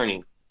and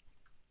journey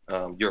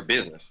your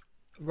business.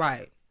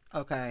 Right.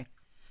 Okay.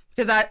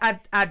 Because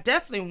I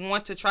definitely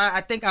want to try.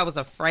 I think I was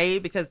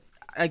afraid because,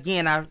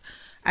 again, I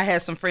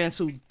had some friends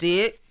who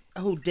did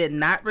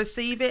not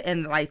receive it,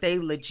 and like they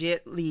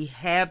legitly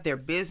have their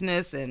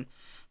business and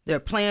their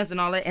plans and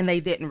all that, and they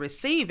didn't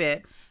receive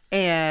it.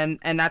 And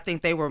I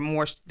think they're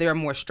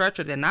more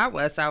structured than I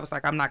was. So I was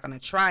like, I'm not going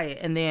to try it.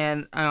 And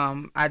then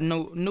I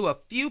knew a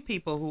few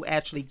people who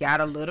actually got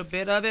a little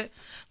bit of it,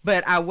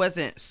 but I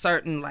wasn't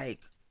certain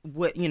like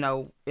what,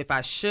 if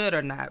I should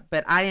or not.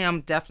 But I am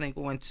definitely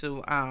going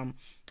to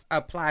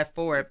apply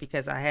for it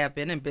because I have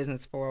been in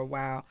business for a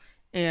while,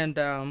 and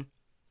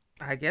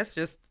I guess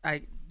just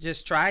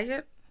try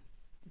it.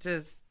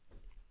 Just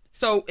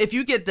so if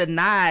you get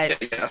denied,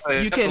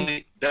 you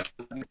can.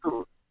 Definitely.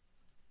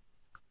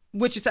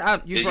 What you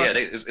said?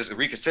 It's a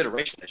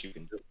reconsideration that you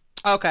can do.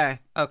 Okay.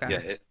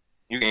 Yeah,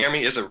 You can hear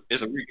me? It's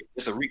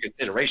a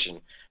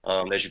reconsideration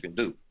that you can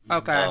do.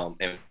 Okay.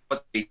 And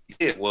what they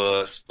did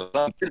was for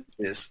some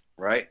businesses,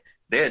 right?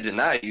 They'll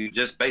deny you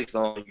just based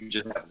on you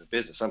just having a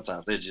business.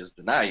 Sometimes they just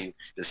deny you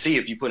to see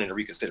if you put in a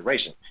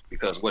reconsideration,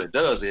 because what it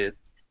does is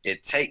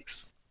it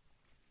takes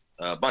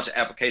a bunch of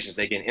applications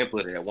they get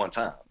inputted at one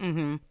time.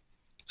 Mm-hmm.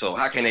 So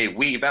how can they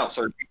weave out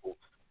certain people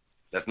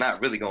that's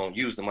not really going to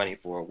use the money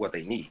for what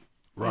they need?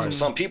 Right. So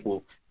some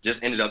people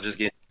just ended up just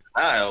getting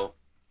denial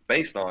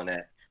based on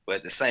that. But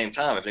at the same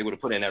time, if they would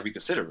have put in that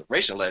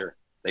reconsideration letter,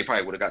 they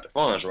probably would have got the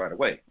funds right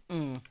away.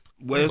 Mm.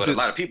 But a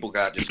lot of people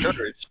got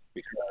discouraged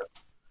because.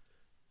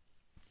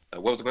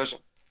 What was the question?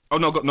 Oh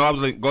no, I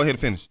was like, go ahead and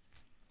finish.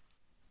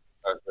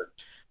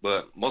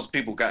 But most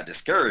people got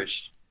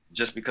discouraged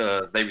just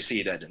because they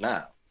received that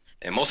denial,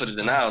 and most of the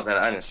denials that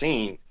I done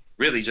seen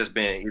really just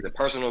been either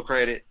personal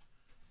credit,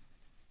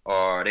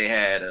 or they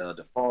had a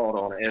default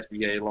on an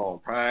SBA loan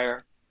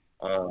prior,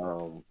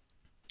 and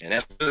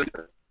that's really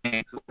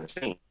the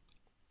scene.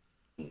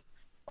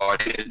 Or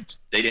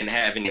they didn't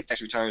have any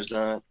tax returns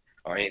done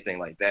or anything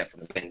like that from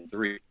the main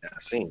three that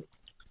I've seen.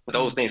 But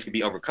those things can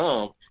be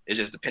overcome. It's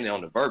just depending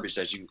on the verbiage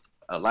that you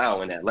allow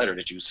in that letter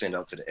that you send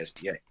out to the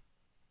SBA.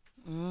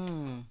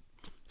 Mm.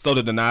 So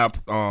the denial,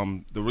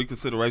 the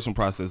reconsideration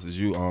process is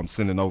you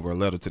sending over a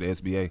letter to the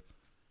SBA.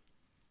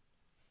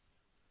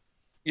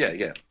 Yeah.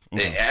 Okay.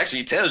 It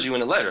actually tells you in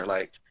the letter,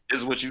 like, this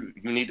is what you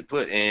need to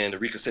put in the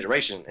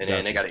reconsideration, and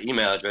then they got an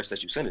email address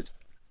that you send it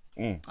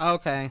to.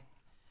 Okay.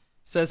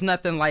 So it's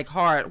nothing like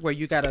hard where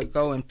you got to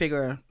go and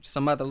figure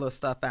some other little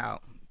stuff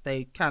out.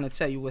 They kind of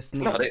tell you what's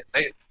needed.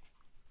 No,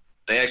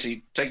 they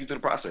actually take you through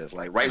the process.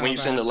 Like when you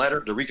send the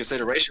letter, the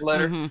reconsideration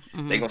letter, they're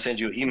going to send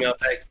you an email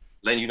text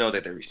letting you know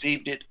that they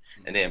received it.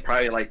 And then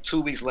probably like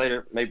 2 weeks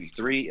later, maybe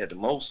 3 at the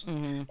most,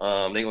 they're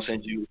going to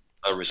send you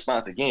a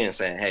response again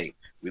saying, hey,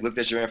 we looked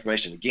at your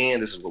information again.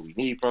 This is what we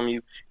need from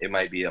you. It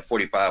might be a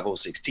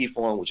 4506T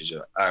form, which is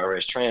your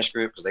IRS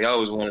transcript, because they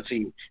always want to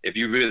see if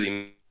you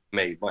really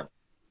made money.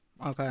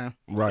 Okay.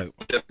 Right.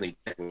 Definitely.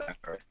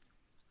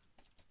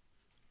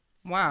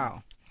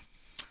 Wow.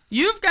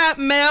 You've got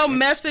mail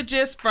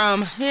messages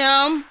from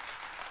him.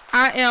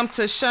 I am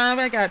Tashon.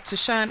 I got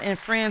Tashon and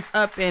friends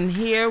up in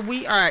here.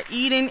 We are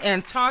eating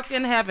and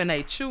talking, having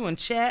a chew and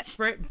chat.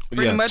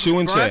 Pretty much chew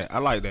and brunch chat. I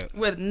like that.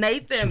 with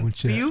Nathan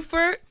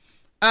Buford,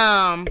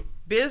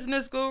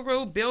 business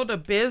guru, build a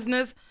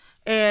business,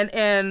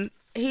 and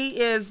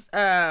he is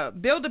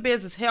build a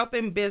business,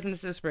 helping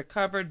businesses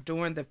recover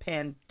during the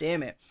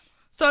pandemic.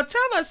 So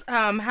tell us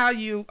how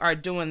you are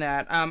doing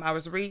that. I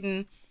was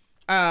reading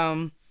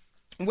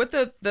with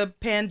the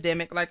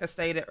pandemic, like I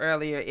stated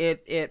earlier,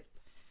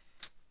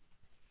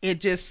 it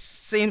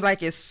just seems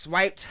like it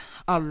swiped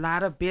a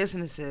lot of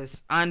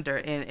businesses under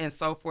and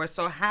so forth.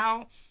 So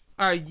how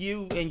are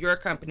you and your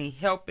company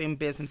helping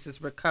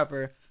businesses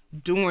recover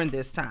during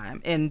this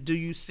time? And do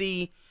you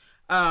see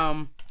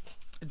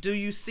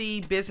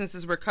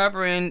businesses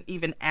recovering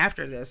even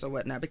after this or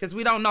whatnot? Because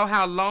we don't know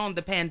how long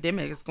the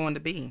pandemic is going to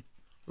be,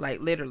 like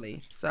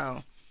literally.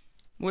 So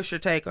what's your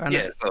take on it?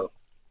 Yeah, so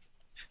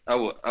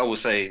I would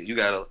say you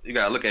gotta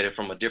look at it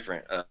from a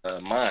different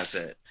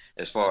mindset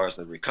as far as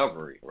the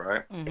recovery,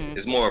 right?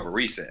 It's more of a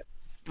reset.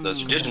 The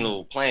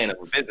traditional plan of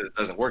a business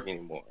doesn't work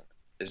anymore.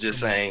 It's just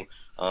saying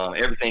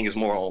everything is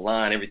more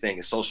online, everything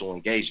is social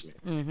engagement.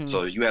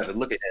 So you have to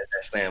look at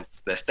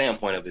that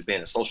standpoint of it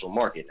being a social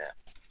market now.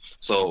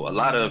 So a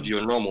lot of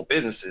your normal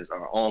businesses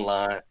are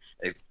online.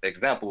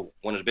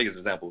 One of the biggest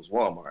examples is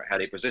Walmart, how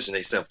they position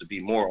themselves to be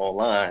more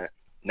online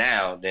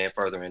now than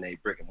further in their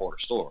brick and mortar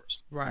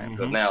stores. Right.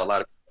 Because now a lot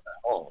of people are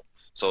at home.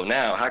 So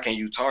now how can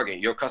you target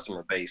your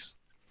customer base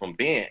from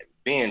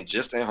being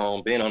just at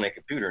home, being on their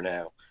computer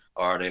now,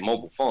 or their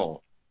mobile phone?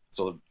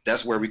 So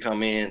that's where we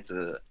come in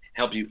to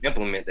help you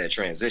implement that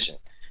transition.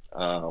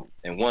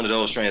 And one of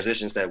those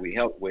transitions that we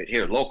help with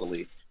here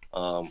locally,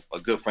 a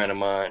good friend of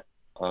mine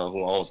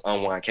who owns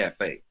Unwind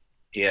Cafe,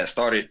 he had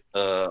started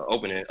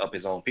opening up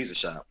his own pizza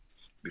shop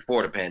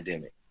before the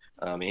pandemic.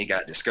 And he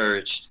got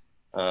discouraged.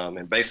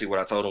 And basically what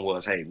I told him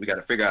was, hey, we got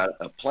to figure out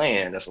a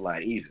plan that's a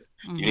lot easier.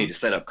 You need to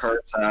set up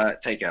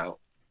curbside takeout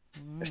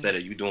instead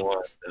of you doing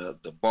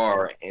the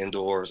bar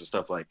indoors and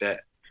stuff like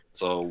that.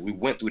 So we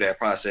went through that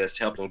process,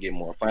 helped him get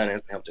more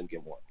finance, helped him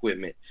get more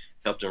equipment,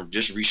 helped him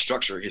just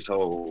restructure his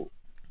whole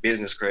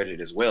business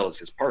credit as well as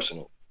his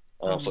personal.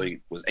 So he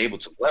was able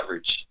to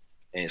leverage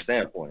in his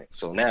standpoint.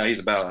 So now he's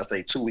about, I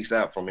say, 2 weeks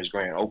out from his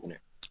grand opening.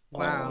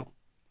 Wow.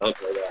 Up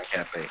at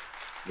Cafe.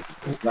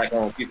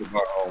 Black-owned pizza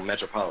bar on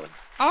Metropolitan.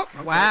 Oh,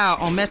 wow.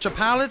 On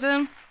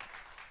Metropolitan?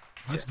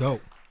 That's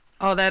dope.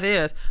 Oh, that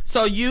is.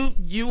 So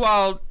you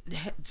all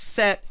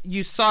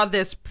saw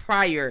this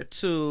prior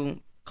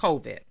to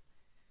COVID?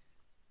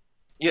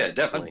 Yeah,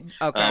 definitely.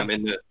 Okay.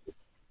 And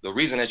the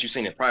reason that you've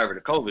seen it prior to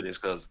COVID is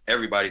because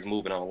everybody's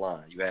moving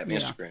online. You have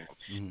Instagram,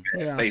 you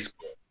have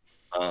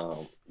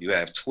Facebook, you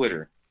have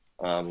Twitter,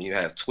 you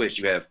have Twitch,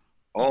 you have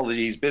all of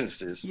these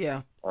businesses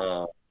that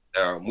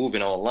are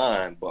moving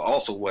online. But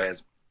also what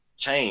has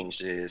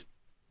changed is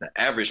the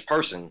average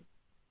person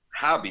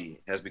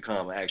hobby has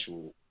become an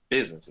actual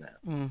business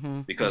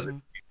now. Because if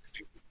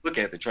you look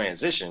at the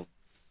transition,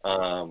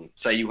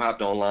 say you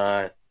hopped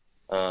online,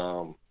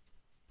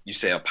 you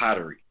sell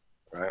pottery,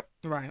 right?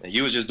 Right. And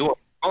you was just doing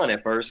fun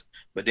at first,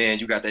 but then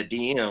you got that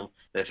DM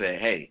that said,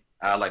 "Hey,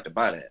 I'd like to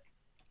buy that."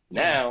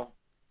 Now,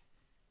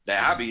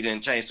 that hobby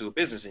then changed to a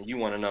business, and you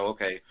want to know,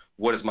 okay,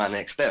 what is my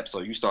next step?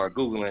 So you start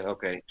Googling,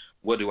 okay,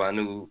 what do I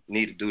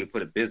need to do to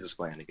put a business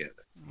plan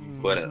together?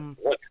 But once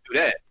you do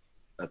that,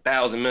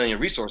 1,000 million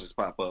resources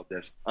pop up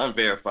that's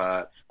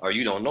unverified or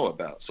you don't know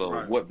about.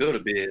 So what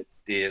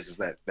Build-A-Biz is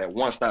that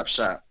one-stop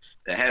shop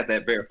that has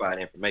that verified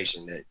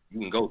information that you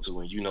can go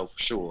to and you know for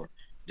sure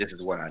this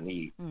is what I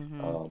need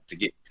to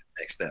get to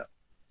the next step.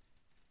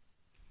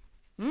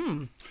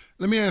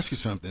 Let me ask you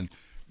something,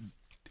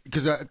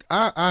 because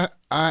I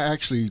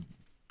actually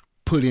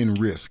put in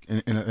risk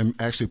and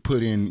actually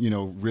put in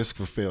risk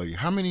for failure.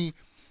 How many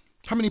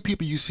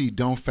people you see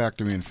don't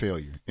factor in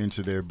failure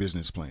into their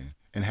business plan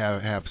and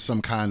have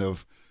some kind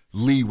of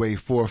leeway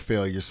for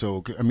failure?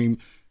 So I mean,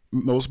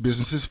 most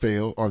businesses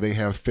fail, or they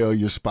have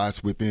failure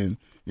spots within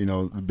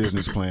the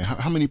business plan.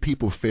 How many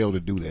people fail to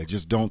do that?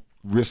 Just don't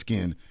risk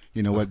in.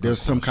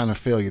 There's some kind of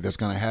failure that's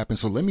going to happen.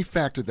 So let me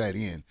factor that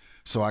in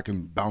so I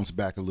can bounce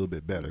back a little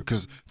bit better,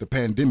 because the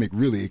pandemic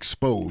really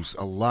exposed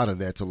a lot of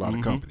that to a lot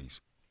of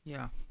companies.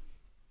 Yeah.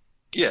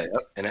 Yeah,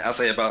 and I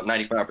say about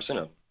 95%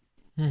 of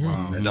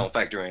them that don't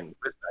factor in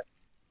risk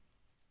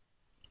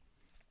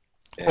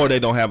factor. Or they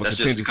don't have a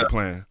contingency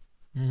plan.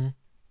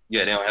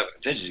 Yeah, they don't have a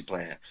contingency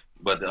plan.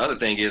 But the other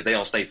thing is they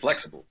don't stay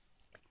flexible.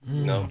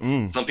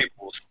 Some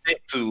people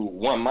stick to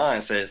one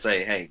mindset and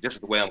say, "Hey, this is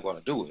the way I'm going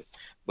to do it."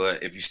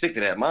 But if you stick to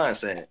that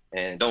mindset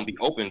and don't be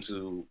open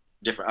to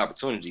different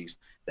opportunities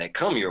that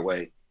come your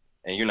way,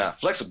 and you're not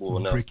flexible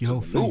enough to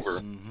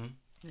maneuver,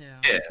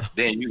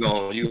 then you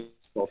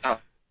gonna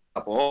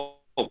topple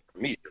over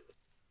immediately.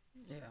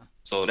 Yeah.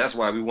 So that's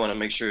why we want to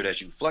make sure that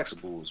you're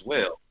flexible as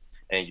well,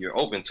 and you're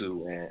open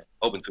to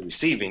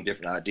receiving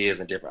different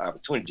ideas and different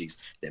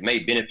opportunities that may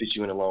benefit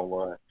you in the long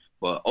run.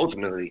 But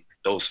ultimately,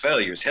 those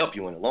failures help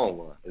you in the long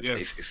run. It's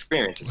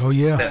experiences.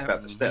 Step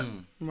after step.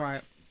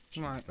 Right.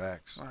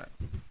 Facts. Right.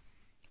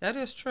 That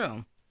is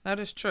true.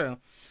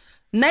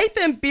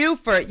 Nathan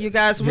Buford, you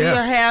guys, we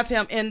have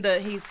him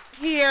he's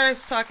here.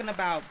 He's talking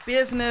about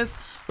business,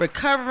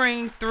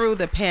 recovering through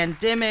the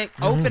pandemic,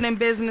 opening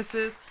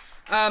businesses.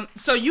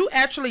 So you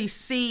actually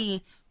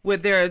see where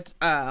there's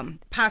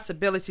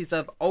possibilities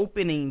of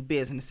opening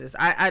businesses.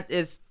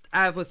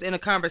 I was in a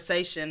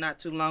conversation not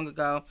too long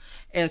ago,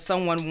 and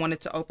someone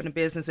wanted to open a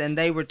business, and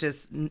they were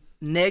just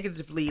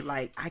negatively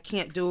like, "I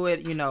can't do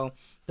it.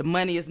 The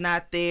money is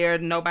not there.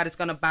 Nobody's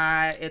going to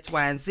buy X,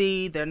 Y, and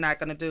Z. They're not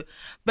going to do."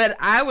 But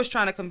I was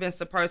trying to convince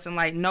the person,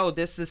 like, no,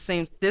 this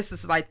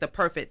is like the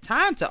perfect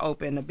time to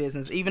open a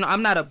business. Even though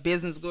I'm not a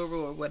business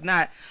guru or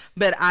whatnot,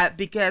 but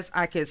because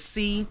I could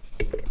see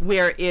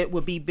where it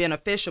would be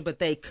beneficial, but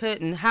they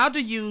couldn't. How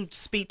do you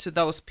speak to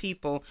those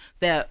people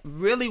that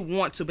really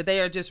want to, but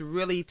they are just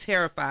really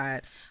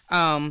terrified,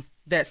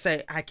 that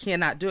say, "I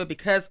cannot do it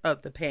because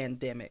of the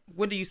pandemic"?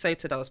 What do you say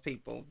to those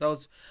people,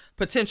 those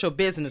potential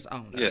business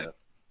owners? Yeah.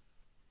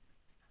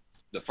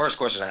 The first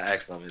question I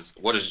ask them is,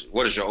 what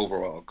is your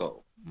overall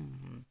goal?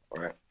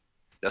 All right.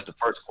 That's the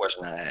first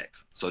question I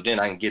ask. So then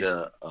I can get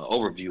a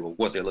overview of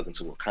what they're looking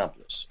to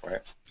accomplish.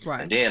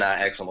 Right. And then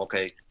I ask them,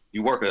 okay,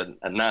 you work a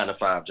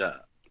 9-to-5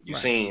 job. You've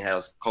seen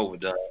how COVID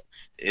done.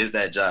 Is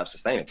that job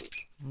sustainable?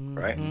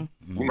 Right.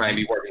 You might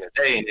be working a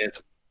day, and then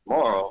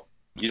tomorrow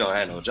you don't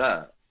have no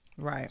job.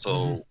 Right.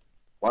 So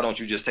why don't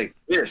you just take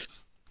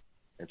this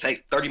and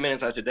take 30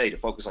 minutes out your day to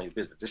focus on your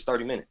business? Just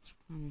 30 minutes.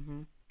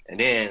 And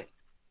then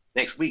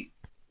next week,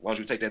 why don't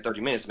you take that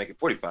 30 minutes and make it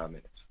 45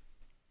 minutes?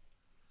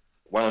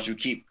 Why don't you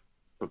keep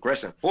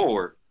progressing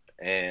forward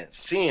and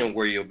seeing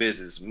where your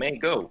business may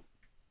go?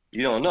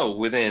 You don't know.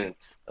 Within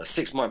a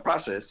 6-month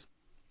process,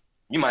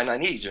 you might not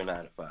need your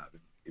 9-to-5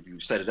 if you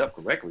set it up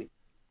correctly.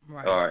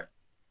 Right. Or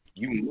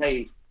you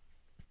may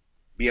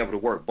be able to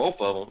work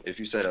both of them if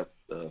you set up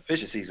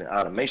efficiencies and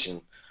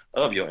automation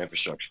of your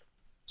infrastructure.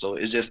 So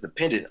it's just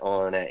dependent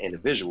on that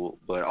individual,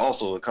 but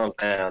also it comes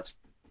down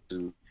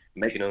to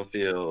making them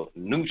feel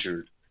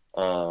nurtured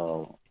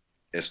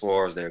as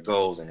far as their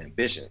goals and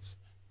ambitions,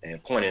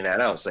 and pointing that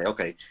out and say,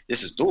 okay,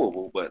 this is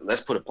doable, but let's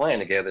put a plan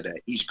together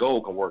that each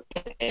goal can work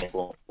and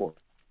going forward.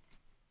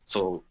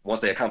 So once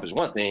they accomplish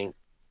one thing,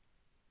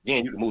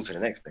 then you can move to the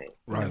next thing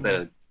instead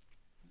of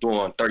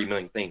doing 30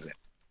 million things.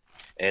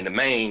 And the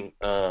main,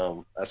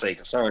 I say,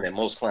 concern that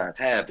most clients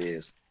have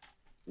is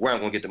where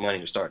I'm going to get the money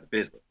to start the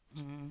business.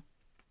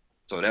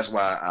 So that's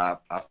why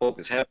I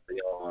focus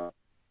heavily on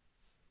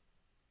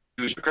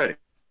use your credit.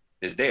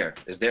 It's there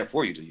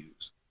for you to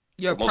use.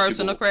 Your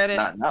personal credit?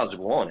 Not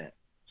knowledgeable on that.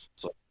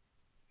 So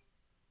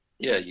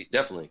yeah, you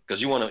definitely, because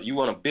you want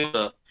to build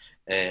up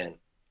and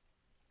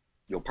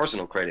your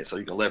personal credit so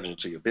you can leverage it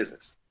to your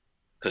business,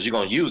 because you're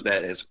going to use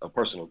that as a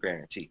personal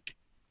guarantee,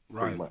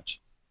 pretty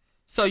much.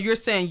 So you're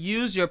saying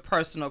use your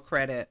personal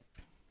credit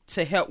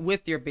to help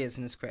with your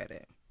business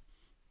credit.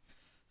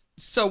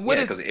 So what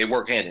is because it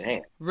work hand in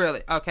hand.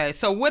 really okay?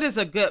 So what is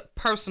a good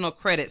personal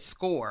credit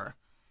score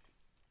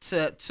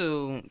to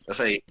Let's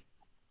say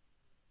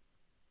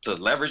to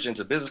leverage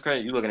into business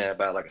credit, you're looking at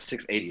about like a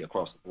 680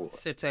 across the board.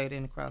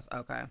 680 across?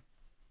 Okay.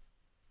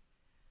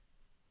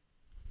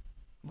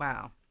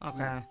 Wow.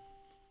 Okay.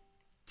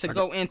 To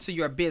go into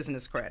your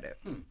business credit.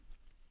 Yeah,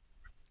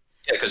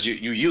 because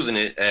you're using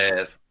it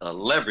as a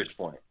leverage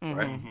point,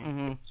 right?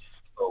 Mm-hmm.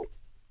 So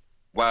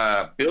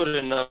while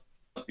building up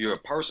your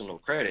personal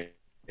credit,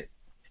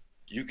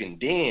 you can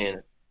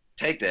then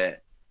take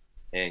that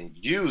and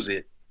use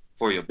it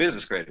for your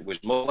business credit,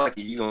 which most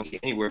likely you're gonna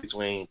get anywhere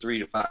between 3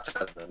 to 5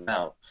 times the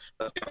amount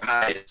of your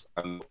highest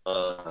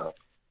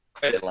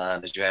credit line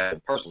that you have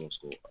in personal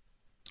score.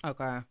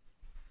 Okay.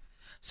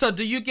 So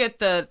do you get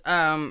the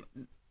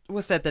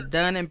what's that? The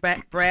Dun and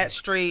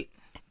Bradstreet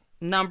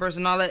numbers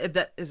and all that?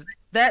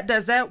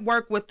 Does that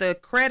work with the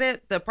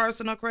credit, the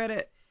personal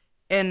credit,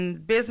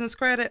 and business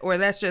credit, or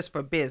that's just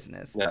for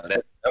business? Yeah,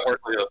 that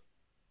works for you.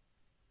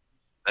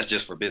 That's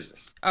just for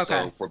business. Okay.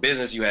 So for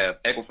business, you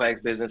have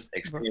Equifax Business,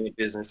 Experian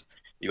Business.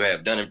 You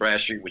have Dun and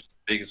Bradstreet, which is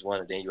the biggest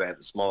one, and then you have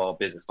the Small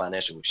Business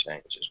Financial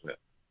Exchange as well.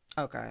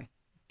 Okay.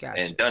 Gotcha.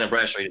 And Dun and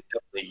Bradstreet is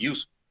definitely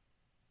useful,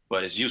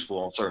 but it's useful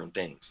on certain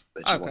things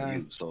that you want to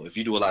use. So if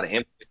you do a lot of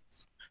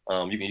business,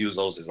 you can use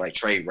those as like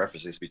trade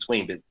references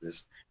between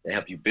businesses that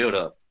help you build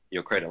up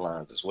your credit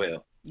lines as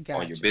well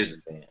on your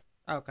business end.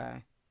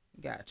 Okay.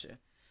 Gotcha.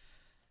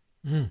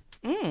 Mm.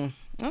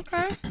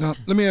 Okay. Now,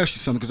 let me ask you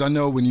something, because I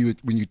know when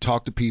you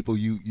talk to people,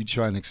 you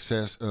try and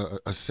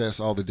assess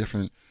all the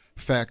different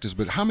factors.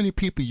 But how many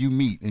people you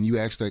meet and you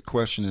ask that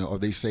question, or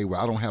they say, "Well,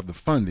 I don't have the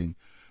funding,"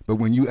 but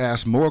when you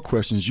ask more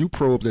questions, you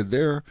probe that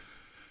they're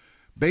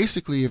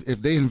basically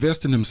if they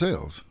invest in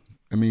themselves.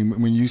 I mean,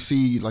 when you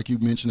see, like you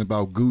mentioned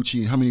about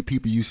Gucci, how many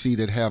people you see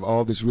that have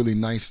all this really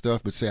nice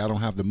stuff, but say, "I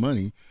don't have the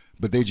money,"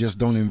 but they just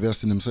don't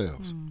invest in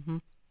themselves. Mm-hmm.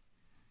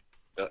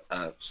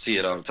 I see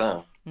it all the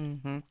time.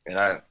 Mm-hmm. And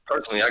I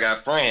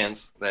got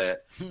friends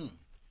that,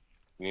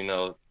 you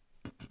know,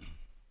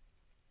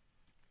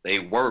 they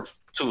worth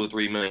 $2 or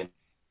 $3 million,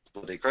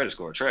 but their credit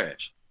score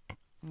trash.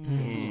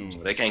 So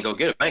they can't go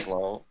get a bank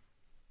loan,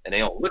 and they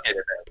don't look at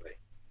it that way.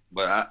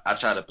 But I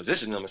try to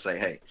position them and say,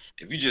 hey,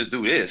 if you just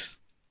do this,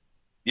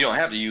 you don't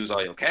have to use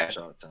all your cash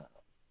all the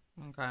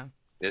time. Okay.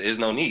 There's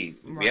no need.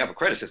 Right. We have a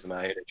credit system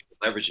out here that you can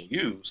leverage and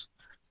use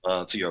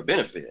to your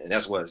benefit, and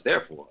that's what it's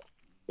there for.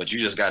 But you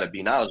just got to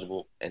be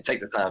knowledgeable and take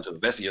the time to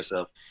invest in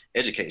yourself,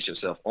 educate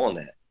yourself on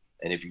that.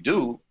 And if you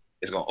do,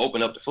 it's going to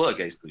open up the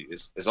floodgates to you.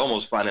 It's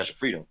almost financial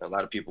freedom. A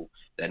lot of people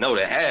that know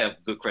that have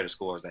good credit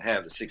scores, that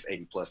have the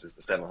 680 pluses,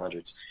 the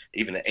 700s,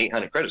 even the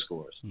 800 credit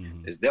scores,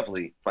 it's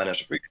definitely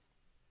financial freedom.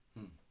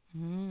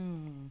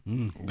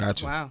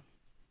 Gotcha. Wow.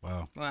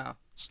 Wow. Wow.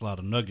 It's a lot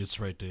of nuggets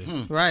right there.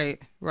 Right.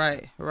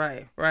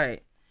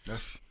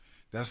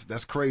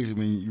 That's crazy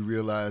when you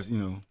realize,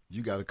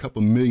 you got a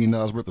couple $1 million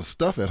worth of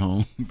stuff at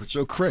home, but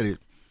your credit,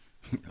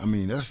 I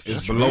mean,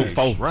 that's below right.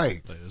 4.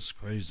 Right. That's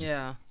crazy.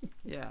 Yeah.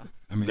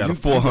 I mean, Got a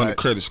 400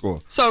 credit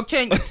score. So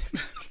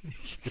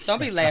don't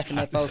be laughing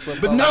at folks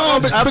with But no,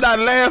 I'm not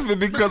laughing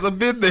because I've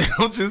been there.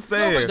 I'm just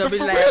saying. Don't be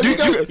laughing.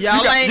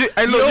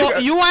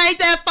 You ain't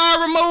that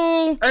far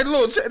removed. Hey,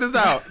 look, check this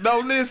out. No,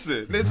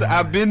 listen.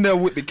 I've been there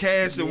with the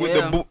cash and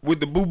with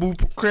the boo boo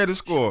credit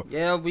score.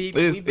 Yeah, we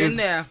been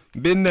there.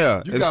 Been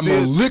there. You got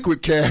more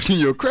liquid cash in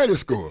your credit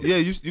score. Yeah,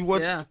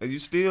 you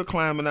still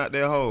climbing out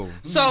that hole.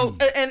 So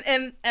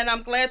and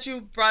I'm glad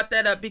you brought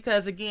that up,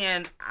 because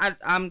again,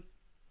 I'm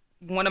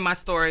one of my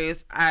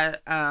stories.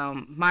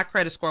 My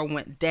credit score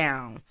went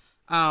down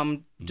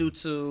due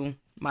to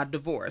my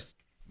divorce,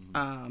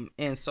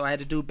 and so I had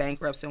to do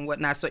bankruptcy and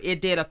whatnot. So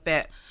it did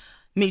affect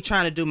me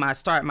trying to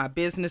start my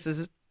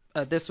businesses.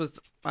 This was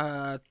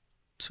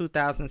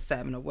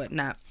 2007 or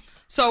whatnot.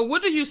 So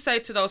what do you say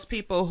to those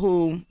people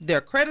who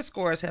their credit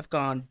scores have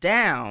gone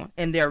down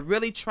and they're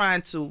really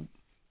trying to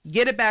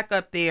get it back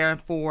up there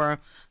for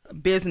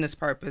business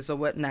purpose or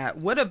whatnot?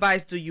 What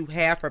advice do you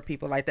have for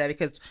people like that?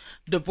 Because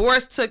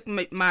divorce took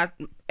my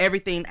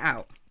everything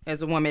out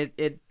as a woman.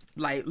 It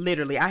like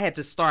literally I had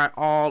to start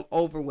all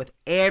over with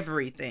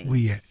everything.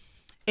 We at?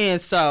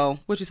 And so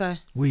what you say?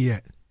 We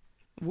at?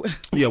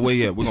 Yeah, where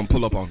you at? We're gonna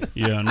pull up on it.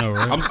 Yeah, I know,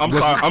 right?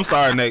 I'm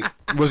sorry, Nate.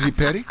 Was he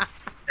petty?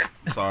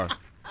 I'm sorry.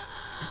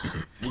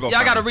 Y'all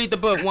got to read the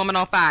book, Woman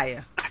on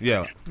Fire.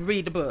 Yeah.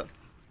 Read the book.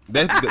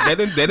 They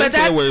didn't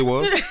tell where he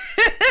was.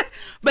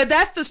 But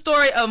that's the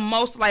story of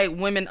most like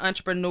women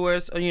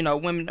entrepreneurs, or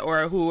women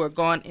or who've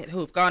gone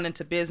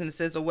into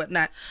businesses or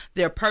whatnot.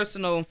 Their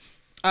personal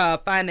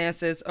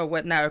finances or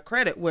whatnot, or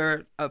credit,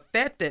 were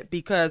affected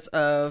because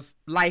of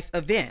life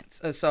events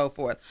and so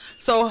forth.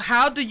 So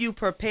how do you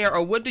prepare,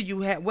 or what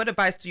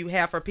advice do you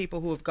have for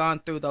people who have gone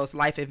through those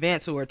life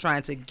events, who are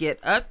trying to get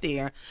up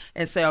there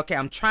and say, okay,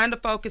 I'm trying to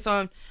focus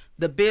on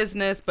the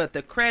business, but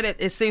the credit,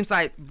 it seems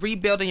like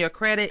rebuilding your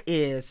credit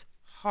is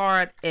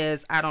hard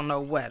as I don't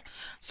know what.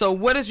 So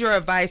what is your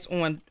advice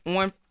on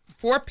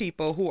for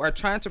people who are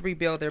trying to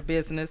rebuild their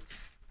business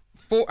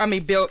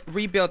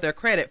rebuild their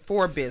credit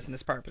for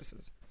business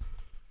purposes?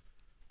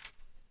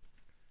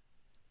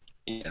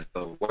 Yeah,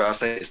 so what I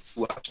say is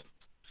two options.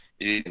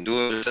 You can do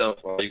it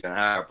yourself, or you can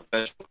hire a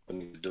professional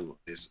company to do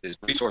it. There's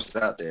resources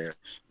out there.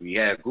 We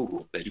have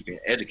Google that you can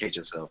educate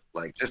yourself.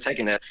 Like just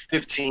taking that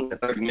 15 to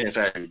 30 minutes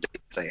out of your day to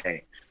say,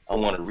 hey, I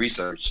want to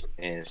research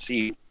and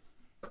see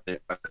what this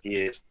product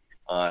is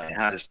and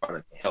how this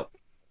product can help you.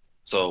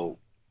 So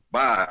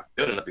by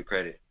building up your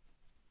credit,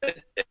 at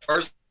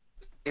first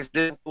it's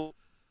difficult.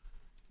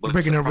 You're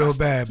breaking up real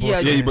bad, boy. Yeah,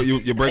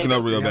 you're breaking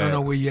up real I don't bad.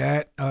 know where you're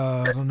at.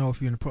 I don't know if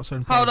you're in a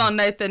certain. Hold on,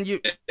 Nathan.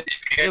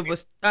 It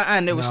was No.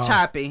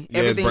 choppy. Yeah,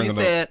 Everything you it's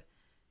breaking said.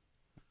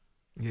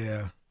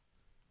 Yeah.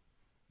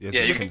 Yes,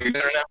 Yeah, you can be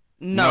better now.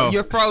 No, No.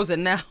 you're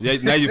frozen now. Yeah,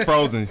 now you're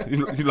frozen.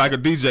 You like a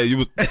DJ. You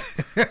was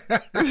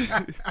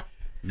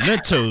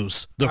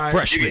Mentos, the All right,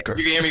 fresh You liquor.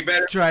 can hear me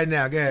better? Try it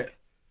now. Go ahead.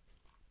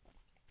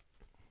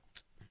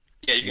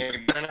 Yeah, you can hear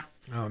me better now?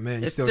 Oh man,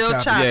 you're It's still still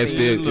choppy. choppy. yeah. It's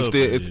still Little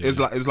bit,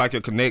 it's like a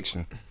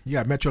connection. You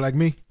got Metro like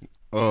me?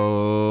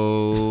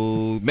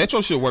 Oh, Metro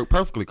should work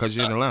perfectly because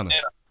you're in Atlanta.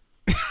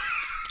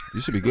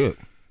 You should be good.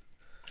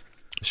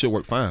 It should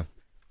work fine.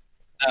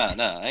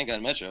 Nah, I ain't got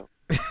a Metro.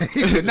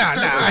 He said, nah.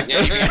 Yeah, you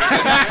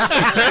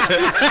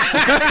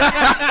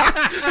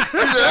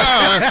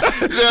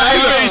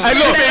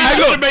can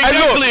hear me. Hey,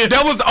 look,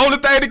 that was the only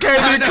thing that came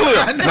in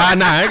clear.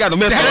 Nah, I ain't got no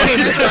Metro.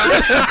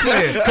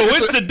 It's a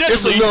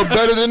Coincidentally. little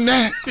better than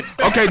that.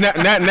 Okay,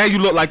 now you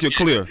look like you're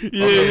clear.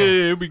 Yeah,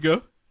 here we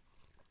go.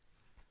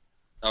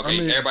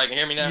 Okay, everybody can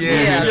hear me now?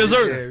 Yeah. Yes,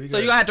 sir. we So got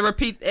you're gonna have to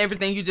repeat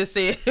everything you just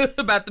said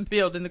about the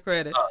building the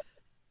credit.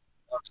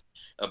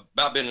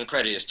 About building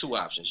credit is two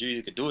options. You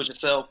either can do it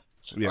yourself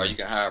Yeah. or you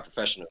can hire a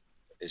professional.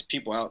 There's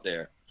people out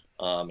there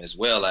as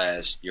well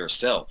as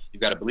yourself. You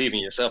got to believe in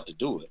yourself to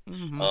do it.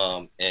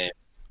 And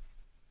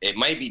it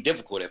might be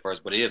difficult at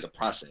first, but it is a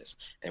process.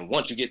 And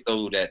once you get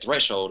through that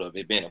threshold of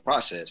it being a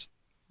process,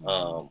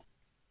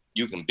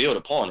 you can build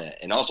upon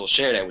that and also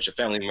share that with your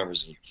family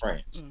members and your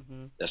friends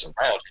that's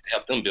around you to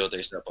help them build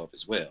their stuff up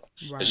as well.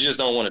 Because Right. you just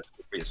don't want to do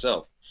it for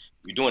yourself.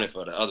 You're doing it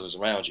for the others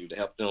around you to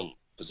help them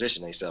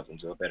position themselves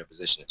into a better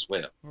position as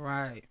well.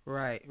 Right.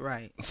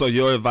 So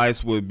your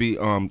advice would be,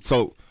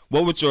 so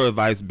what would your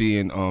advice be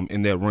in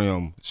that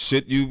realm?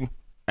 Should you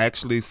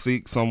actually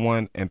seek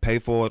someone and pay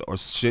for it, or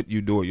should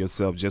you do it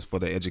yourself just for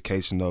the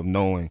education of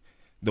knowing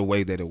the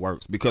way that it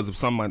works? Because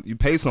if you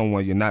pay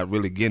someone, you're not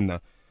really getting a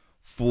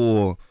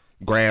full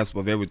grasp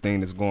of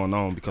everything that's going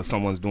on because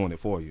someone's doing it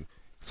for you.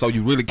 So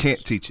you really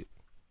can't teach it.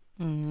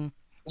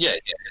 Yeah,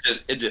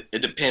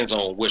 it depends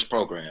on which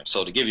program.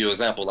 So to give you an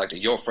example, like the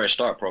Your Fresh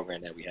Start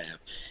program that we have,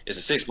 it's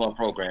a 6-month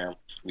program.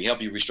 We help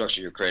you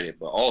restructure your credit,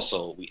 but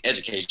also we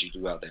educate you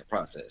throughout that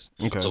process.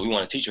 Okay. So we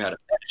want to teach you how to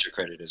manage your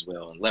credit as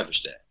well and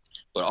leverage that.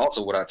 But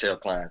also what I tell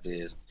clients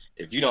is,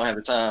 if you don't have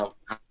the time,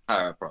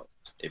 hire a pro.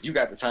 If you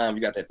got the time,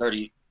 you got that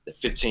 30 to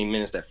 15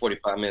 minutes, that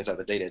 45 minutes out of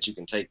the day that you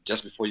can take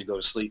just before you go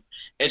to sleep,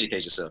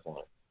 educate yourself on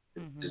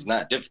it. It's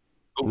not difficult.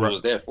 Google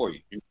is there for you.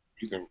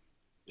 You can.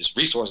 There's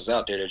resources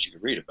out there that you can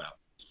read about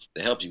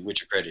to help you with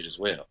your credit as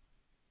well.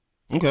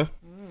 Okay.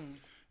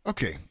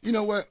 Okay, you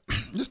know what?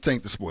 Let's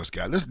tank the sports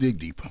guy. Let's dig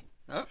deeper.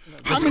 Oh,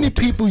 How many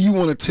people you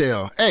want to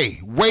tell, hey,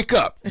 wake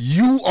up.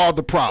 You are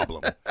the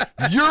problem.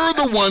 You're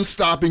the one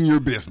stopping your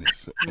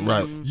business.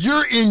 Right.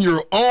 You're in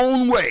your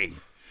own way.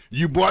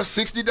 You bought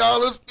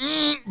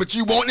 $60, but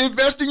you won't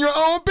invest in your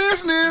own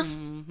business.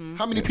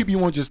 How many people you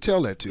want to just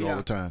tell that to all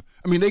the time?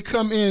 I mean, they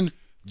come in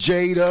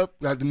jade up,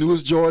 got the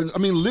newest Jordans. I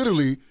mean,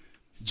 literally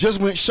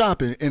just went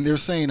shopping and they're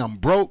saying, I'm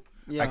broke.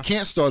 I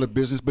can't start a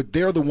business, but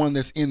they're the one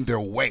that's in their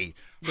way.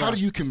 How do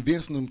you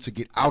convince them to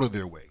get out of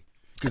their way?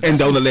 And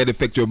don't let it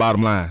affect your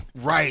bottom line.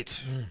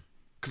 Right.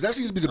 Because that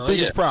seems to be the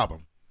biggest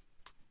problem.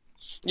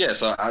 Yeah,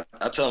 so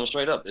I tell them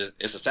straight up,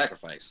 it's a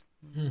sacrifice.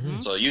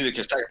 So you either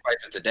can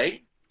sacrifice it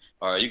today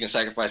or you can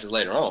sacrifice it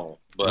later on.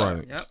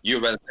 But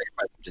you'd rather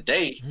sacrifice it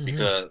today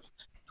because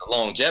the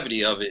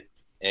longevity of it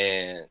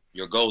and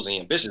your goals and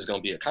ambitions is going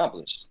to be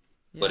accomplished.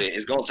 But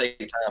it's going to take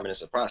time and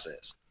it's a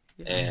process.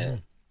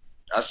 And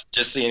I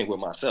just seeing it with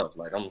myself.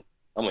 Like I'm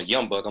a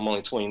young buck. I'm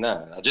only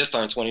 29. I just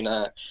turned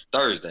 29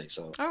 Thursday.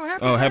 So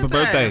happy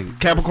birthday.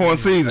 Capricorn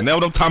season. That's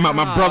what I'm talking about,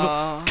 my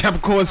brother.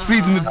 Capricorn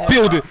season in the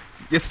building.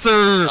 Yes,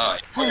 sir.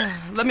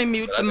 Let me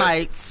mute the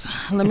mics.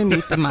 Let me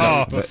mute the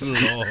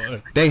mics.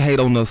 Lord. They hate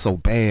on us so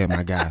bad,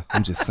 my guy.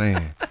 I'm just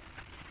saying.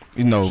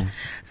 You know,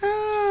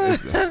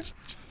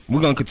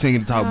 we're gonna continue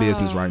to talk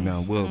business right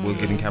now. We'll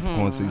get in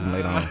Capricorn season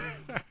later on.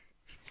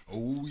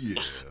 Oh, yeah.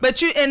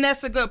 But and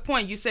that's a good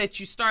point. You said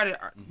you started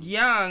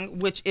young,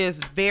 which is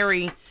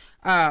very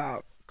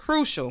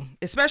crucial,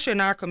 especially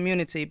in our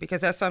community,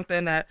 because that's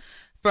something that,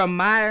 from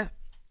my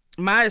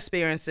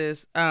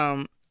experiences,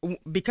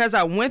 because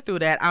I went through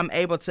that, I'm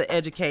able to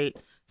educate,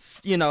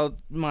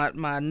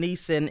 my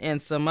niece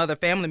and some other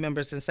family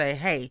members and say,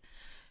 hey,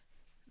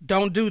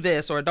 don't do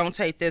this or don't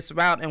take this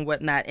route and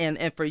whatnot. And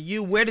for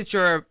you, where did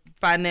your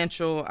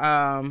financial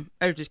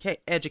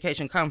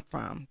education come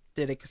from?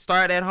 Did it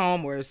start at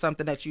home, or is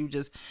something that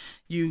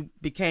you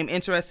became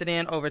interested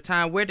in over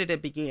time? Where did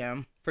it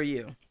begin for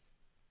you?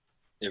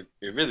 it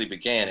really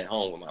began at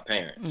home with my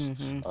parents.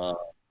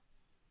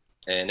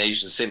 and they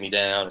used to sit me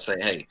down and say,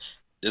 "Hey,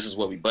 this is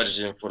what we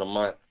budgeted for the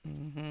month.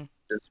 Mm-hmm.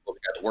 This is what we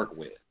got to work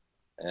with."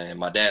 And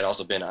my dad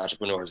also been an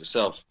entrepreneur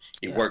himself.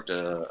 He worked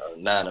a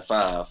 9 to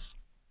 5,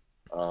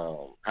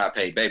 high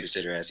paid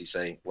babysitter, as he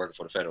say, working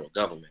for the federal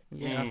government.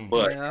 Yeah.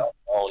 But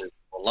on his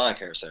lawn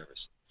care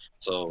service.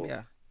 So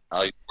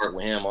I used to work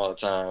with him all the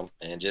time,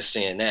 and just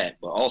seeing that.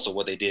 But also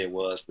what they did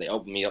was they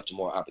opened me up to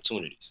more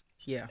opportunities.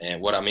 Yeah.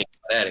 And what I mean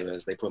by that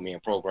is they put me in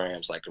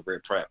programs like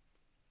career prep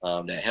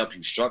that help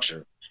you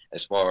structure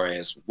as far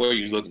as where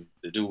you're looking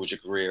to do with your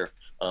career,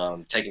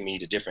 taking me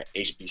to different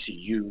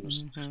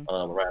HBCUs around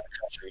the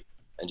country,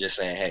 and just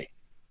saying, hey,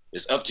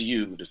 it's up to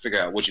you to figure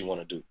out what you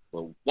want to do.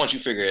 But once you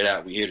figure it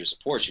out, we're here to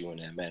support you in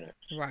that manner.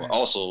 Right. But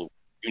also,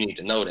 you need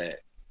to know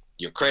that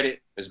your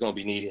credit is going to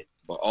be needed,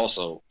 but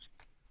also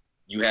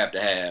you have to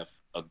have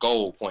a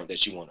goal point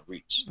that you want to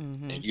reach.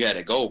 And if you had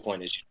a goal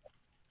point that you want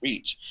to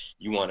reach,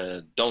 you want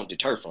to don't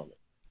deter from it.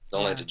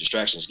 Don't let the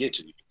distractions get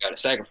to you. You got to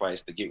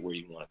sacrifice to get where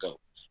you want to go.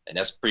 And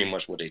that's pretty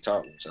much what they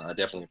taught me. So I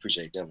definitely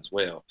appreciate them as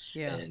well.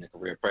 In the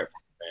career prep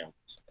program.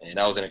 And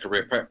I was in a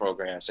career prep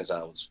program since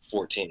I was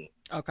 14.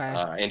 Okay.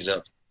 I ended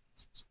up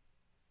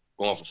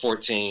going from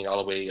 14 all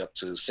the way up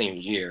to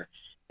senior year,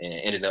 and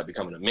ended up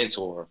becoming a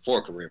mentor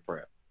for career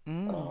prep.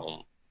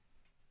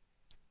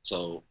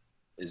 So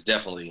it's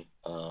definitely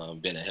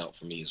been a help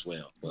for me as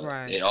well.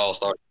 But it all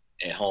started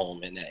at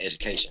home in that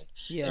education.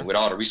 And with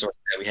all the resources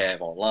that we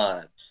have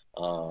online,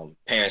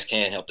 parents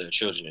can help their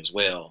children as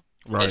well,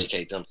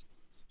 educate them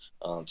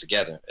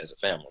together as a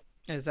family.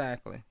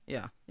 Exactly.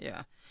 Yeah.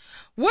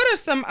 What are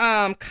some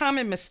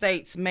common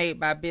mistakes made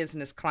by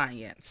business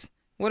clients?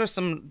 What are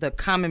some of the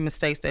common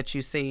mistakes that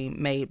you see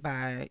made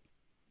by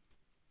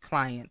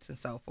clients and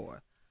so forth?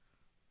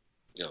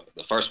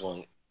 The first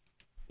one,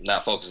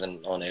 not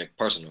focusing on their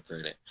personal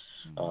credit.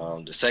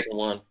 The second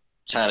one,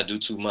 trying to do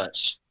too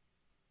much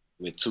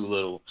with too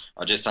little,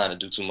 or just trying to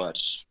do too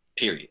much,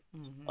 period.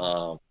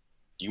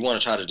 You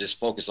want to try to just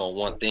focus on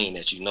one thing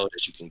that you know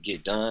that you can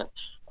get done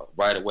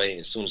right away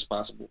as soon as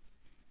possible,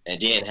 and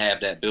then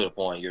have that build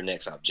upon your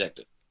next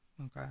objective.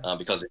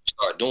 Because if you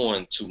start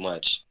doing too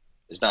much,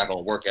 it's not going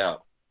to work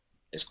out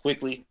as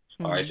quickly,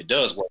 or if it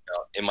does work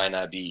out, it might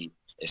not be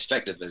as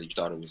effective as you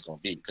thought it was going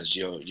to be, because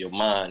your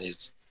mind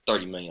is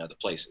 30 million other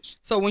places.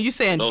 So when you're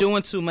saying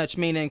doing too much,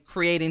 meaning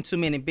creating too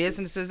many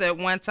businesses at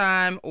one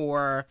time,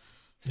 or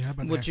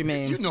what you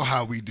mean? You know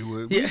how we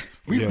do it.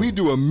 We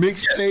do a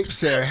mixtape,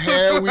 sell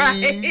hair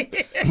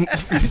weed,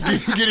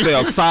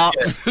 sell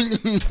socks,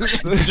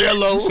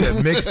 Jello,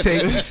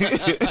 mixtapes,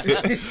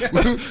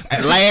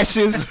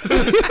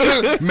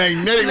 lashes,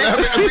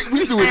 magnetic.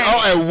 We do it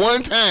all at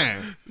one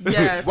time.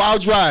 Yes. While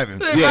driving.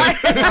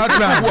 Yes.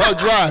 While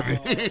driving.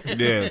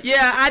 Yes.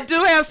 Yeah, I do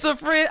have some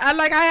friends.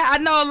 I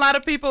know a lot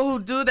of people who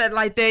do that.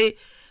 Like they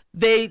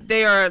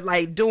are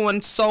like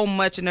doing so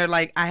much, and they're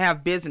like, I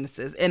have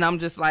businesses, and I'm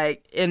just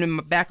like, in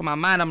the back of my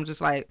mind, I'm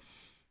just like,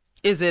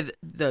 is it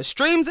the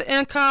streams of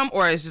income,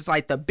 or is just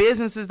like the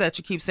businesses that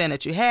you keep saying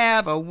that you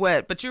have, or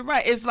what? But you're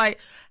right. It's like,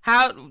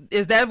 how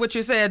is that what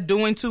you're saying?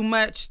 Doing too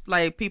much,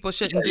 like people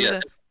shouldn't do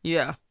that.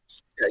 Yeah.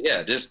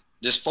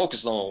 Just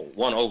focus on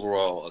one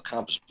overall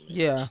accomplishment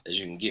that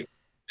you can get with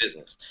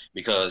business,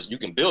 because you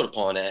can build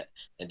upon that,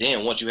 and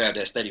then once you have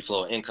that steady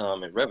flow of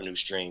income and revenue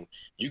stream,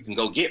 you can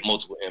go get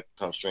multiple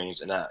income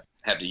streams and not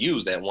have to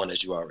use that one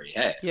that you already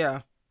have.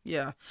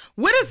 Yeah.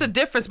 What is the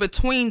difference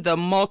between the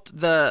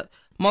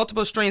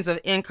multiple streams of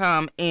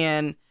income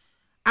and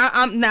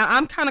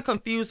I'm kind of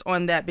confused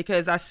on that,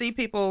 because I see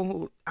people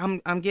who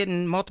I'm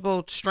getting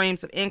multiple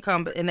streams of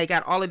income, and they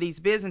got all of these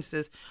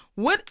businesses.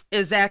 What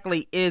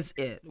exactly is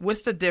it?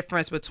 What's the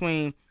difference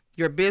between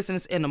your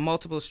business and the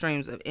multiple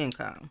streams of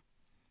income?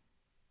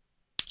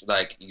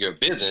 Like your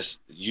business,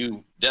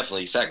 you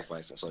definitely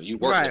sacrificing. So you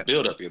work to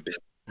build up your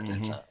business at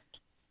that time.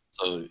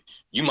 So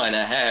you might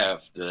not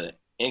have the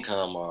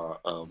income or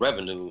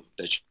revenue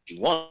that you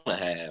want to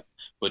have,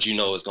 but you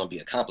know it's going to be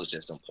accomplished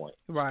at some point.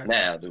 Right.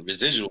 Now, the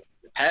residual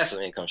passive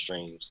income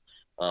streams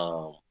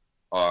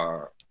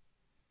are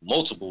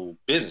multiple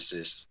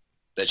businesses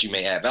that you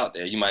may have out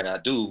there. You might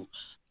not do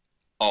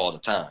all the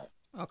time.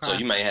 Okay. So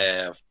you may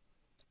have,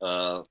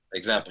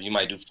 example, you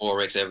might do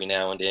Forex every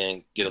now and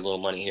then, get a little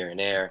money here and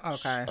there.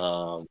 Okay.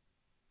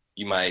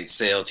 You might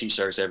sell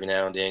T-shirts every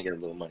now and then, get a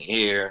little money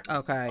here.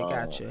 Okay,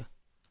 gotcha.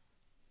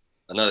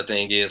 Another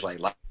thing is like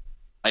life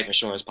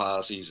insurance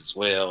policies as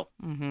well.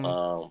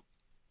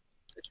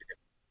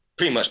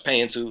 Pretty much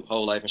pay into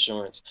whole life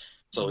insurance.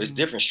 So it's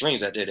different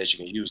streams out there that you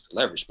can use to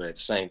leverage, but at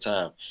the same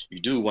time, you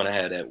do want to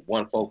have that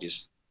one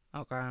focus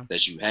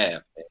that you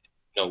have, and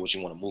know what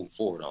you want to move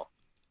forward on.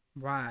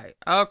 Right.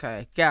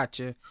 Okay.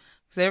 Gotcha.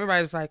 So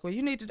everybody's like, well,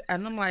 you need to,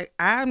 and I'm like,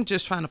 I'm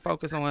just trying to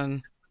focus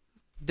on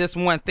this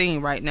one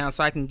thing right now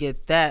so I can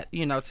get that,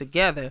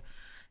 together.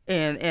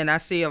 And I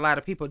see a lot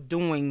of people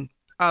doing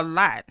a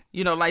lot.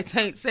 You know, like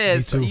Tank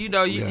says, Me too. you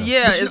know,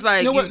 Yeah. it's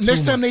like you know what?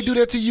 Next time they do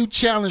that to you,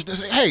 challenge. They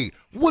say, "Hey,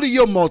 what are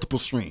your multiple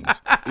streams?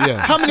 Yeah.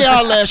 How many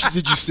eyelashes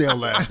did you sell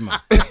last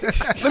month?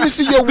 Let me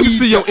see your weave.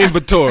 See your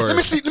inventory. Let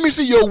me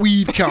see your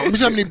weave count. Let me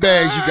see how many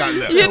bags you got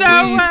left. You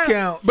know Weed what?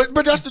 count.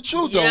 But that's the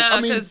truth, though. Yeah, I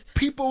mean, 'cause-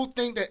 people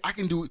think that I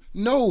can do it.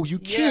 No, you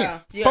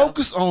can't. Yeah.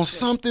 Focus on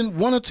something,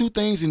 one or two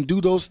things, and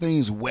do those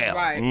things well.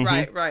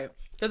 Right.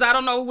 Because I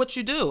don't know what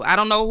you do. I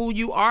don't know who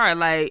you are.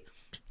 Like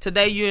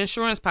today, your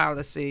insurance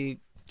policy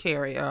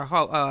carrier,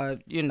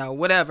 you know,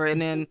 whatever, and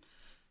then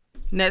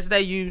next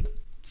day you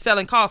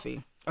selling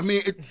coffee. I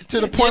mean, to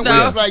the point know?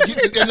 where it's like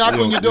they knock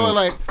on your door,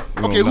 like,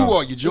 okay, who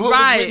are you? Jehovah's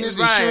Right, Witness,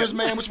 right. insurance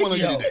man? Which one are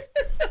you today?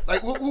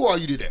 Like, who are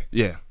you today?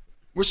 Yeah.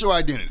 What's your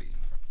identity?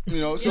 You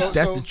know, so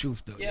That's so, the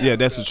truth, though. Yeah,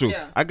 that's the truth.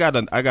 Yeah. I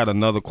got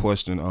another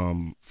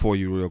question for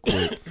you real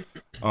quick.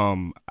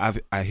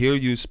 I hear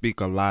you speak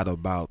a lot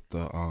about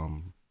the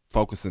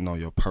focusing on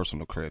your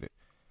personal credit.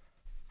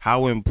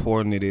 How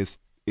important is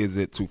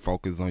it to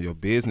focus on your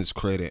business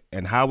credit,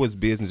 and how is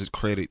business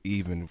credit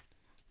even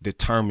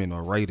determined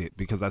or rated?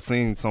 Because I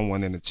seen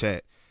someone in the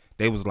chat,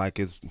 they was like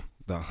it's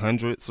the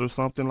hundreds or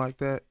something like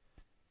that.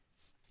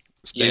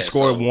 They Yeah,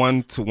 scored so-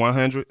 1 to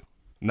 100,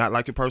 not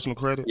like your personal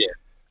credit. Yeah.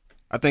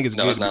 I think it's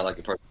No, good. it's not like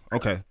a person.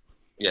 Okay.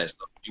 Yes,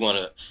 you want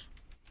to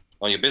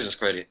on your business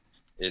credit.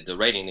 The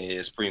rating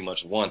is pretty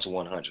much 1 to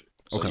 100.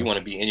 So Okay. you want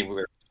to be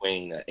anywhere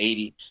between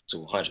 80 to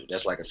 100.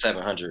 That's like a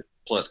 700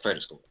 plus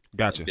credit score.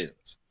 Gotcha. In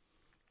business.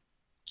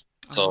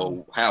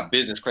 So how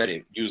business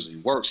credit usually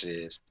works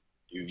is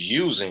you're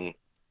using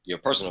your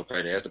personal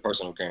credit as the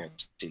personal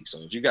guarantee. So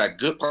if you got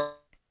good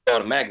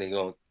automatically you're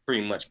going to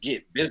pretty much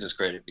get business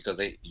credit because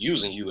they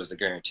using you as the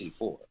guarantee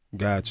for it.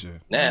 Gotcha.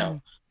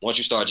 Now, once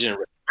you start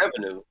generating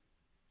revenue,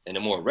 and the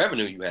more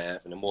revenue you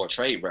have, and the more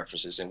trade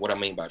references, and what I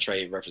mean by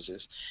trade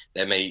references,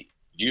 that may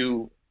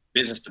you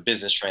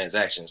business-to-business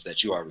transactions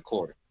that you are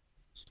recording.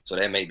 So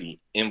that may be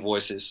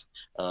invoices,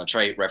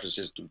 trade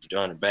references through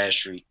Dun &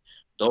 Bradstreet.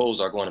 Those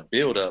are going to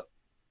build up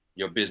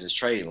your business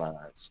trade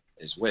lines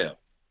as well,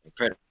 and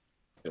credit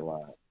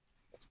lines.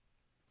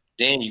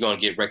 Then you're going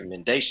to get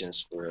recommendations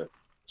for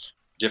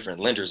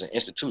different lenders and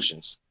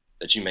institutions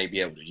that you may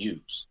be able to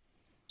use.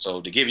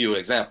 So to give you an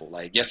example,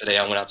 like yesterday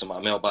I went out to my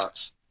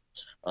mailbox.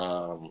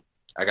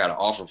 I got an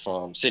offer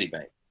from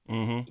Citibank,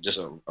 just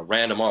a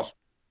random offer.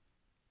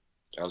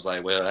 I was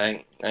like, well,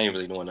 I ain't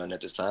really doing nothing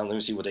at this time. Let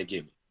me see what they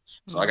give me.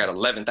 So I got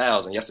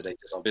 11,000 yesterday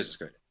just on business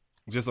credit.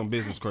 Just on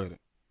business credit.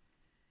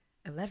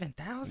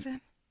 11,000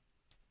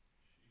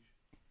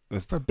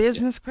 That's- for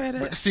business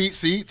credit. But see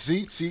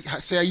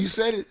how you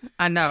said it.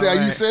 I know. See how you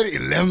right? said it.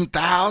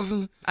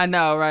 11,000. I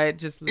know, right?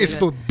 Just It's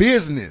for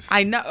business.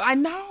 I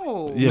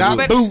know. Yeah, not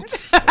But-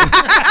 boots.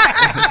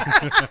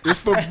 It's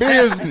for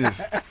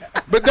business.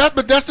 But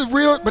that's the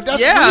real. But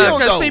that's Yeah, real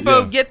 'cause though.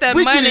 people get that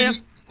We money.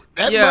 can-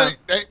 That Yeah.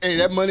 money. Hey,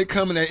 that money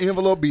coming. That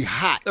envelope be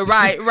hot.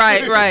 Right.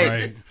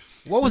 Right.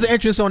 What was the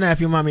interest on that,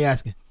 if you mind me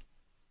asking?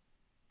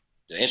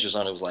 The interest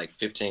on it was like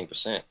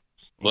 15%.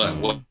 But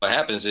what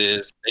happens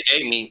is they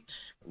gave me,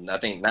 I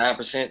think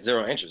 9%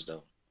 zero interest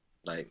though.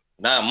 Like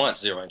 9 months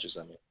zero interest.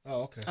 I mean,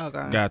 Oh, okay.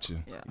 Okay.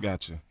 Gotcha. Yeah.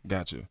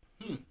 Gotcha.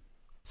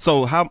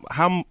 So how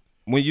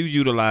when you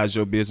utilize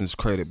your business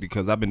credit,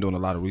 because I've been doing a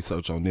lot of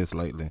research on this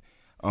lately,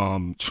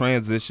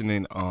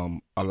 transitioning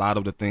a lot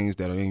of the things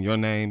that are in your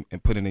name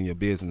and putting in your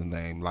business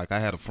name. Like I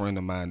had a friend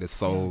of mine that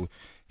sold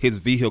his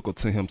vehicle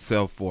to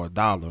himself for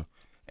 $1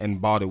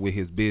 and bought it with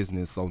his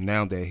business. So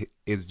now that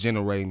it's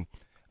generating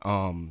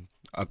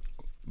a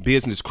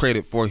business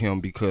credit for him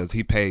because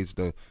he pays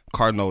the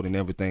car note and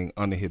everything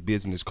under his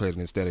business credit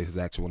instead of his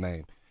actual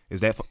name. Is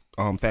that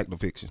fact or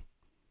fiction?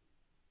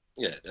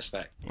 yeah, that's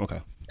fact.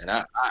 Okay, And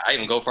I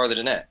even go further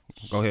than that.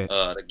 go ahead.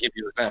 To give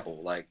you an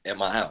example, like at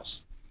my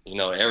house, you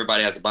know,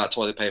 everybody has to buy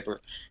toilet paper.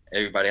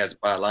 Everybody has to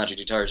buy laundry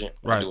detergent.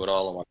 Right. I do it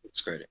all on my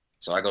business credit.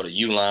 So I go to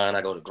Uline,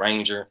 I go to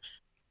Granger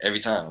every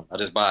time. I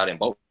just buy it in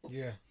bulk.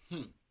 Yeah.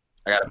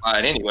 I got to buy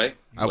it anyway,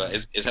 I- but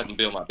it's having to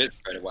build my business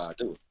credit while I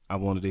do it. I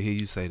wanted to hear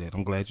you say that.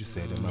 I'm glad you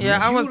said that. my Yeah,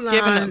 man. I was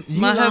Uline-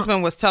 my Uline-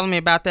 husband was telling me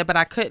about that, but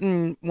I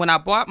couldn't. When I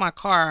bought my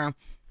car,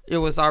 it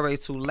was already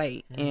too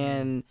late,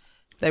 and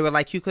they were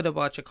like, "You could have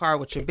bought your car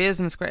with your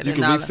business credit." You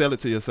and can all resell it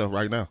to yourself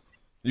right now.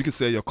 You can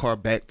sell your car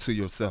back to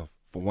yourself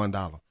for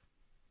 $1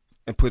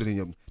 and put it in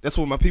your. That's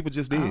what my people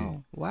just did.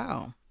 Oh,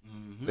 wow.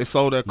 They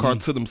sold their car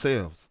to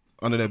themselves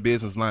under their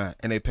business line,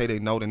 and they pay their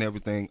note and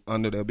everything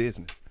under their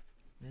business.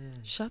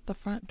 Shut the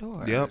front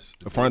door. Yep,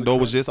 the front door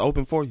was just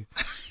open for you,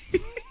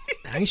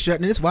 I ain't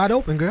shutting it. It's wide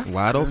open, girl.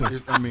 wide open.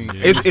 I mean,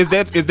 Is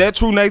that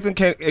true, Nathan?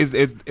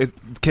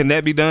 Can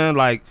that be done?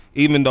 Like,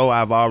 even though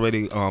I've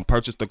already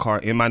purchased the car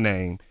in my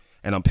name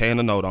and I'm paying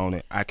a note on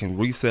it, I can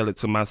resell it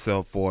to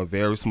myself for a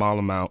very small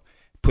amount,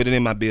 put it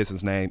in my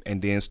business name,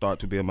 and then start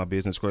to build my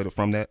business credit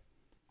from that.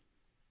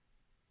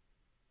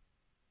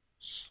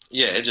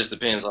 Yeah, it just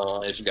depends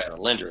on if you got a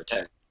lender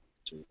attached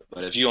to it.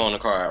 But if you own the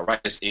car outright,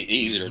 it's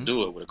easier to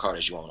do it with a car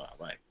that you own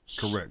outright.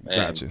 correct. And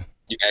Gotcha.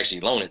 You can actually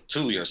loan it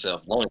to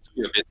yourself, loan it to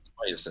your business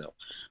for yourself.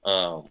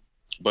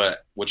 But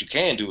what you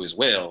can do as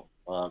well,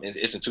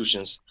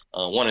 institutions.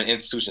 One of the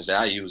institutions that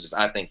I use is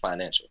I Think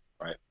Financial,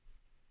 right?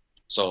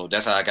 So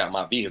that's how I got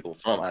my vehicle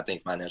from I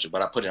Think Financial,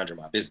 but I put it under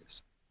my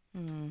business.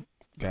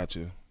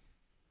 Gotcha.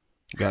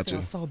 I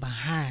feel so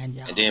behind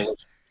y'all. And then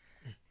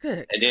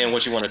Good. And then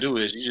what you want to do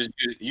is you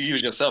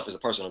use yourself as a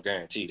personal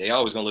guarantee. They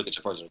always gonna look at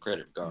your personal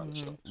credit regardless.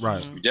 So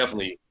Right. you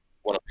definitely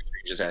want to make sure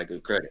you just had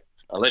good credit.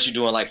 Unless you're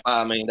doing like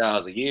 $5 million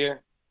a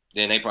year,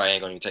 then they probably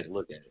ain't gonna even take a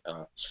look at it.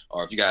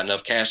 Or if you got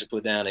enough cash to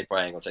put down, they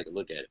probably ain't gonna take a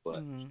look at it.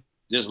 But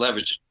just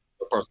leverage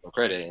your personal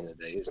credit at the end of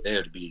the day. It's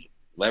there to be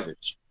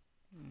leveraged.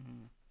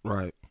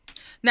 Right.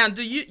 Now,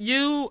 do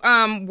you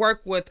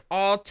work with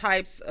all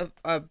types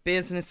of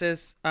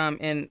businesses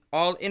in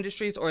all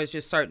industries, or is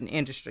just certain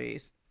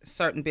industries,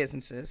 certain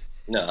businesses?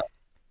 No,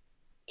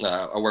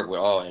 I work with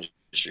all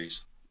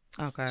industries.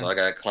 Okay. So I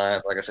got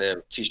clients, like I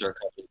said, t-shirt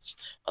companies,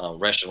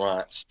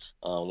 restaurants.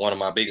 One of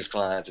my biggest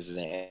clients is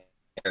in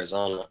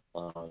Arizona.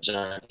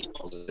 John, he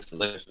owns the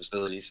living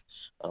facilities.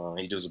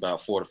 He does about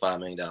 $4 to $5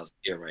 million a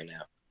year right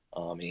now.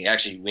 We're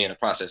in the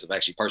process of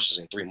actually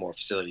purchasing 3 more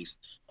facilities,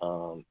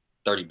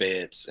 30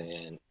 beds,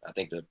 and I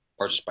think the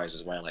purchase price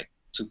is around like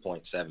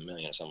 $2.7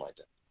 million or something like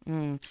that.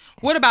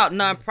 What about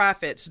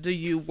nonprofits? Do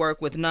you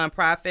work with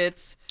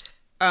nonprofits?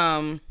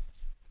 The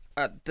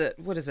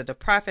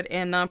profit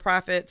and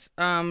nonprofits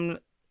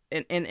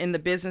in the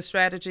business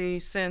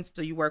strategy sense?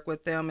 Do you work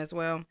with them as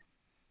well?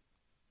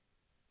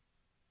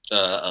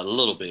 A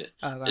little bit.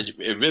 Okay.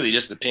 It really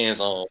just depends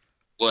on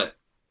what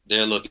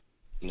they're looking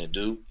to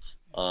do.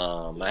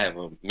 I have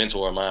a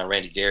mentor of mine,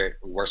 Randy Garrett,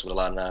 who works with a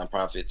lot of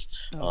nonprofits.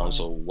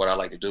 So what I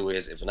like to do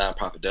is, if a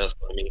nonprofit does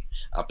come to me,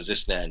 I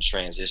position that and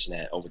transition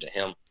that over to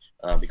him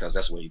because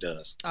that's what he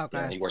does.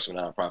 Okay. He works with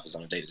nonprofits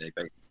on a day-to-day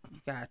basis.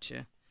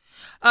 Gotcha.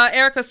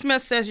 Erica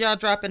Smith says y'all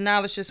dropping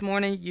knowledge this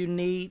morning. We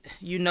need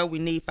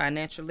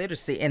financial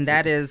literacy, and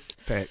that is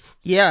facts.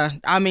 Yeah,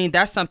 I mean,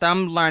 that's something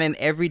I'm learning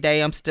every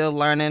day. I'm still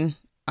learning.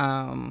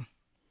 And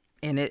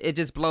it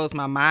just blows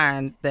my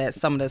mind that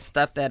some of the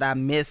stuff that I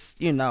miss,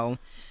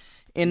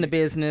 in the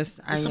business.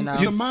 It's a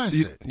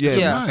mindset.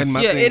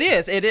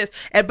 It is.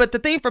 But the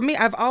thing for me,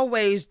 I've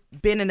always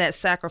been in that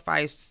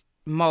sacrifice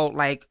mode.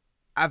 Like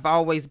I've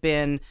always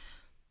been,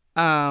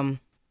 I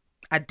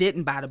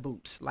didn't buy the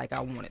boots like I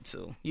wanted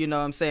to. You know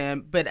what I'm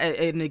saying? But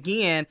and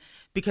again,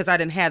 because I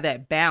didn't have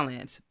that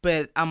balance,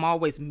 but I'm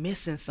always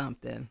missing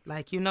something.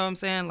 Like, you know what I'm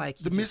saying? Like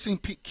the missing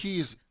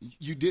key is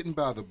you didn't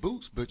buy the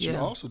boots, but you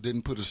also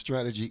didn't put a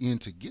strategy in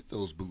to get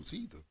those boots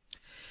either.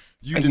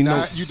 You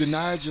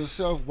denied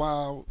yourself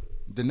while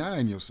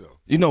denying yourself.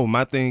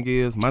 My thing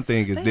is They're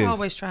this.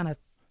 always trying to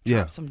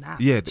drop some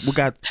knowledge. Yeah,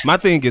 my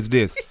thing is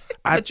this.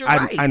 But you're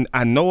right.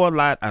 I know a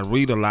lot. I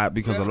read a lot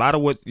because a lot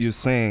of what you're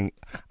saying,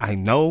 I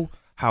know.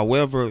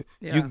 However,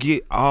 you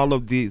get all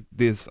of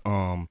this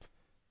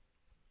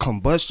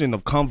combustion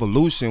of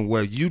convolution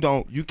where you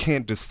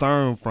can't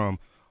discern from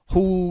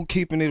who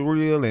keeping it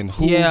real and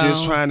who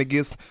just trying to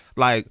get,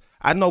 like,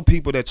 I know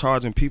people that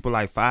charging people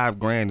like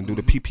 $5,000 and do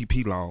the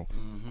PPP loan,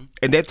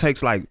 and that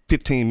takes like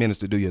 15 minutes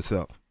to do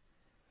yourself.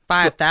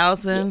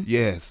 5,000?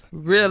 Yes.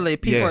 Really?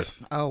 People Yes.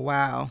 Oh,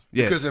 wow.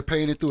 Yes. Because they're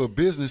paying it through a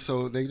business,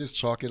 so they just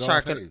chalk it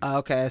off.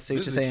 Okay, I see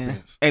what you're saying.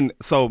 Expense. And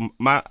so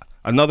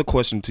another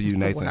question to you,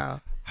 Nathan.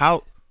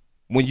 Wow.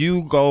 When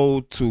you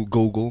go to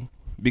Google,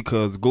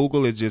 because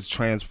Google is just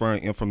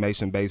transferring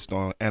information based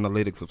on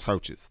analytics of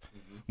searches.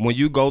 When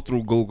you go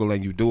through Google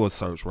and you do a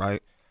search,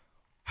 right?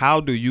 How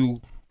do you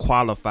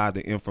qualify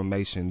the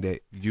information that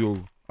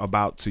you're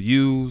about to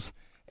use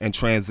and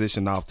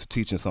transition off to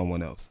teaching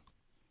someone else?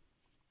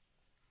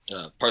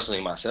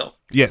 Personally, myself.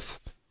 Yes.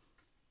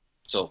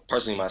 So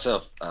personally,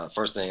 myself,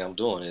 first thing I'm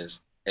doing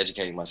is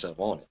educating myself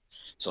on it.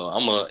 So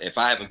if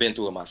I haven't been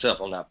through it myself,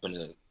 I'm not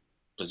putting it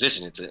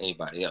position it to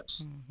anybody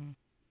else.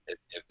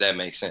 If that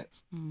makes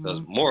sense.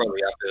 Because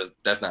morally, I feel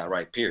that's not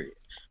right, period.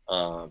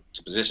 To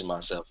position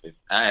myself, if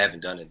I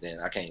haven't done it, then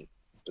I can't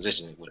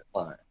position it with a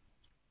client.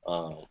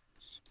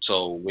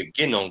 So with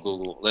getting on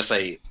Google, let's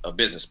say a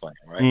business plan,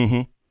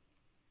 right?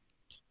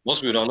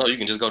 Most people don't know you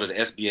can just go to the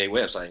SBA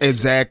website.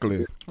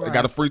 Exactly. They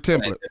got a free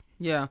template.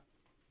 Yeah.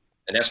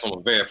 And that's from a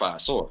verified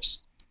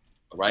source,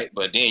 right?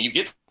 But then you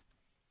get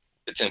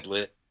the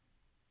template,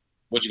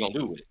 what you gonna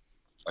do with it?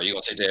 Are you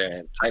gonna sit there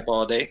and type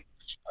all day?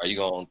 Are you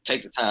gonna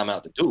take the time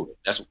out to do it?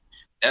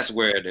 That's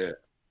where the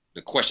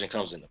question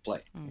comes into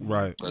play.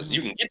 Right. Because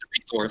you can get the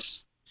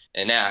resource,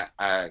 and now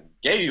I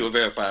gave you a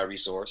verified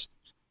resource,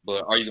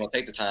 but are you gonna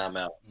take the time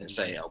out and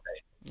say,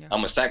 okay, I'm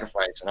gonna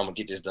sacrifice and I'm gonna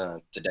get this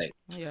done today?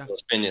 Yeah. We'll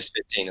spend this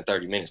 15 to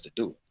 30 minutes to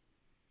do it.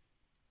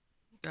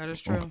 That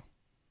is true.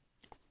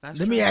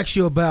 Let me ask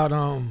you about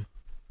I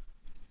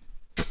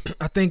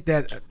think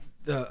that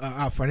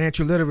our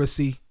financial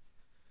literacy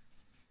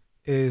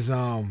is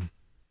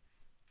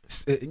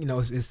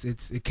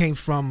it came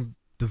from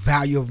the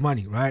value of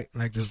money, right?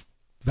 Like the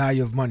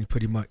value of money,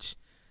 pretty much.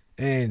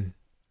 And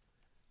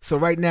so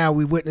right now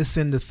we're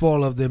witnessing the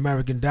fall of the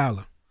American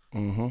dollar.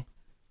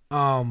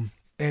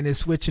 And it's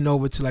switching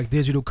over to like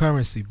digital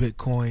currency,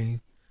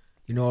 Bitcoin,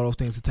 all those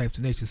things, the types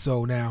of nature.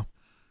 So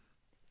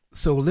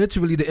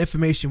literally the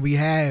information we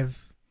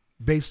have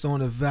based on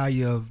the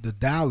value of the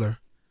dollar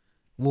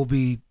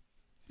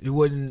it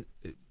wouldn't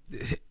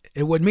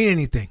mean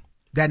anything.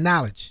 That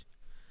knowledge.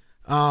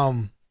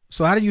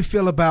 So how do you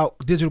feel about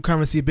digital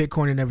currency,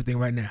 Bitcoin, and everything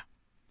right now?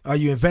 Are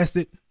you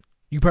invested?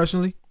 You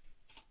personally?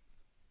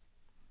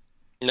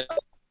 No.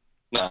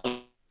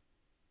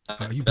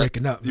 You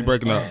breaking up? You Man.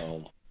 breaking up?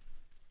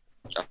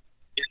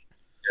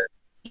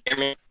 You hear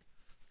me?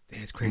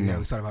 Damn, it's crazy. How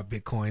we talking about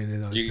Bitcoin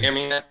and all this You hear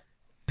me now?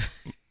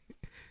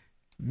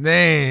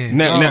 Man.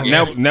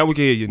 Now we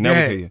can hear you. Now we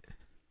can hear you.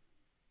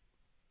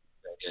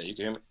 Okay, you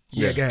can hear me?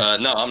 Yeah, go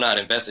ahead. No, I'm not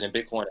invested in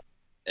Bitcoin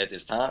at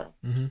this time,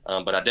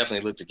 Mm-hmm. but I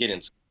definitely look to get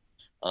into.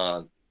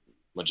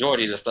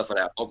 Majority of the stuff that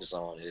I focus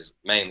on is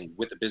mainly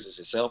with the business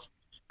itself,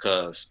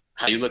 because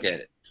how you look at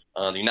it,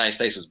 the United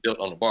States was built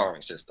on the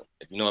borrowing system.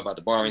 If you know about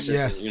the borrowing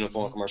system, Yes.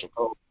 Uniform Commercial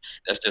Code,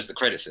 that's just the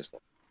credit system.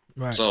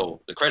 Right.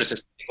 So the credit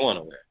system ain't going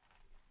nowhere.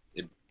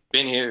 It's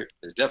been here.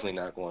 It's definitely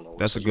not going nowhere.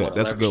 That's So a you good. wanna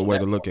That's a leverage good way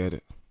to from look that at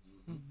it.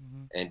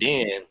 And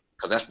then,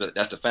 because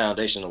that's the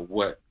foundation of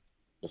what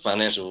the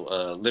financial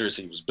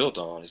literacy was built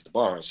on, is the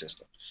borrowing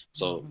system.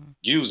 So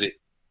use it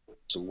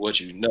to what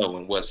you know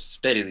and what's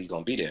steadily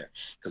going to be there.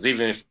 Because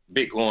even if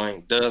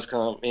Bitcoin does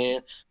come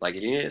in like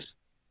it is,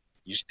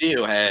 you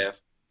still have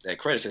that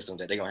credit system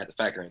that they're going to have to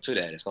factor into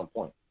that at some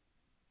point.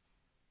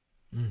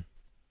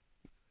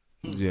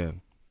 Yeah,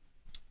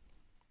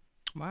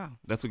 Wow.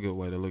 that's a good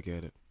way to look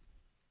at it.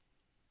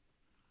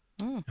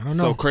 I don't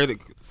know.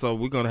 So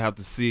we're gonna have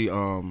to see.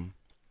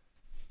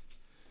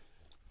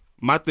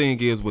 My thing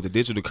is with the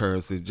digital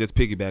currency, just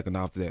piggybacking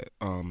off that.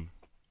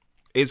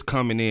 It's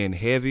coming in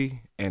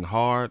heavy and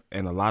hard,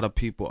 and a lot of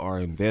people are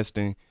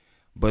investing,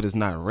 but it's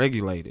not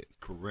regulated.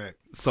 Correct.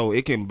 So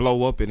it can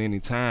blow up at any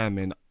time,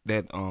 and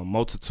that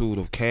multitude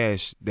of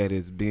cash that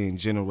is being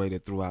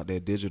generated throughout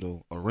that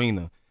digital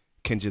arena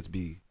can just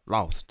be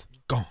lost,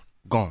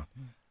 gone.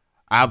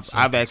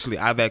 I've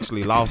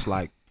actually lost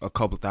like a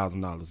couple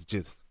 $1,000s.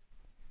 Just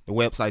the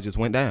website just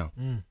went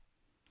down,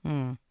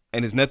 and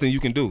there's nothing you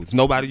can do. It's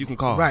nobody you can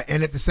call. Right,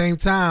 and at the same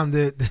time,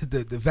 the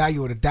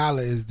value of the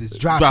dollar is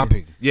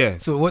dropping. Yeah.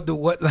 So what do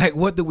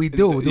we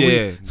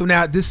do? So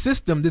now this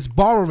system, this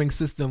borrowing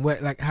system,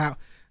 how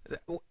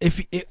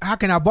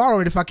can I borrow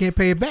it if I can't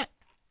pay it back?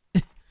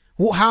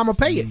 How am I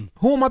paying it?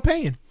 Who am I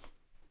paying?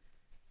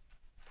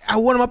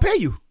 What am I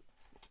paying you?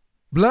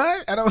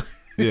 Blood? I don't.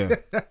 Yeah.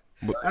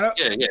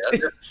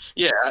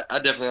 I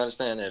definitely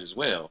understand that as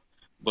well.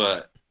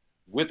 But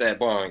with that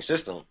borrowing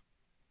system,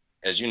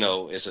 as you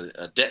know, it's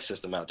a debt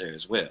system out there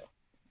as well.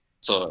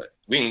 So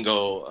we can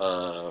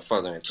go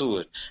further into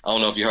it. I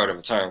don't know if you heard of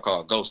a term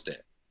called ghost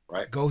debt,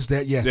 right? Ghost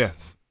debt,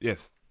 yes.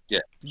 Yes. Yeah.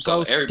 So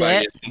Ghost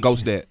everybody debt?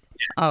 Ghost debt.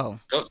 Oh.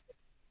 ghost debt,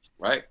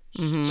 right?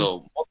 Mm-hmm.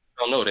 So most people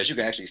don't know that you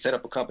can actually set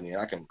up a company.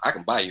 I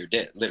can buy your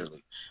debt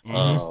literally.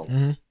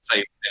 Mm-hmm. Say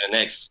in the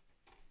next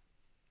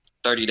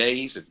 30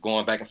 days, if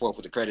going back and forth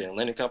with the credit and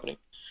lending company.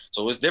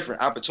 So it's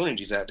different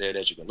opportunities out there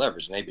that you can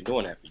leverage, and they've been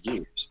doing that for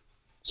years.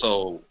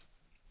 So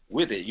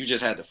with it, you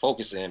just have to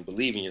focus and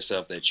believe in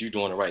yourself that you're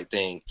doing the right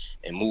thing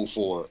and move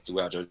forward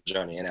throughout your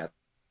journey and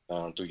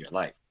through your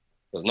life.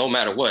 Because no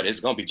matter what, it's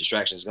going to be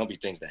distractions. It's going to be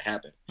things that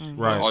happen.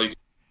 Right. All you can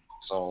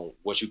focus on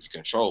what you can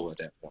control at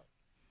that point.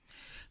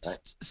 Right?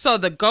 So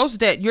the ghost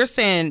debt, you're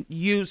saying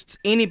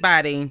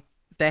anybody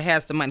that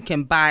has the money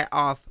can buy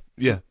off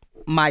Yeah.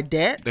 my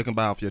debt? They can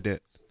buy off your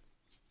debt.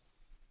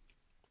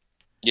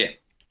 Yeah.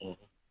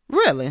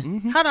 Really?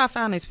 How do I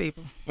find these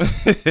people?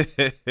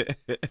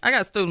 I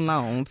got student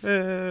loans.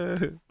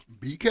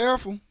 Be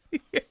careful.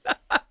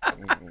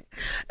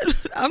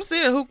 I'm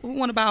serious. Who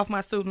want to buy off my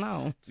student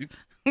loan?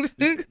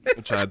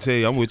 I'm trying to tell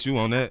you, I'm with you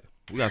on that.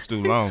 We got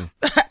student loan.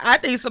 I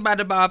need somebody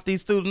to buy off these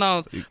student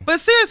loans.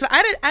 But seriously,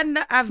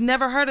 I've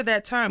never heard of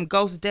that term,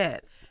 ghost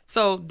debt.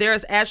 So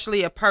there's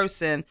actually a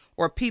person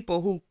or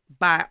people who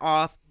buy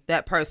off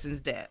that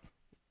person's debt.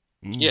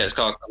 Yeah, it's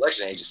called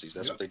collection agencies.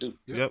 That's what they do.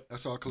 Yep.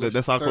 That's all collection.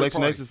 That's all Third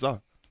collection party. agents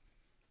are.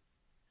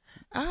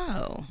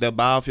 Oh. They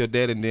buy off your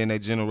debt and then they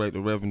generate the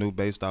revenue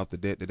based off the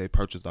debt that they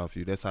purchased off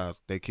you. That's how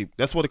they keep.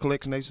 That's what a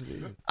collection agency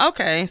is.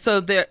 Okay, so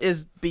there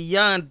is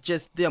beyond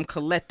just them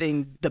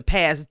collecting the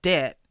past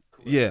debt.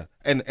 Yeah,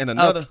 and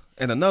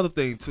another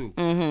thing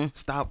too.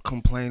 Stop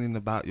complaining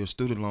about your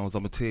student loans.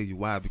 I'm gonna tell you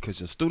why. Because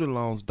your student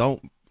loans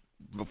don't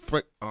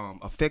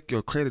affect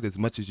your credit as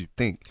much as you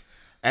think.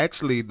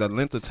 Actually, the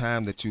length of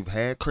time that you've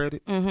had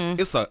credit,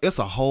 it's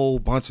a whole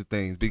bunch of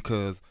things.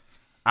 Because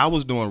I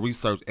was doing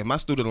research, and my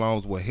student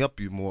loans will help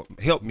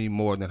me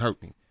more than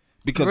hurt me.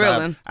 Because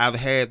Really? I've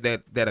had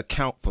that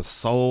account for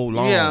so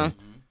long. Yeah,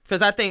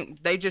 because I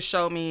think they just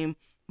showed me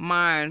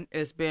mine.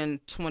 It's been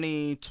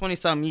 20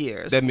 some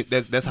years.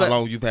 That's how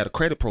long you've had a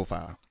credit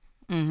profile.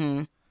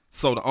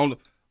 So the only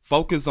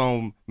focus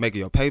on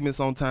making your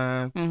payments on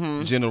time,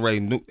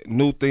 generating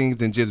new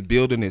things, and just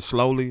building it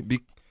slowly.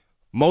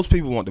 Most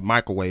people want the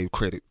microwave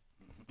credit.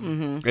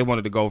 They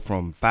wanted to go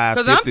from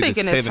 550 Because I'm to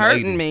thinking 780. it's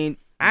hurting me.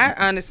 I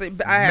honestly,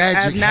 I have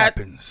Magic not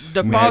happens.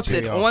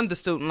 defaulted Magic. on the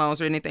student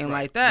loans or anything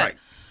like that. right.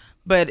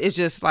 But it's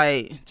just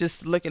like,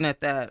 just looking at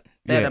that,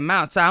 that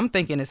amount. So I'm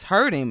thinking it's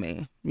hurting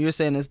me. You're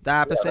saying it's the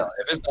opposite. No,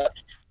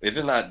 if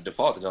it's not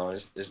defaulted on,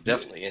 it's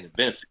definitely in the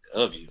benefit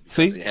of you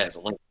because it has a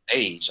limited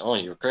age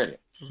on your credit.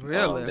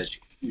 Really? That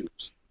you can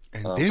use.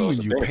 And then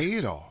when you pay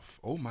it off,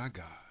 oh my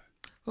God.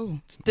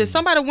 Ooh. Did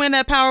somebody win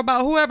that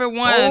Powerball? Whoever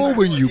won. Oh,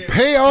 when you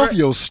pay off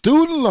your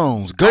student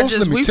loans. Ghost,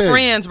 let me we tell you.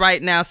 friends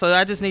right now, so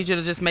I just need you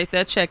to just make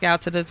that check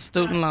out to the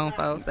student loan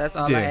folks. That's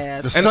all I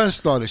ask. The sun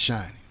started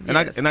shining. And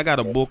I got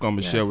a book I'm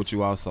gonna share with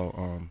you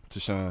also,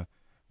 Tashon,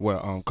 where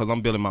because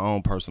I'm building my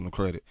own personal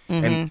credit.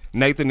 And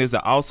Nathan, is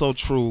it also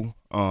true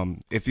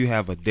if you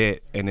have a debt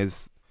and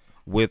it's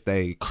with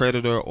a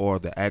creditor or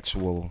the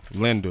actual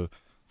lender,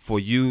 for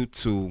you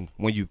to,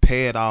 when you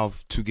pay it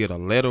off, to get a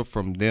letter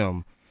from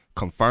them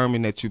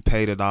confirming that you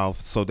paid it off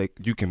so that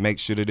you can make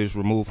sure that it's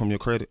removed from your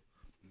credit?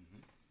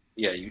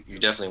 Yeah, you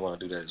definitely want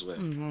to do that as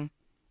well.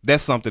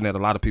 That's something that a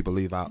lot of people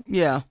leave out.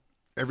 Yeah.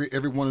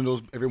 Every one of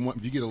those,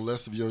 if you get a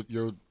list of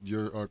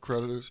your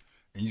creditors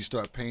and you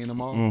start paying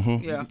them off,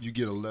 you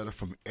get a letter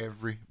from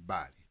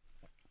everybody.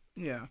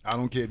 Yeah. I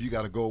don't care if you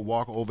got to go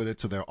walk over there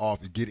to their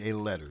office, get a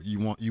letter. You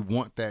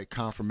want that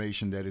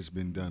confirmation that it's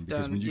been done,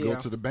 because when you go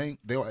to the bank,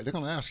 they're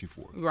going to ask you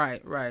for it.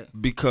 Right.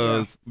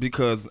 Because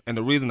and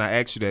the reason I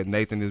asked you that,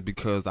 Nathan, is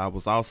because I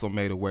was also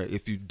made aware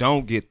if you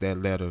don't get that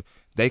letter,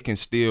 they can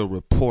still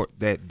report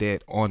that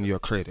debt on your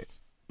credit.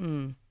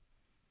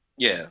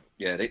 Yeah.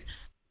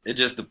 It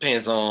just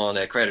depends on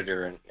that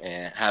creditor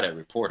and how they're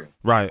reporting.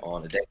 Right.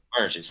 On the data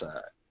furnishing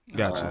side.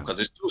 Gotcha. Because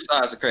there's two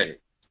sides of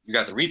credit. You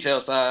got the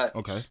retail side.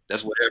 Okay.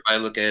 That's what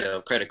everybody look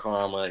at. Credit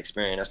Karma,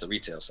 Experian. That's the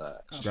retail side.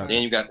 Gotcha.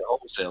 Then you got the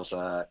wholesale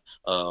side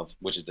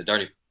which is the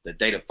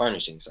data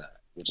furnishing side,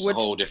 which is a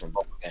whole different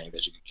ball game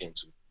that you can get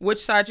into. Which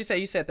side you say?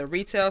 You said the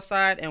retail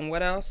side, and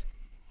what else?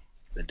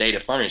 The data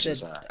furnishing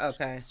side.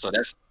 Okay. So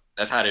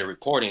that's how they're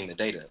reporting the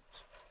data.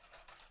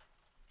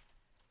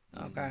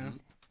 Okay.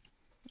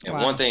 And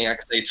one thing I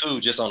can say too,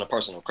 just on the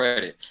personal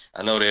credit,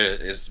 I know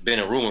there's been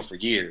a rumor for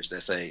years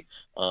that say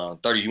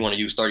you want to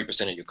use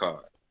 30% of your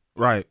card.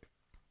 Right.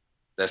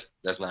 That's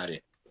not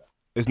it.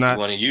 It's not. You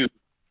want to use?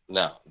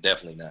 No,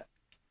 definitely not.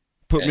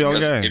 Put me on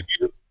game.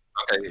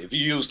 If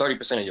you use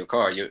 30% of your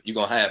card, you're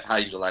gonna have high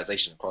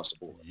utilization across the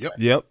board.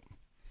 Yep.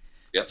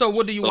 So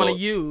what do you want to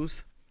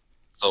use?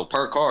 So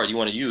per card, you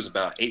want to use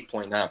about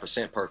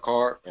 8.9% per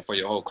card, and for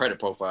your whole credit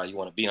profile, you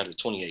want to be under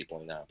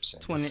 28.9%.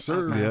 20.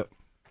 Sir. Yep.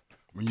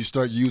 When you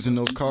start using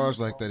those cards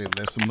like that, it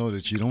lets them know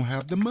that you don't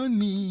have the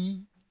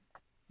money.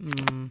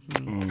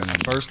 That's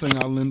the first thing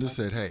our lender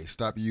said. Hey,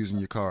 stop using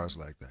your cards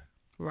like that.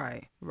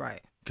 Right.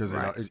 Because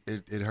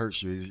it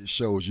hurts you. It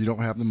shows you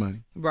don't have the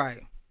money.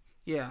 Right.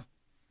 Yeah.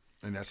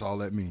 And that's all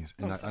that means.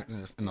 And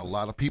a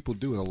lot of people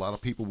do it. A lot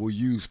of people will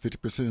use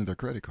 50% of their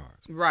credit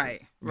cards.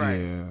 Right.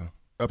 Yeah.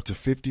 Up to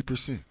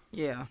 50%.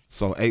 Yeah.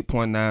 So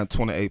 8.9,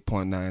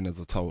 28.9 is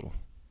a total.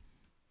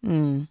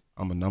 I'm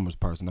a numbers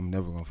person. I'm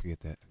never gonna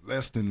forget that.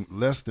 Less than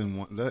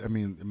one. I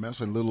mean,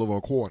 that's a little over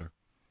a quarter.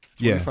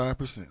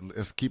 25%.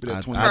 Let's keep it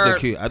at 20. I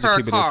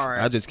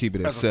just keep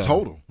it at as 7. A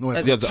total. No,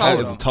 as a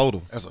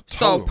total. As a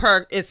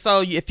total.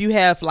 So if you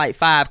have like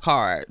 5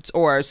 cards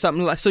or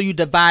something like, so you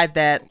divide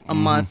that a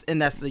month,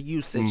 and that's the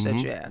usage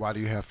that you have. Why do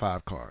you have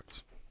 5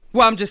 cards?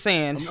 Well, I'm just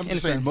saying. I'm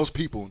just saying most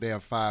people, they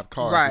have 5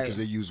 cards because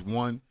they use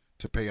one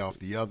to pay off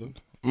the other.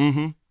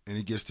 And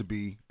it gets to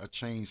be a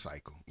chain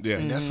cycle. Yeah.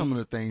 And that's some of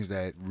the things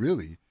that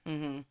really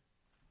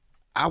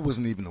I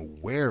wasn't even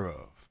aware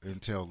of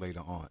until later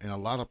on. And a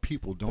lot of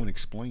people don't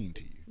explain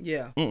to you.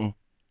 Yeah.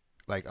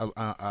 Like,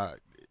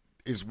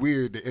 it's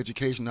weird. The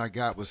education I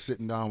got was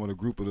sitting down with a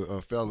group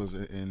of fellas,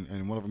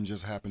 and one of them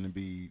just happened to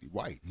be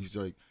white. He's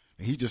like,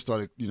 and he just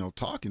started,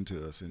 talking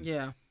to us. And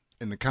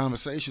in the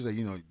conversations that,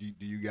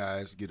 do you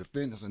guys get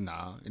offended? I said,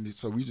 nah. And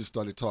so we just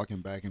started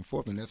talking back and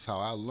forth, and that's how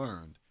I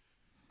learned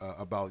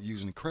about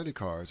using credit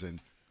cards.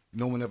 And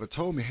no one ever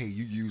told me, hey,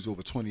 you use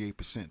over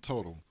 28%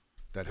 total.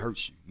 That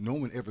hurts you. No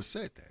one ever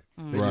said that.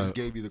 They just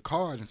gave you the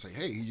card and say,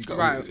 hey, here you go.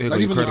 Right. Not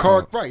even the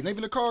card, right? Not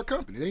even the card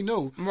company. They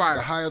know the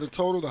higher the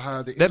total, the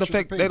higher the interest.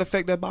 That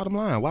affect that bottom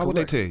line. Why would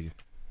they tell you?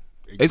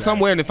 Exactly. It's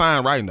somewhere in the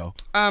fine writing though.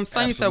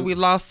 Sonya said we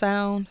lost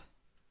sound.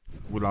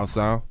 We lost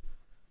sound.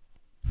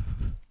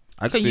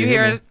 Can you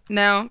hear it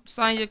now,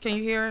 Sonya? Can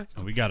you hear it?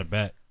 Oh, we got it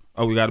back.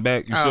 Oh, we got it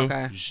back. You sure?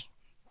 Okay.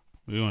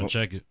 We want to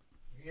check it.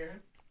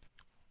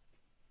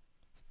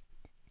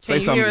 Say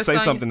something. Say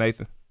something,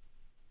 Nathan.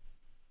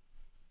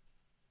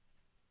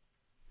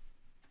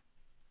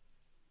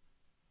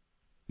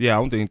 Yeah,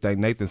 I don't think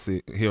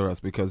Nathan hear us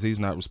because he's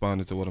not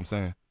responding to what I'm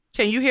saying.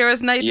 Can you hear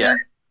us, Nathan? Yeah.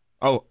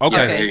 Oh,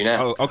 okay. I can hear you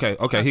now. Oh,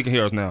 okay. He can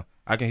hear us now.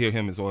 I can hear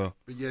him as well.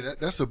 But yeah,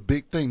 that's a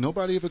big thing.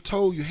 Nobody ever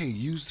told you, hey,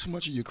 use too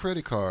much of your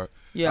credit card.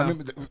 Yeah.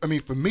 I mean,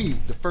 for me,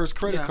 the first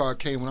credit card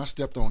came when I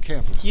stepped on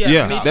campus.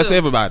 Yeah, that's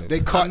everybody.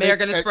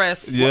 American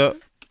Express. Yeah.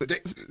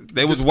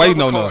 They was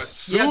waiting on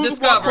us.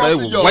 Discover. They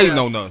was waiting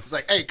on us. It's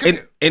like, hey, come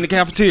here. In the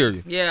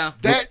cafeteria. Yeah.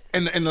 That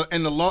and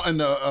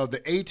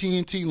the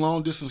AT&T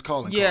long distance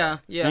calling. Yeah. Card.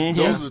 Yeah. Mm-hmm.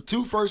 Those are the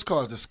two first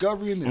cards,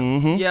 Discovery and them.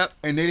 Mm-hmm. Yep.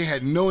 And they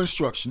had no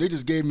instruction. They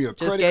just gave me a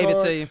credit gave it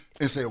card to you.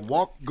 and said,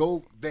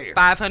 go there.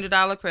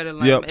 $500 credit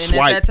limit. Yep. And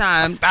Swipe. at that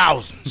time,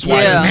 1,000.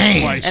 yeah.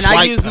 Man. And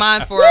I use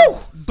mine for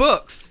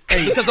books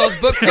because those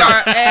books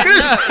are adding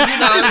up. You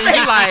know, and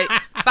you like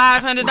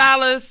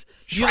 $500.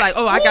 You like,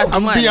 oh, I got some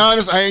I'm money. gonna be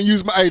honest, I ain't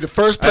used my. Hey, the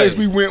first place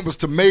we went was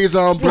to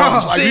Maison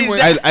Blanche. Like we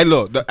went. Hey,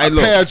 look. I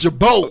paired your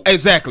boat.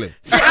 Exactly.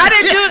 See, I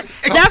didn't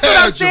do. That's what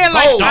I'm saying.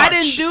 Like, boat. I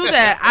didn't do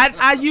that.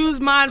 I used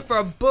mine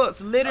for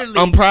books, literally.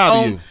 I'm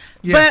proud of you.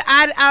 Yeah. But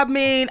I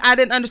mean, I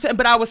didn't understand.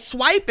 But I was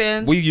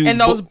swiping, We used and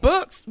those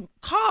books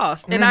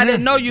cost, and I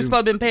didn't know you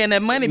supposed to be paying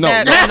that money No,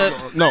 back. no,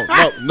 on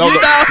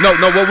the,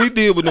 no. What we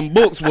did with them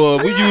books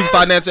was we used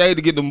financial aid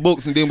to get them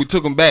books, and then we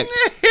took them back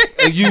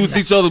and used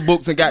each other's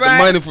books and got Right.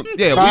 the money from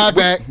Buy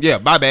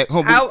back. buy back.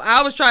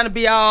 I was trying to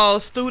be all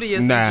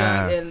studious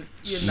Nah. and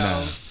you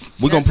know.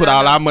 We're gonna put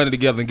all our money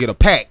together and get a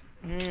pack.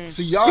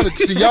 See y'all the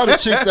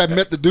chicks that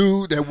met the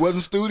dude that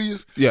wasn't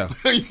studious. Yeah.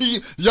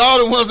 Y'all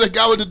the ones that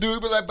got with the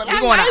dude. Be like, but You I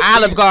going like to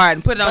Olive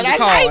Garden, put it on But your I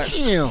card. like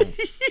him.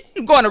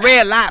 You going to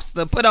Red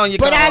Lobster, put it on your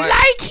But card. I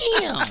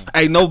like him.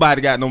 Ain't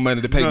nobody got no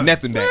money to pay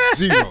nothing back.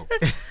 Zero.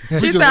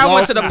 She said I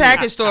went to the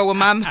package store with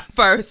my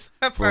first.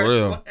 For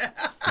real.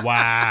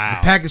 Wow.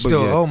 Package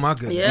store. yeah. Oh my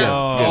goodness. Yeah.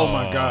 Oh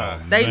my God.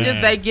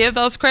 They give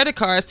those credit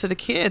cards to the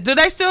kids. Do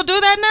they still do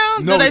that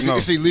now? No, Do they,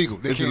 it's illegal.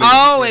 They can't.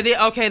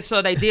 Oh, okay.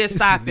 So they did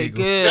stop it.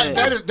 Good.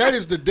 That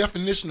is the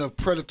definition of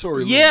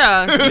predatory.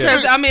 Yeah,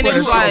 because I mean, it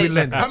was Predatory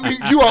like lending. I mean,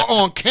 you are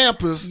on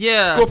campus,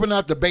 Yeah. scoping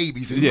out the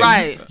babies. And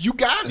Right. You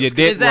got us. You're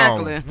dead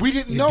exactly. wrong. We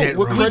didn't You're know dead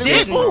what wrong.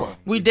 credit was for.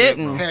 We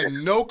didn't. Had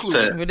no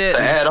clue. We To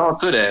didn't. add on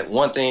to that,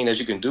 one thing that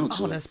you can do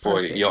that's for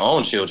perfect. your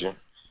own children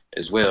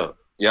as well.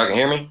 Y'all can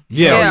hear me?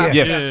 Yeah.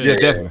 Yes.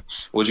 Definitely.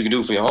 What you can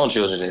do for your own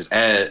children is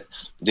add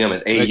them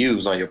as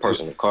AUs on your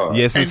personal card.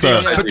 Yes, And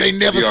sir. then- but they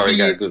never you already see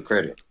got it. good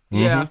credit.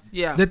 Yeah,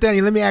 yeah.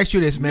 Nathaniel, let me ask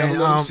you this, man. Never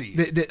let 'em see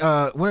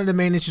it. One of the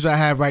main issues I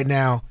have right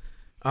now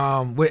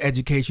with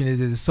education is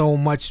there's so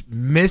much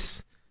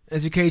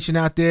miseducation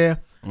out there.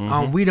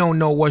 We don't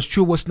know what's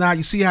true, what's not.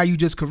 You see how you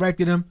just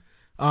corrected him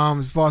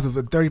as far as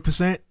the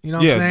 30%. You know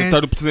what I'm saying? Yeah,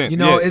 the 30%. You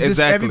know, Yeah, is this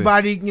exactly.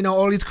 everybody? You know,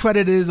 all these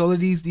creditors, all of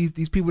these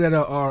people that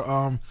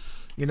are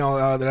that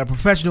are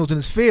professionals in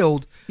this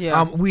field.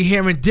 Yeah. We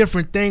hearing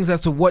different things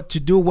as to what to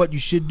do, what you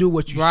should do,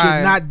 what you Right,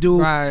 should not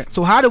do. right.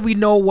 So how do we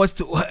know what's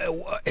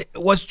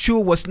true,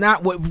 what's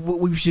not, what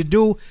we should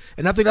do?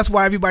 And I think that's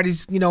why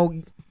everybody's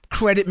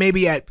credit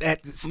maybe at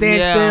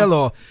standstill,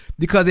 or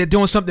because they're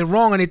doing something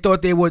wrong and they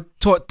thought they were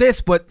taught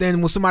this, but then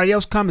when somebody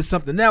else comes, it's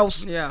something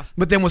else. Yeah.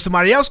 But then when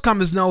somebody else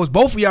comes, no, it's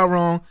both of y'all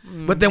wrong.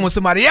 But then when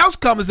somebody else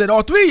comes, then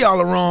all three of y'all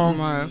are wrong.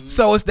 Right.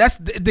 So that's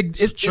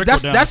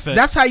trickle-down effect.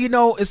 that's how you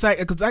know it's like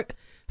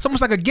it's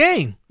almost like a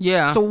game.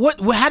 Yeah. So what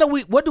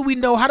do we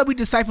know? How do we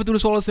decipher through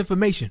all this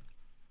information?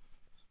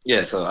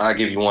 Yeah, so I'll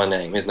give you one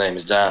name. His name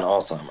is John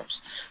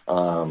Alzheimer's.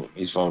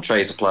 He's from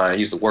Trade Supply. He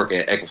used to work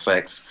at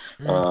Equifax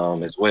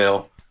as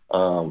well.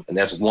 And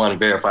that's one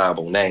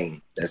verifiable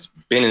name that's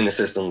been in the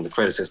system, the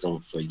credit system,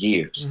 for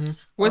years.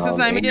 What's his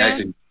name and he again?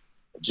 actually,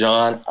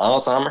 John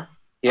Alzheimer.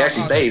 He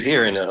actually stays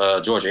here in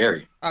the Georgia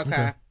area.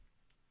 Okay.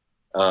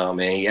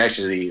 And he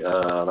actually,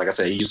 like I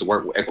said, he used to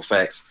work with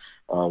Equifax,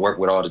 work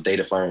with all the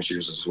data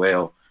furnishers as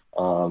well.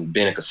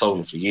 Been a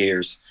consultant for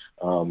years.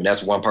 And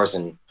that's one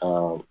person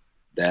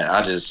that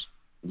I just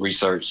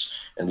research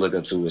and look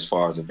into as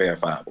far as a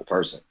verifiable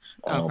person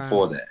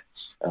for that.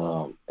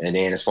 And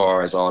then as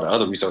far as all the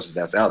other resources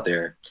that's out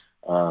there,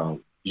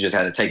 you just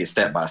have to take it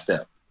step by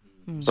step.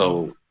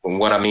 So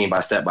what I mean by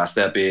step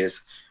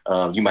is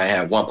you might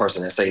have one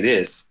person that say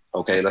this,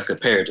 okay, let's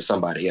compare it to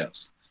somebody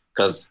else.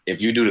 Because if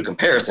you do the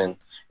comparison,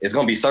 it's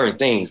going to be certain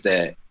things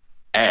that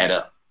add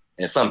up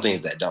and some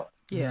things that don't.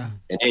 Yeah.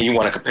 And then you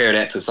want to compare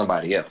that to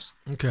somebody else.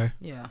 Okay.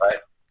 Yeah. Right.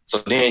 So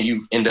then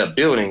you end up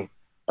building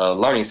a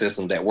learning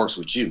system that works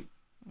with you.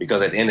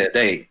 Because at the end of the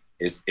day,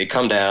 it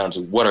comes down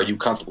to what are you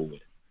comfortable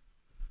with.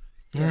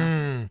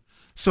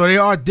 So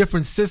there are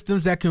different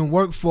systems that can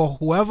work for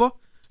whoever.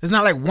 It's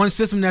not like one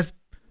system that's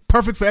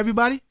perfect for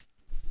everybody.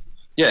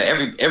 Yeah,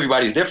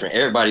 everybody's different.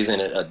 Everybody's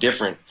in a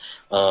different,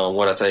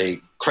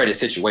 credit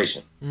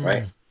situation,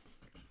 right?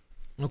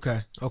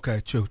 Okay.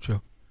 True.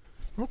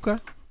 Okay.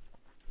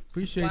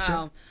 Appreciate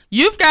that.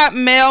 You've got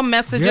mail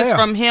messages Yeah.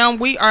 from him.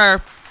 We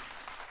are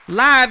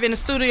live in the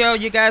studio,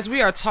 you guys.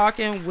 We are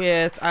talking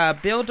with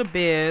Builder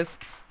Biz,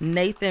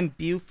 Nathan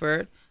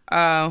Buford,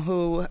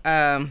 who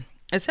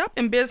is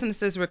helping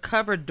businesses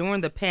recover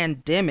during the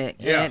pandemic,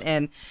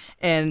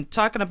 and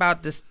talking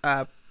about this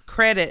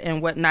credit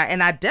and whatnot.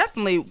 And I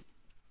definitely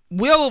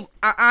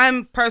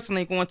I'm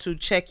personally going to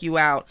check you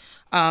out,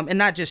 and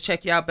not just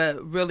check you out,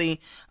 but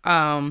really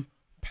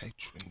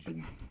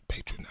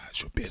Patronize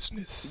your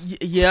business.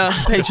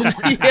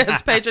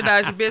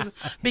 patronize your business.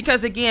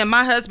 Because again,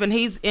 my husband,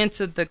 he's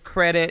into the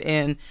credit,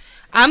 and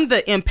I'm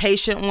the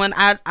impatient one.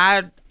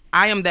 I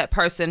I am that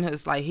person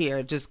who's like,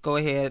 here, just go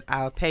ahead,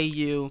 I'll pay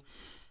you.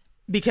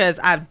 Because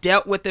I've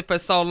dealt with it for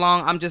so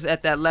long, I'm just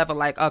at that level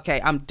like, okay,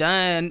 I'm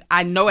done.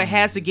 I know it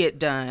has to get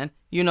done.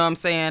 You know what I'm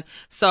saying?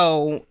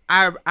 So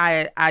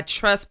I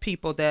trust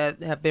people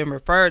that have been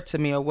referred to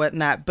me or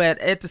whatnot. But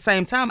at the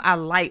same time, I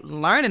like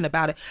learning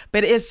about it.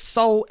 But it's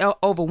so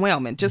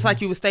overwhelming. Just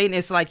like you were stating,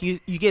 it's like you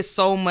get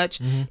so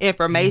much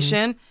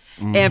information.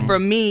 And for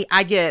me,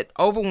 I get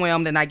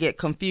overwhelmed and I get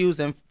confused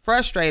and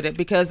frustrated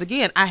because,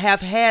 again, I have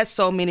had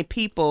so many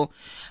people.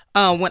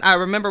 When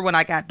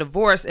I got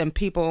divorced and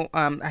people,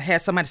 I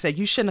had somebody say,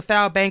 you shouldn't have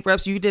filed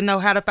bankruptcy. You didn't know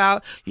how to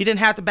file. You didn't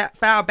have to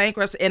file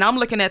bankruptcy. And I'm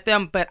looking at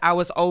them, but I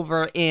was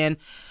over in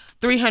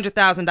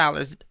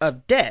 $300,000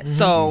 of debt.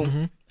 So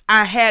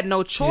I had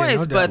no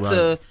choice but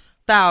to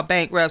file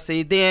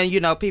bankruptcy. Then,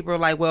 people are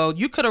like, well,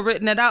 you could have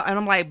written it out. And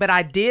I'm like, but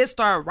I did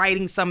start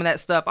writing some of that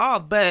stuff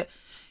off. But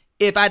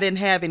if I didn't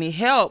have any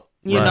help,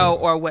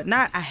 or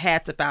whatnot, I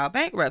had to file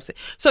bankruptcy.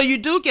 So you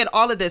do get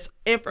all of this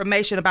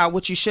information about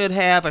what you should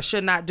have or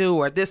should not do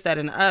or this, that,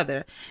 and the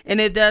other.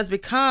 And it does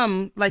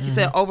become, like you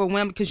said,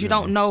 overwhelming because you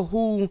don't know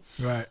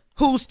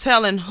who's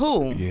telling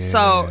who. Yeah.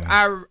 So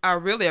I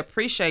really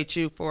appreciate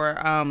you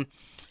for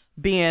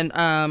being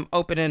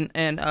open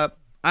and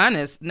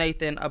honest,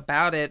 Nathan,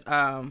 about it.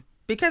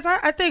 Because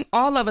I think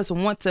all of us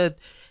want to,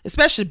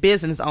 especially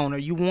business owner,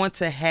 you want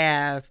to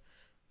have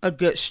a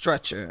good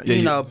structure,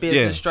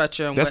 business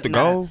structure and that's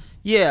whatnot. The goal.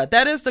 Yeah,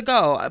 that is the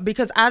goal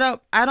because I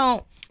don't.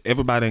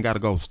 Everybody ain't got a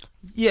ghost.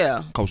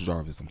 Yeah. Coach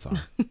Jarvis, I'm sorry.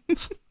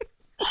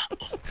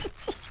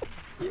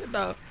 you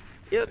know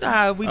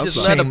how we just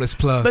let shameless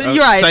plug. But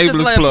you're right.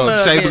 Shameless plug.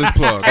 Shameless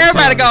plug.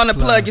 Everybody go on to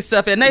plug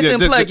yourself in. Nathan,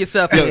 plug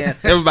yourself in.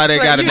 Everybody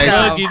got to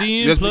plug it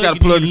in. You got to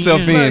plug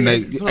yourself in.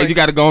 And you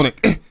got to go on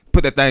it.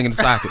 Put that thing in the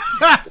socket.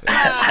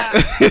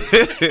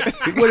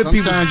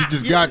 Sometimes you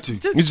just got to.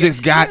 You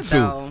just got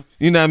to.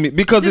 You know what I mean?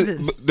 Because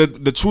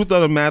the truth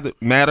of the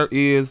matter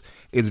is,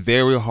 it's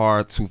very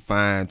hard to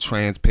find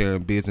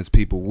transparent business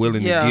people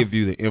willing to give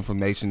you the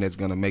information that's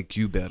going to make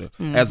you better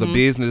as a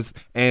business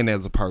and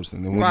as a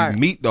person. And when you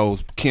meet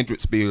those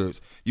kindred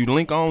spirits, you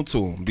link on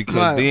to them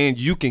because then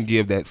you can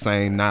give that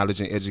same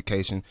knowledge and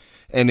education.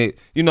 And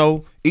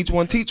each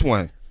one teach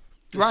one.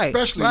 Right.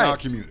 Especially in our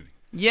community.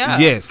 Yeah.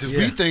 Yes. Because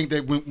we think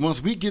that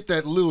once we get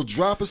that little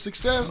drop of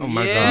success, oh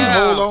my God, we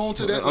hold on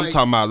to that. I'm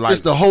talking about like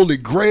it's the holy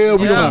grail.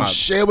 We don't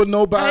share with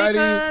nobody.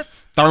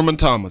 Thurman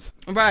Thomas.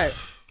 Right.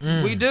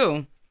 We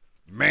do.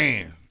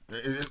 Man.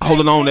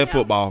 Holding on that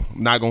football.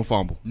 Not going to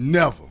fumble.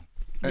 Never.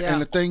 Yeah.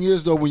 And the thing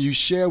is, though, when you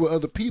share with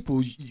other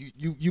people,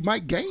 you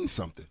might gain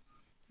something.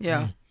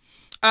 Yeah.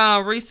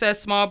 Reese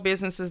says small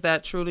businesses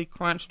that truly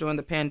crunched during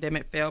the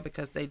pandemic failed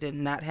because they did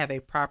not have a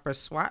proper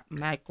SWOT,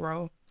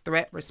 macro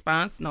threat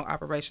response, no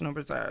operational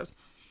reserves.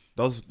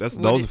 Those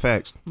are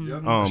facts.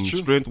 Yeah,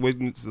 strength,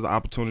 weaknesses,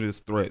 opportunities,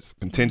 threats,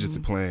 contingency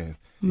plans.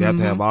 You have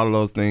to have all of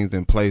those things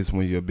in place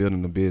when you're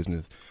building a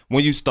business.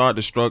 When you start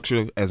the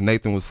structure, as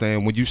Nathan was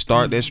saying, when you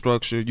start that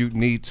structure, you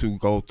need to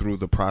go through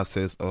the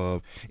process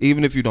of,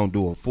 even if you don't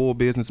do a full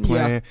business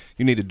plan,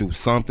 you need to do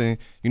something.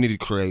 You need to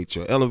create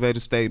your elevator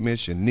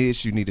statements, your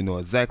niche. You need to know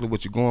exactly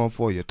what you're going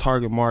for, your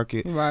target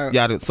market.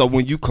 Right. So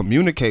when you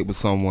communicate with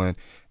someone,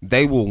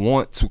 they will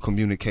want to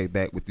communicate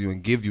back with you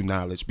and give you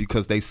knowledge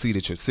because they see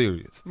that you're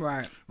serious.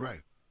 Right.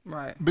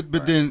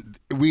 But then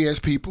we as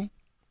people,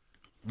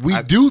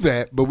 we do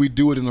that, but we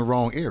do it in the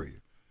wrong area.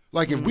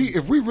 Like if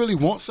we really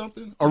want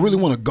something or really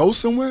want to go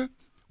somewhere,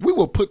 we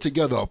will put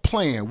together a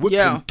plan with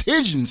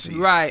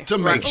contingencies to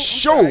make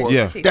sure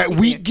that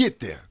we get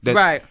there.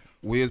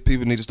 We as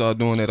people need to start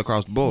doing that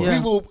across the board.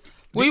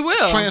 We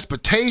will.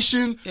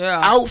 Transportation,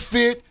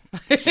 outfit,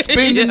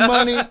 spending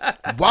money,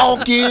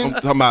 walking,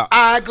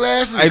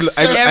 eyeglasses.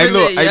 Hey,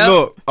 look.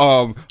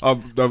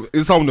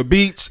 It's on the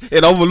beach.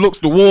 It overlooks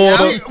the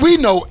water. We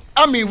know.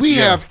 I mean, we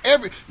have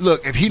every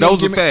look. If he don't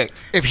Those give are me,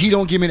 facts. If he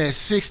don't give me that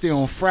 60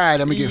 on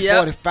Friday, I'm gonna get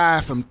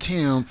 45 from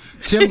Tim.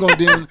 Tim gonna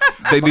then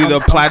they need to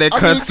apply that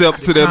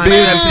concept to their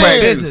business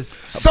practices.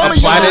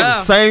 Apply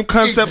that same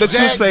concept that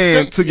you're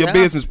saying to your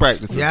business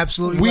practices. Yeah,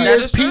 absolutely. We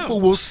as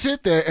people will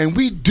sit there and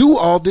we do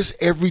all this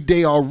every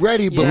day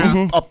already, but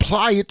we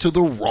apply it to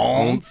the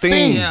wrong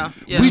thing.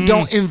 We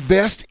don't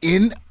invest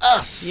in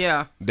us.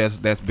 Yeah, that's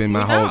been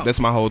my whole. That's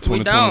my whole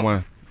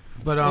 2021.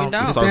 But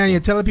Daniel,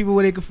 tell people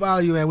where they can follow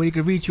you and where they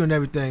can reach you and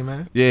everything,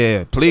 man.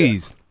 Yeah,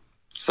 please.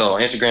 So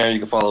on Instagram, you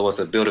can follow us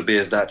at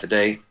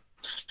buildabiz.today.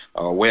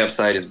 Our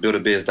website is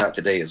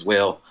buildabiz.today as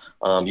well.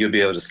 You'll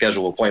be able to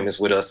schedule appointments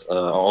with us.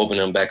 I'll open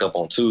them back up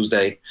on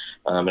Tuesday.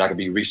 And I can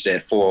be reached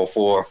at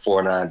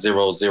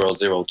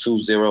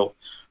 404-490-0020.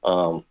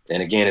 And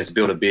again, it's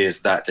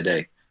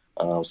buildabiz.today.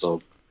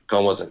 So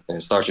come with us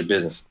and start your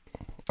business.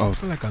 I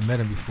feel like I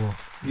met him before.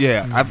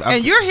 Yeah.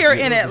 And you're here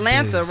in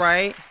Atlanta,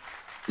 right?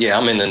 Yeah,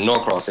 I'm in the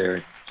Norcross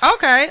area.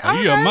 Okay.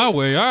 You on my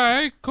way. All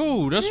right,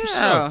 cool. That's what's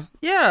up.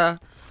 Yeah.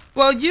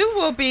 Well, you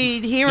will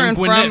be hearing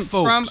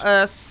from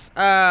us.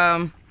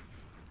 Definitely.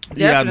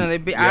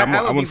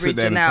 I will be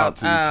reaching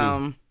out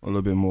a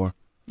little bit more.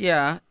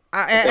 Yeah.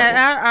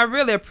 I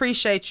really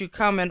appreciate you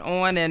coming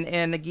on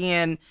and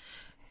again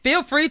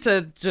feel free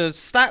to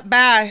stop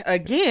by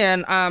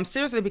again.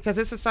 Seriously, because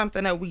this is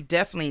something that we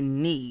definitely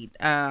need.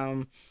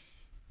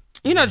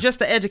 Just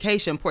the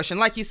education portion.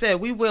 Like you said,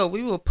 we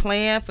will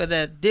plan for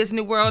the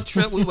Disney World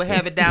trip. We will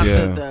have it down to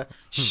the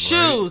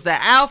shoes, the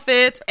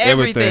outfits,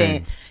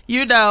 everything.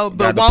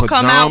 But won't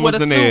come out with a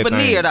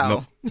souvenir, though.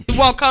 Nope. It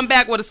won't come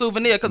back with a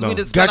souvenir because we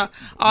just spent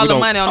all the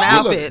money on the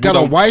outfits. Got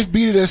a wife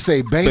beater that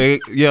say, babe.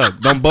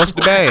 Don't bust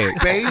the bag.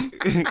 Babe.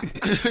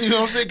 You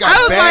know what I'm saying?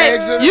 I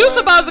was like, you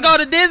supposed to go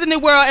to Disney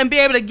World and be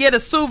able to get a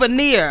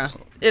souvenir,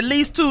 at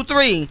least 2,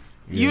 3.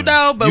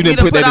 But we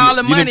didn't put all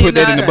the money in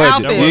the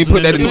outfits. You didn't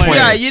put that in the plan.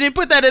 Yeah, you didn't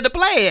put that in the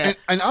plan.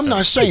 And I'm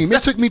not ashamed.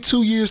 It took me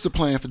 2 years to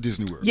plan for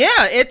Disney World. Yeah,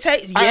 it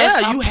takes. You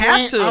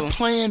have to. I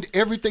planned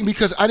everything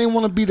because I didn't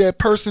want to be that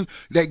person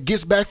that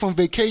gets back from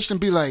vacation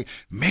and be like,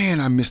 man,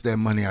 I missed that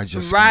money I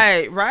just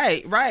spent.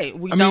 Right.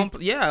 We don't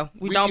plan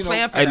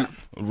for that.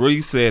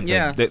 Ree said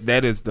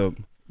that is the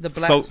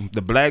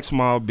black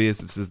small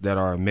businesses that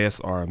are a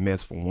mess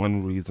for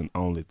one reason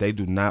only. They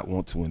do not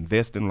want to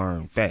invest and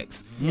learn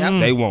facts. Yep.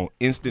 They want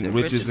instant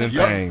riches and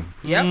fame.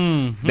 Yep.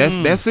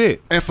 Mm-hmm. That's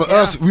it. And for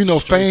us, we know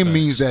fame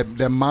means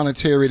that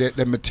monetary,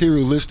 that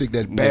materialistic,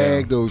 that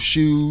bag, those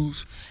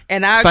shoes.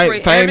 And I agree.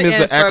 Fame is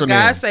an acronym. For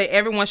God say,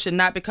 everyone should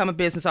not become a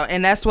business owner.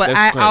 And that's what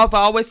I've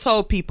always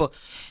told people.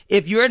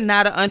 If you're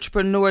not an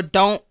entrepreneur,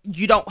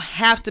 you don't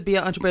have to be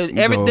an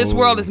entrepreneur. This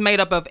world is made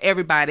up of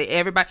everybody.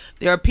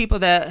 There are people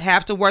that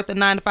have to work the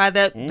 9 to 5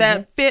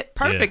 that fit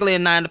perfectly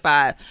in 9 to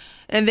 5.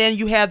 And then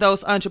you have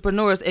those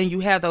entrepreneurs and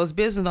you have those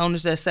business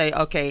owners that say,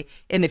 okay,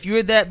 and if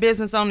you're that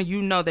business owner,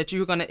 you know that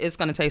it's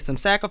gonna take some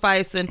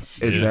sacrificing.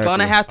 Exactly. You're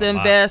gonna have to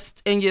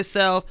invest in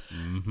yourself.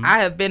 Mm-hmm. I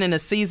have been in a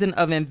season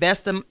of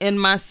investing in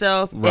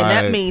myself, and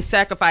that means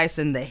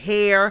sacrificing the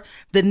hair,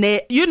 the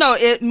net.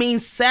 It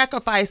means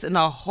sacrificing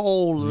a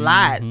whole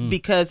lot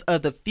because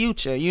of the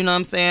future. You know what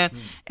I'm saying?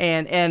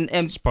 And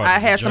I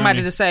had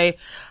somebody to say,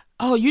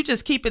 oh, you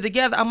just keep it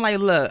together. I'm like,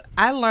 look,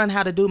 I learned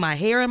how to do my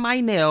hair and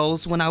my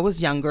nails when I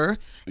was younger,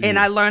 and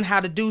I learned how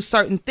to do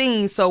certain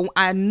things, so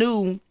I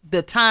knew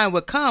the time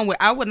would come where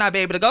I would not be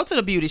able to go to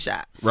the beauty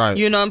shop. Right.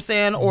 You know what I'm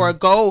saying? Mm-hmm.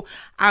 Or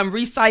I'm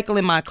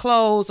recycling my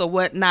clothes or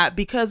whatnot,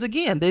 because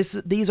again,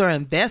 these are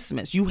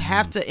investments. You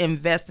have to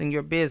invest in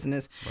your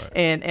business.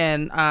 Right.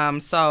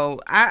 And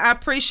so I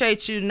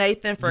appreciate you,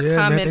 Nathan, for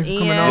coming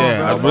in.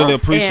 I really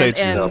appreciate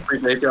you. I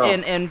appreciate y'all.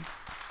 And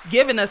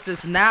giving us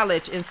this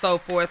knowledge and so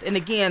forth. And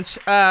again,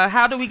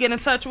 how do we get in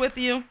touch with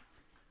you?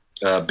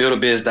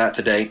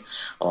 Buildabiz.today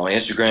on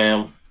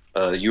Instagram,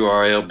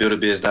 URL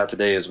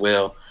buildabiz.today as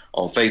well.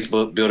 On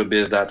Facebook,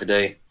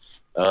 buildabiz.today.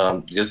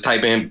 Just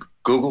type in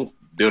Google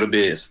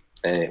Buildabiz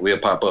and we'll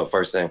pop up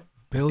first thing.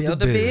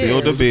 Build a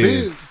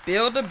biz.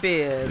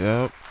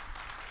 Yep.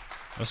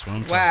 That's what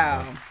I'm talking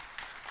about.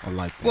 I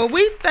like that. Well,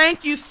 we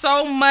thank you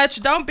so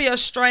much. Don't be a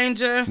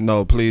stranger.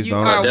 No, please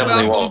don't. You are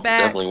definitely welcome won't.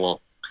 back. Definitely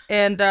won't.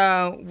 And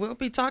we'll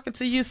be talking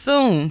to you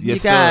soon,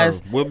 yes, you guys.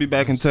 Sir. We'll be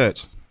back in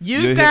touch.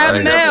 You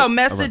got mail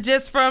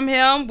messages from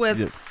him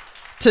with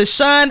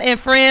Tashon and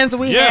friends.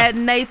 We had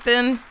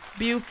Nathan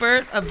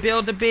Buford of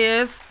Build a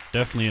Biz.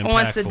 Definitely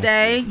impactful. On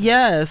today.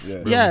 Yes.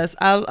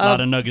 A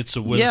lot of nuggets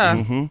of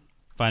wisdom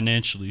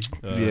financially.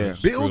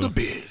 Build a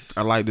Biz.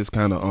 I like this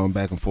kind of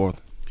back and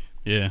forth.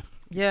 Yeah.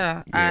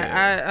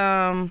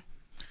 I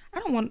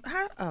don't want.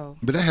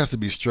 But that has to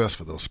be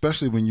stressful though,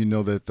 especially when you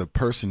know that the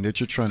person that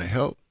you're trying to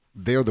help,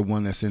 they're the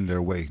one that's in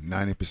their way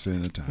 90%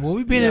 of the time. Well,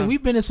 we've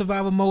been in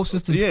survival mode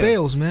since the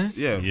fails, man.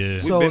 Yeah.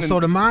 So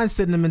the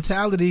mindset and the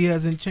mentality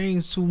hasn't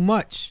changed too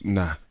much.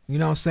 Nah. You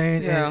know what I'm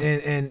saying? Yeah.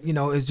 And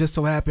it just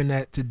so happened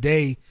that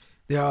today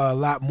there are a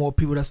lot more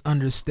people that's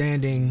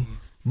understanding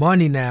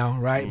money now,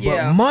 right?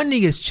 Yeah. But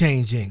money is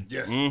changing.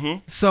 Yes. Mm-hmm.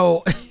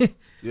 So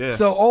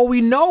so all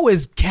we know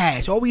is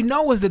cash. All we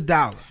know is the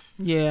dollar.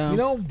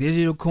 Yeah.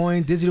 Digital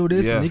coin, digital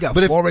this, and you got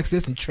Forex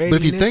this and trading.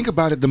 But if you think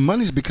about it, the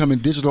money's becoming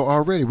digital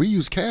already. We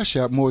use Cash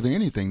App more than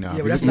anything now.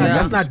 Yeah, but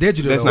that's not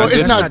digital. It's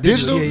not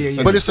digital,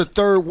 Yeah. But it's a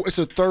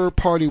third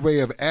party way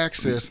of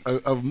access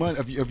of money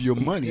of your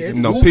money. Yeah,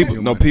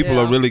 people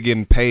are really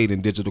getting paid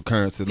in digital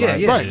currency.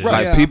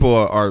 Like people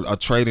are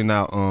trading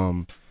out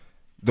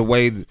the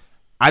way.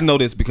 I know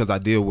this because I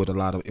deal with a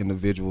lot of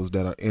individuals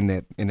that are in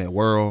that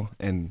world,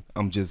 and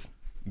I'm just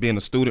being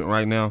a student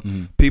right now.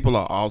 Mm-hmm. People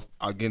are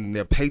getting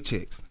their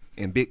paychecks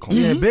in Bitcoin.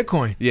 Yeah,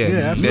 Bitcoin. Yeah,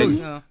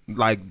 absolutely.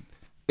 Like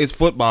it's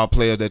football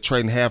players that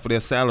trading half of their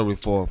salary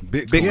for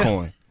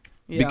Bitcoin.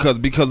 Yeah.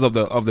 Because of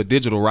the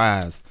digital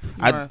rise.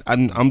 Right.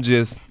 I'm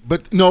just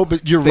but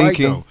you're thinking, right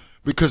though,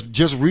 because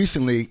just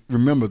recently,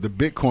 remember, the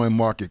Bitcoin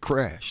market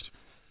crashed.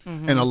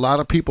 Mm-hmm. And a lot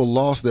of people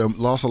lost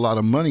a lot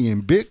of money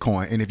in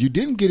Bitcoin. And if you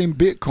didn't get in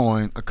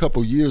Bitcoin a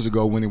couple years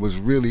ago when it was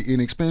really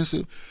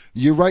inexpensive,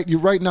 you're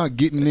right now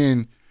getting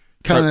in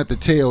kind of at the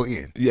tail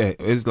end. Yeah,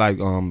 it's like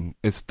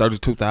it's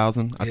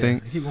 32,000, I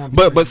think.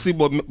 But see,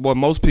 what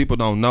most people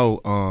don't know,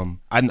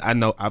 I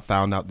know I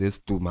found out this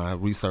through my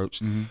research.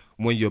 Mm-hmm.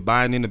 When you're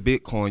buying into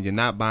Bitcoin, you're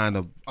not buying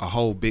a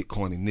whole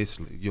Bitcoin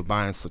initially. You're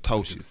buying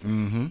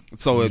Satoshis.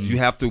 So you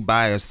have to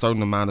buy a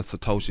certain amount of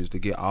Satoshis to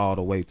get all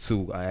the way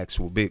to an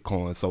actual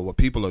Bitcoin. So what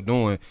people are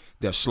doing,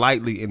 they're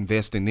slightly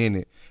investing in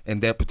it,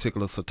 and that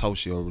particular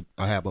Satoshi will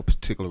have a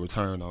particular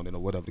return on it, or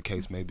whatever the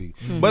case may be.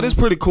 But it's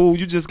pretty cool.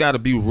 You just got to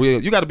be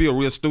real. You got to be a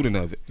real student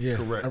of it. Yeah,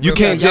 correct. You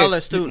can't y'all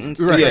just. are students.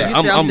 Right. Yeah,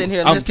 I'm sitting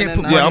here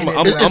listening.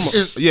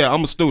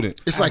 I'm a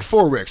student. It's like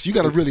Forex. You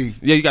got to really.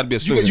 Yeah, you got to be a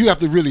student. You have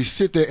to really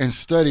sit there and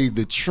study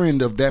the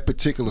trend of that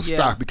particular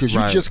stock, because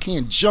you just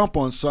can't jump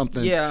on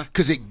something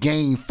because it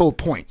gained 4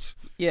 points.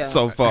 Yeah.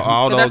 So for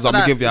all those, I'm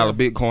gonna give y'all a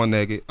feel. Bitcoin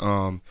nugget.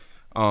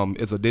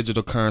 It's a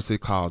digital currency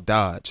called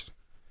Doge,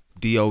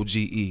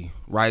 DOGE.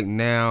 Right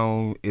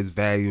now, it's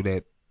valued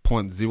at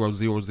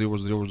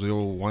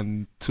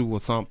 0.00000012 or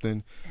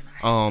something.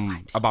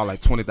 About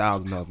like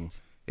 20,000 of them.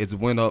 It's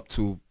went up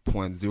to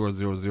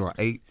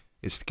 0.0008.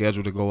 It's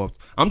scheduled to go up.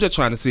 I'm just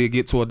trying to see it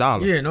get to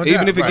 $1. Yeah, no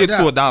Even doubt. if it gets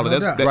to $1,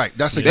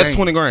 That's a that's gain.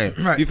 20 grand.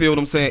 Right. You feel what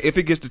I'm saying? If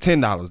it gets to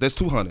 $10, that's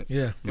 200.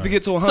 Yeah. If it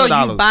gets to $100, So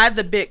you buy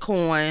the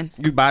Bitcoin,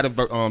 you buy the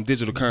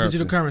digital currency.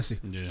 Digital currency.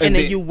 Yeah. and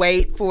then you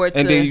wait for it to.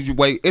 And then you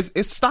wait.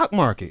 It's stock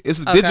market.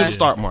 It's a digital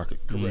stock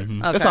market. Correct.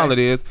 That's all it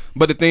is.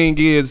 But the thing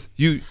is,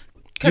 you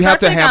have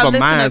to have a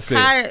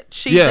mindset.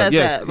 She does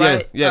that,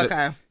 right? Yeah.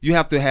 Okay. You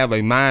have to have a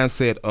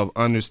mindset of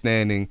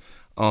understanding.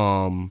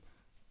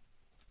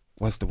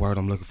 What's the word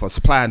I'm looking for?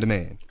 Supply and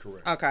demand.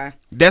 Correct. Okay.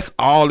 That's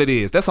all it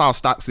is. That's all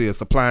stocks is,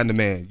 supply and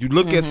demand. You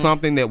look at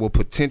something that will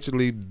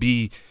potentially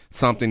be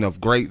something of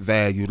great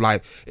value.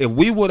 Like if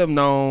we would have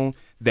known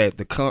that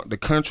the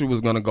country was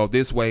going to go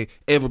this way,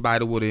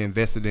 everybody would have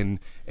invested in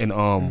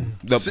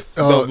what's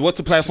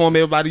the platform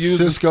everybody uses?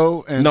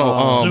 Cisco and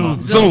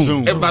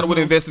Zoom. Everybody would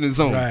have invested in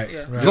Zoom. Right.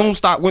 Zoom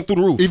stock went through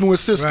the roof. even with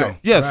Cisco, Right.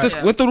 Yeah,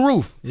 Cisco went through the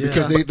roof. Yeah.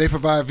 because they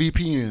provide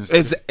VPNs.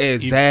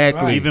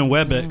 Exactly. Even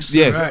WebEx.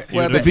 Yes, Right.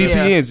 the WebEx,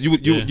 VPNs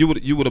Yeah.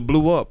 you would have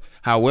blew up.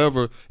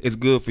 However, it's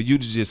good for you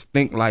to just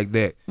think like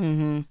that.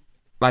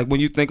 Like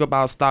when you think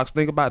about stocks,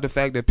 think about the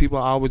fact that people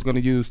are always going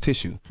to use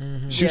tissue,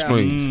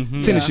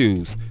 shoestrings, tennis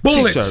shoes,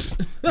 Bullets. t-shirts,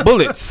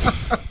 bullets.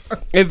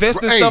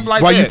 Invest in Hey, stuff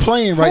like while that. you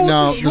playing right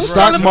now, the who's stock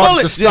selling market,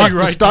 bullets?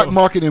 the stock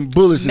market in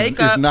bullets is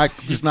Makeup. not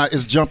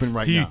jumping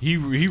right now. He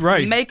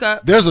right.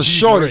 Makeup. There's a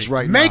shortage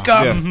right now.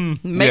 Makeup. Yeah.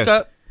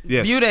 Makeup.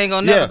 Yes. Beauty ain't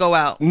gonna never go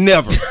out.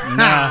 Never.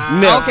 I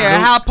Never. don't care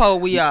how poor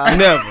we are.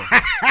 Never.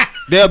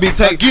 They'll be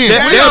taking.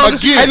 Again.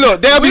 Hey,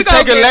 look, they'll be We gonna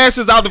taking get-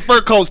 lashes out the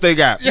fur coats they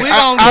got. We gonna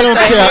I get don't the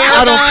care. hair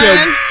I don't care.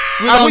 done.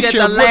 We I gonna don't get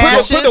care. the Put-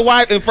 lashes. Put the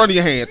white in front of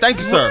your hand. Thank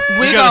you, sir.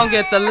 We gonna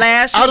get the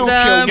lashes I don't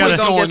care done. We what's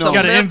gonna going get on. some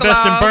Got to lip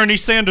invest in gloss. Bernie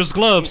Sanders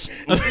gloves.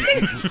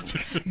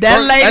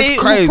 That lady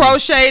crazy. who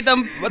crocheted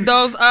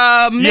those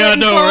mittens Yeah, I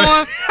know, for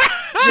right? him.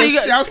 She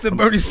got- Shouts to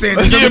Bernie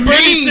Sanders. Yeah, The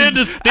Bernie meme.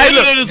 Sanders. Hey,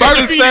 look,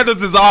 Bernie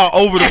Sanders is all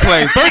over the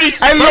place. Bernie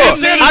Hey, look,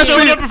 Sanders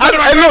showed up in front of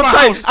my hey, look,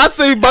 grandma's house. I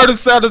seen Bernie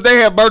Sanders. They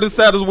had Bernie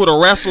Sanders with a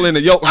wrestler in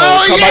the yoke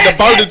hole. Talking about the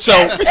Bernie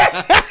choke.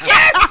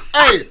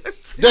 Hey,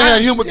 they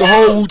had him with the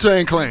whole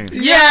Wu-Tang Clan.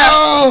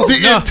 Yeah. The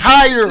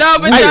entire No,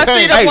 but y'all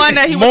see the one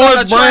that he was Morris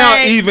on the Brown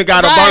train. even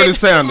got a Right, Bernie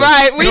Sanders.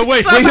 Right. No,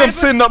 wait. With him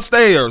sitting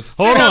upstairs.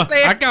 Hold know on, what I'm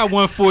saying? I got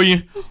one for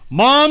you.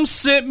 Mom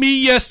sent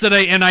me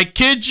yesterday, and I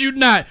kid you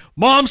not,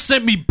 Mom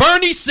sent me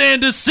Bernie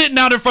Sanders sitting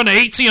out in front of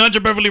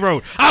 1800 Beverly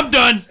Road. I'm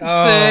done. See?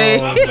 Oh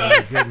my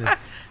goodness.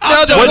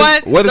 No, the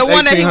what is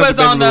one that he was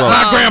 1800 on the. Beverly Road?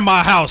 My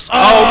grandma's house.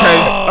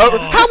 Oh, okay.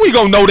 How we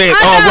gonna know that,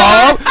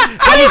 Rob?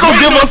 How you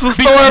gonna give us a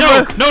story?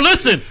 No,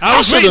 listen. I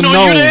was should've waiting on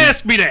you to known.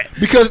 ask me that.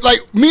 Because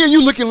like me and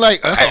you looking like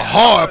that's a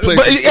hard place.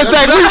 But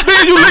exactly, we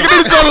been you looking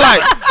at each other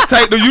like,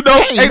 Tate, do you know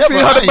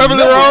 1800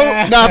 Beverly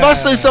Road? Now if I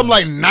say something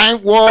like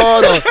 9th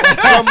Ward or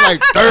something like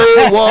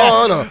 3rd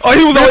Ward or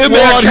He was on 5th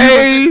Ward,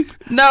 MLK.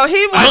 No, he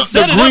I was.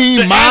 set it Green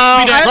up to Mile, ask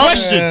me that something.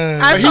 question.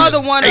 I saw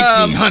the one.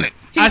 1800.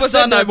 He I was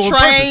said on the that on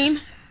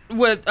train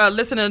with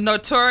listening to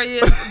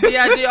Notorious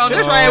B.I.G. on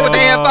the train with the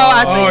headphone.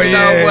 I said, you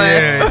know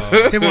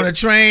what? Yeah. Him on a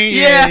train.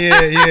 Yeah.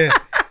 Yeah.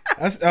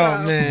 That's,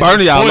 oh man.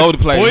 Bernie all over the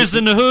place. Boys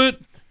in the hood.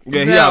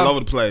 Yeah, he Yeah. all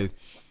over the place.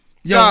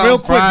 Yo, So, real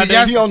quick. Did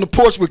y'all, He on the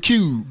porch with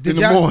Cube in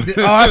the morning.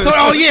 I saw.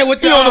 Oh yeah, with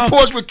He the on the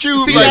porch with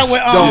Cube. see Like, that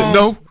with, don't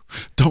know,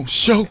 don't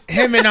show.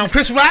 him and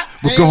Chris Rock.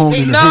 We're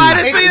going in the No, I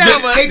didn't see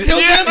that They one.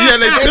 tilted him. Yeah,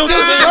 they tilted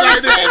him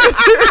right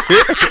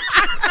there.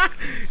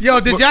 Yo,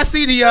 did y'all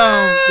see the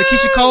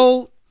Keisha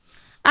Cole?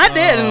 I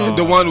didn't.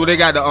 The one where they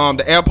got the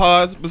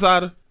AirPods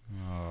beside her.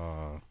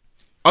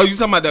 Oh, you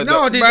talking about that?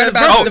 No,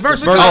 the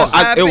verse.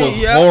 it was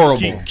Yeah.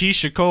 horrible.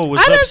 Keisha Cole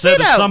was I didn't upset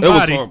see at that.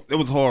 somebody. It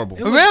was horrible.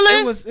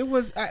 Really? It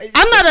was.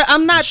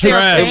 I'm not their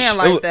Trash. fan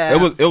like that.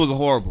 It was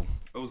horrible.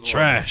 It was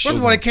Trash. First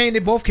of all, they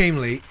both came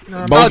late. You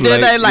know what I mean? Both Oh,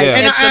 did they like yeah.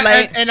 extra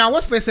late? And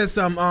what's face said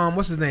some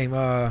what's his name?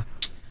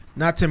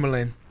 Not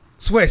Timberland.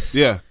 Swiss.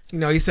 Yeah. You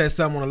know, he said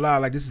something on the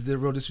live like this is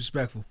real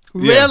disrespectful.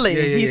 Really?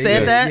 Yeah, He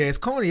said that? Yeah, it's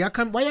corny. I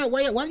come. Why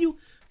you?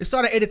 It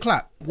started at 8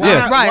 o'clock. Why?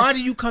 Yeah. Right. Why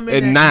do you come in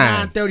At at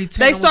 9? 9:30? 10?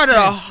 They started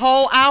a 10?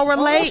 whole hour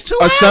Almost late. 2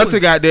 hours. Ashanti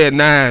got there at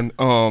 9.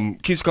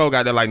 Keisha Cole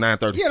got there like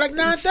 9:30. Yeah, like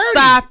 9:30.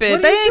 Stop it!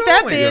 What They are you ain't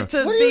that doing? big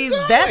to What are you be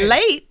doing? that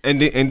late.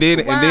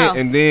 Wow.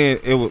 And then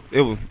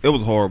it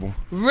was horrible.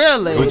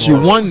 Really? But you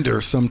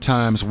wonder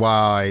sometimes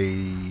why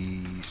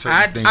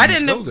certain things I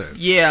didn't go know that.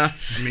 Yeah.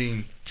 I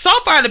mean, So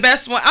far, the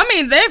best one. I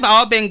mean, they've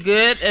all been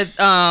good.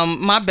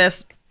 My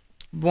best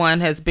one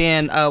has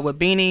been with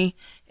Beanie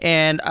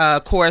and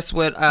of course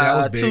with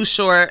That was Too big.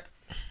 Short.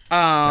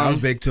 That was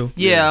big too.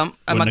 Yeah,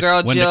 my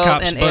girl when Jill the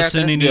cops and bust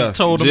in Erica. and he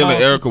told them Jill all.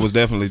 and Erica was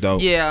definitely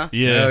dope. Yeah.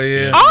 Yeah. Hell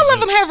yeah. All of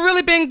them have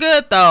really been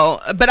good though,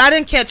 but I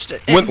didn't catch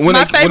it. When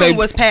My they- favorite when they-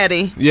 was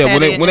Patty. Yeah,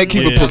 Patty when they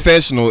keep it Yeah.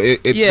 professional,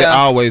 it Yeah.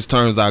 always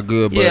turns out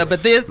good. But yeah,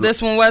 but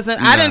this one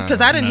wasn't. I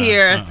didn't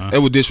hear. it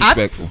was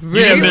disrespectful. You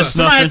didn't miss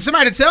somebody, nothing.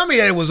 somebody tell me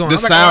that it was on. The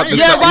I'm like, sound- oh, the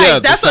yeah, Yeah, sound- right. yeah, the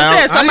That's what I sound-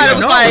 said. Somebody I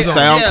was didn't like, know it was on.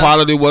 Sound yeah.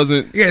 quality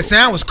wasn't yeah, the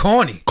sound was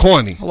corny.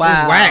 corny. It was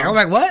Wow. whack. I was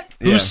like, what?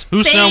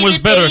 Whose sound was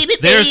better?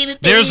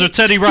 There's a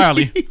Teddy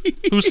Riley.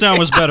 Whose sound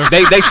was better?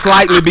 They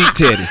slightly beat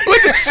Teddy.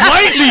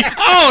 Slightly.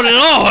 Oh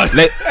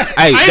Lord.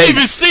 I didn't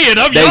even see it.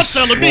 They Y'all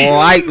telling me.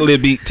 slightly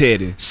beat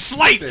Teddy.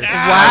 Slight.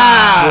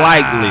 Wow.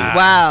 Slightly.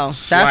 Wow, that's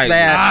Slightly.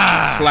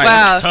 bad. Slightly.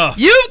 Wow, tough.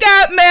 you've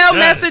got mail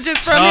That's messages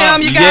from tough.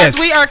 him. You guys, Yes.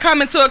 we are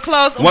coming to a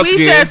close. Once We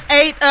again. just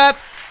ate up.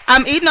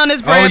 I'm eating on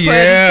this bread pudding.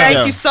 yeah. Thank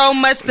Yeah. you so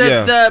much.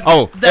 Yeah. The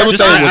Everything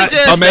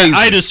sausages. was amazing.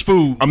 Itis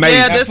food. Amazing.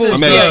 Yeah, this is-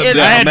 amazing. yeah, it-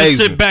 I had amazing.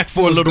 to sit back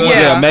for a little good. while.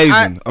 Yeah, Yeah,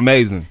 amazing.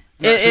 Amazing.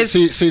 It's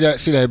see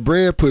that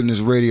bread pudding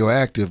is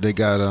radioactive. They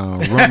got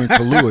rum and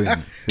Kahlua in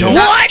it.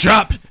 Don't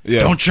drop. Yeah.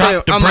 Don't drop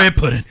Dude, the I'm bread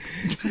pudding.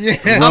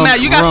 oh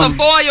man, you got some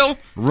foil.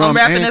 I'm Rum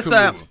wrapping and this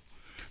up. Kahlua.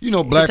 You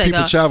know, black take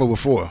people off. travel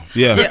before.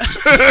 Yeah.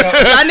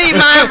 I need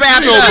mine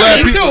wrapped black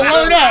up. people-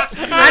 Word up.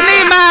 I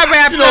need mine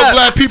wrapped You know, up.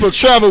 black people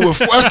travel with.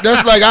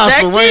 That's like our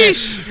That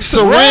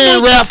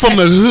saran wrap from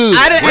the hood.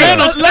 I didn't. You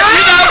know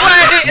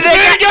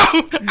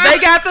what? They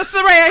got the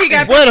saran. He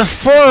got the. Where the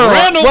furl?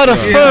 Reynolds. Where the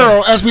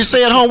furl? As we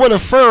say at home, where the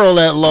furl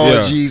at, Lord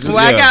Yeah. Jesus? Well,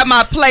 I Yeah. got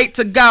my plate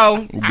to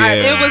go. Yeah.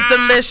 It was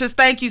delicious.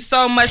 Thank you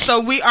so much. So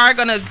we are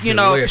gonna,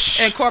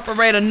 Delish.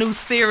 incorporate a new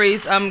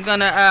series. I'm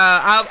gonna,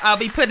 I'll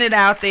be putting it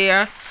out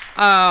there.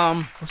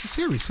 What's the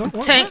series?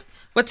 What? Tank.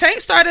 Well, Tank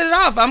started it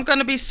off. I'm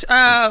gonna be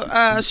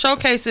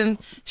showcasing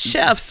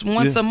chefs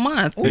once a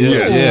month.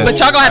 Yeah. But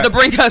y'all gonna have to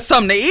bring us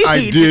something to eat.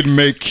 I did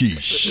make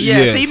quiche.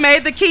 Yes, he Yes.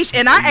 made the quiche,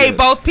 and I ate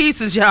both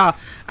pieces, y'all.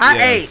 I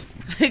ate.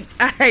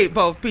 I ate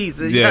both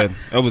pieces. Yeah,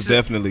 that was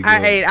definitely good.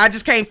 I ate. I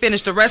just can't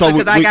finish the rest So of it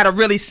because I we- gotta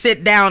really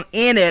sit down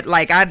in it.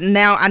 Like I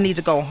need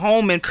to go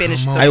home and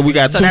finish. Come on. Hey, we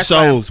got So two that's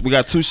why- shows. We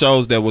got two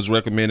shows that was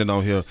recommended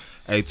on here.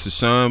 A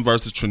Tashon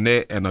versus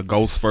Trinette and a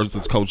Ghost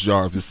versus Coach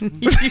Jarvis.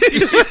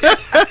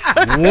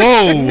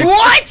 Whoa.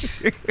 What?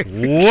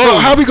 So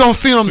how we gonna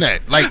film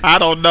that? Like I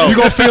don't know. we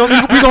gonna film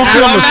the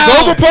don't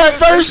sober part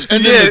first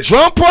and then the Yes.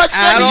 drum part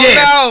I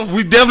second? don't know.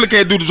 We definitely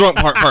can't do the drunk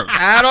part first.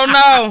 I don't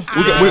know.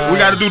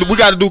 We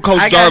gotta do Coach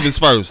I got- Jarvis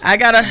first. I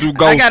gotta Do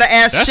Ghost.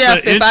 ask That's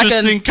Chef an if I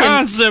interesting can.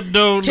 concept,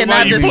 though. Can Why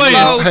I you disclose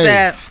playing? Hey.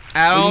 that?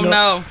 I don't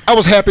know. I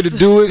was happy to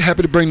do it.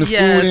 Happy to bring the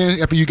Yes. food in.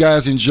 Happy you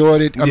guys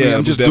enjoyed it. I mean, Yeah,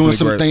 I'm it just was doing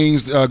definitely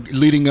some things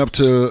leading up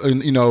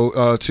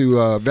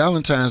to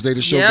Valentine's Day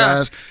to show Yeah.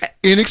 guys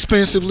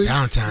inexpensively,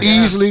 Valentine's.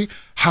 easily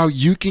how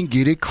you can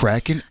get it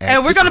cracking.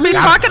 And we're going to be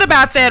talking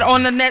about that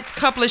on the next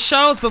couple of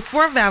shows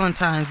before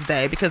Valentine's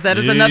Day because that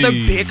is another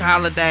big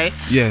holiday.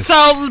 Yes.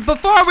 So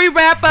before we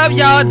wrap up,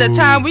 y'all, the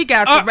time we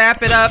got to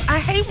wrap it up. I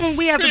hate when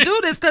we have to do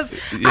this because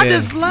I Yeah.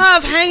 just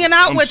love hanging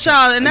out with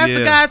y'all, and that's the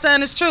yeah. God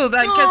saying it's true.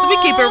 Because we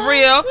keep it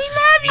real. We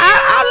love you.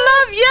 I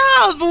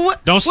love y'all.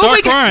 But Don't what start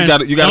we got- crying.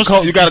 You got I a ain't co-host.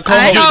 gonna You got a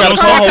cry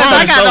co-host 'cause for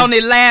I the got show.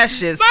 only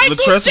lashes.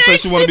 Latressa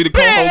says she want to be the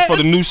co-host for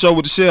the new show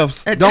with the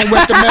chefs. Don't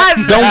wet the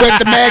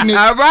magnet.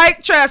 All right,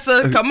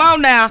 Tressa, come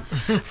on now.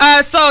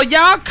 So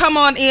y'all come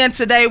on in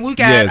today. We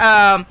got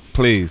Yes.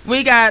 Please.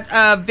 we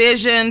got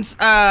Vision's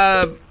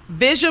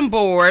vision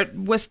board.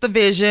 What's the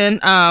vision?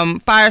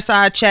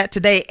 Fireside chat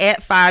today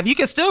at 5. You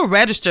can still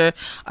register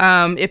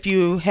if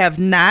you have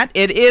not.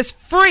 It is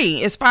free.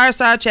 It's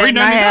fireside chat. Free And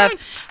I have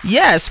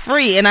 $99?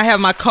 free. And I have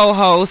my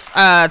co-host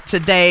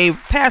today,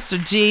 Pastor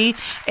G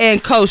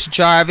and Coach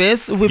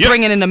Jarvis. We're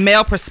bringing in the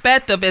male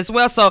perspective as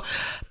well. So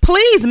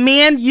please,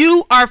 men,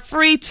 you are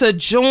free to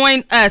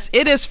join us.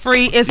 It is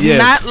free. It's Yes.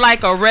 not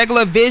like a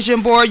regular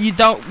vision board. You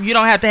don't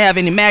have to have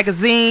any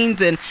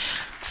magazines and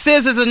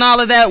scissors and all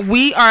of that.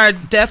 We are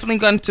definitely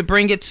going to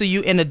bring it to you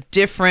in a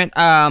different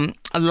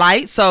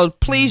light. So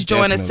please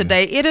join us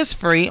Definitely. today. It is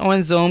free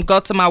on Zoom. Go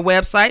to my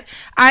website.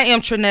 I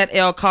am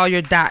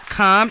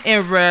TrinetteLCollier.com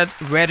and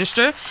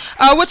register.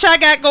 What y'all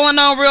got going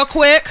on real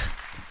quick?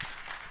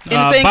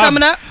 Anything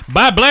coming up?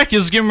 Buy Black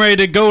is getting ready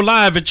to go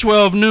live at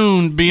 12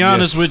 noon, be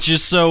honest Yes. with you.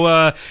 So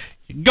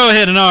go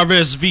ahead and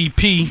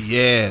RSVP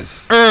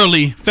Yes.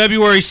 early,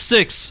 February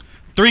 6th,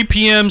 3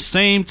 p.m.,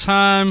 same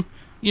time.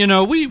 You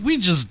know, we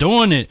just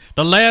doing it.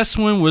 The last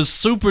one was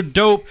super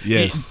dope.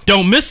 Yes.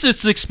 Don't miss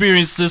this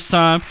experience this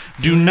time.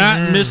 Do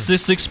not miss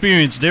this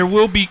experience. There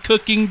will be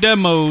cooking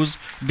demos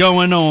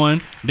going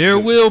on. There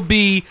will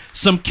be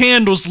some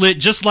candles lit,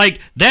 just like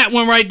that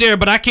one right there,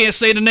 but I can't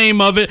say the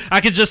name of it.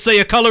 I can just say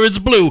a color, it's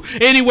blue.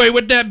 Anyway,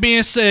 with that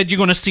being said, you're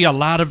going to see a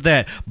lot of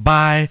that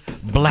by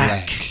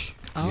Black.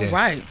 All Yes.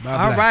 right. By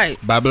All Black.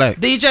 right. By Black.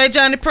 DJ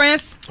Johnny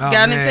Prince, Oh,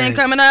 got man. anything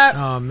coming up?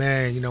 Oh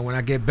man, you know when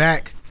I get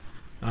back,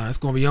 it's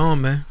gonna be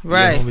on, man.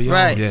 Right, It's gonna be on.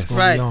 right, It's gonna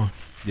right. be on.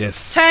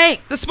 Yes.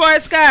 Tank, the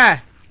sports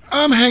guy.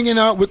 I'm hanging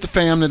out with the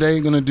fam today.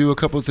 Going to do a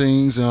couple of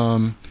things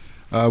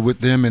with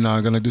them, and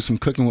I'm going to do some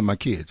cooking with my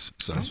kids.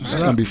 So that's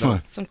going to be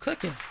fun. Some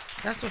cooking.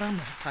 That's what I'm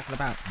talking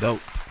about.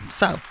 Dope.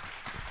 So,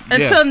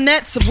 until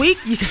next week,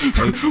 you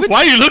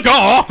Why you look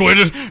all awkward?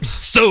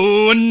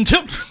 So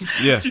until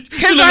Yeah. you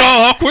look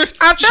all awkward.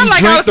 I feel She like I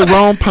drank was the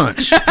wrong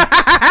punch.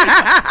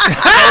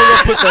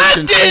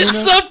 I did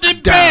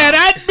something bad.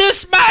 I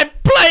missed my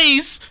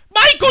place.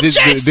 Michael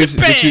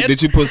Jackson bad.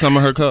 Did you put some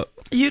in her cup?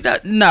 You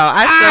don't, no,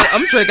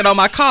 I'm drinking on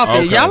my coffee.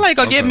 Okay, Y'all ain't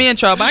gonna get me in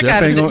trouble. I Chef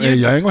got ain't gonna, it.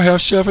 y'all ain't gonna have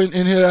Chef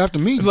in here after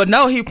me. But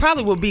no, he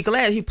probably will be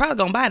glad. He probably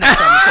gonna buy that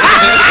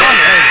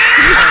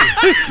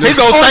He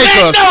gonna thank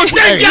us. No,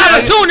 thank y'all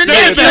for tuning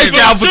in. Thank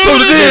y'all for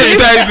tuning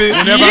in, baby.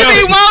 You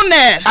be wanting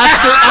that.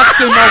 I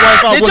send my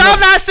wife out Did with y'all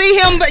not see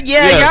him? But y'all,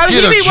 get he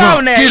her be drunk,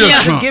 wanting that. get her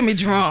Yeah, drunk. get me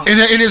drunk. in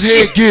his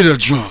head. Get her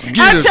drunk. Get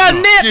her Until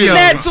drunk. Get her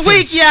next drunk.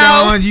 week,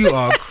 y'all. Sean, you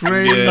are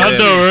crazy. Yeah. I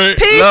know, right?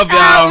 Peace Love out.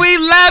 y'all. We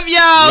love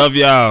y'all. Love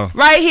y'all.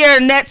 Right here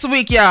next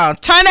week, y'all.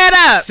 Turn that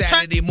up.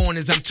 Saturday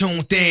mornings I'm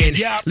tuned in.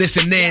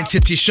 Listening to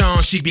Tashon,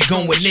 she be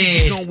going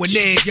in.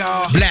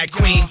 Black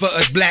queen for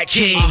us black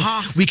kings.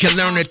 We can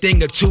learn a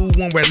thing or two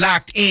when we're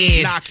locked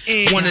in.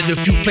 One of the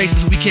few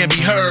places we can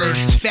be heard.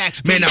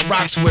 Man, I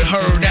rocks with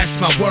her, that's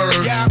my word.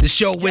 The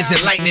show is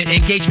enlightening,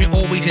 engagement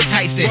always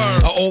enticing.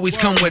 I always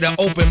come with an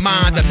open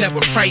mind, I'm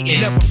never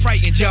frightened.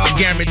 I'm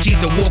guaranteed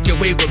to walk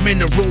away with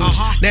minerals.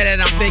 Now that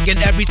I'm thinking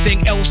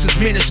everything else is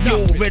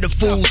minuscule. Rid of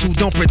fools who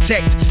don't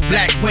protect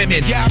black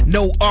women.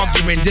 No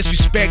arguing,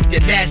 disrespect,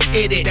 and that's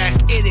it,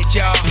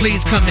 y'all.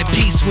 Please come in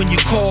peace when you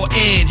call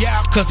in.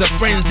 Cause our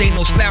friends ain't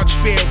no slouch,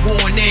 fair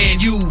warning.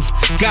 You've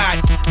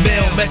got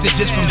mail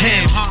messages from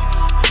him.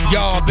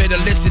 Y'all better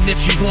listen if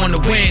you wanna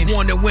win.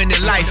 Wanna win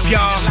in life,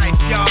 y'all.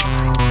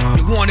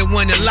 You wanna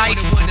win in life.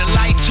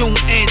 Tune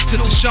in to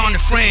Tashon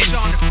and Friends.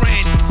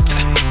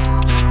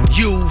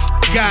 You've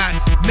got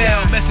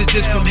mail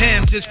messages from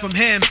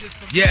him.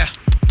 Yeah.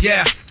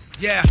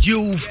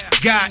 You've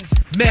got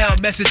mail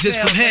messages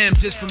from him.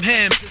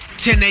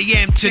 10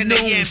 a.m. to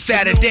noon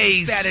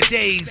Saturdays.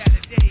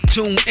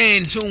 Tune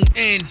in.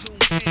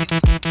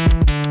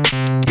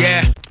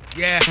 Yeah.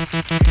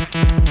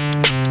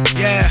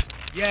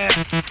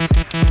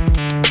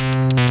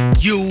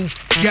 You've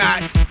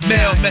got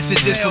mail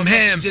messages from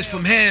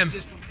him.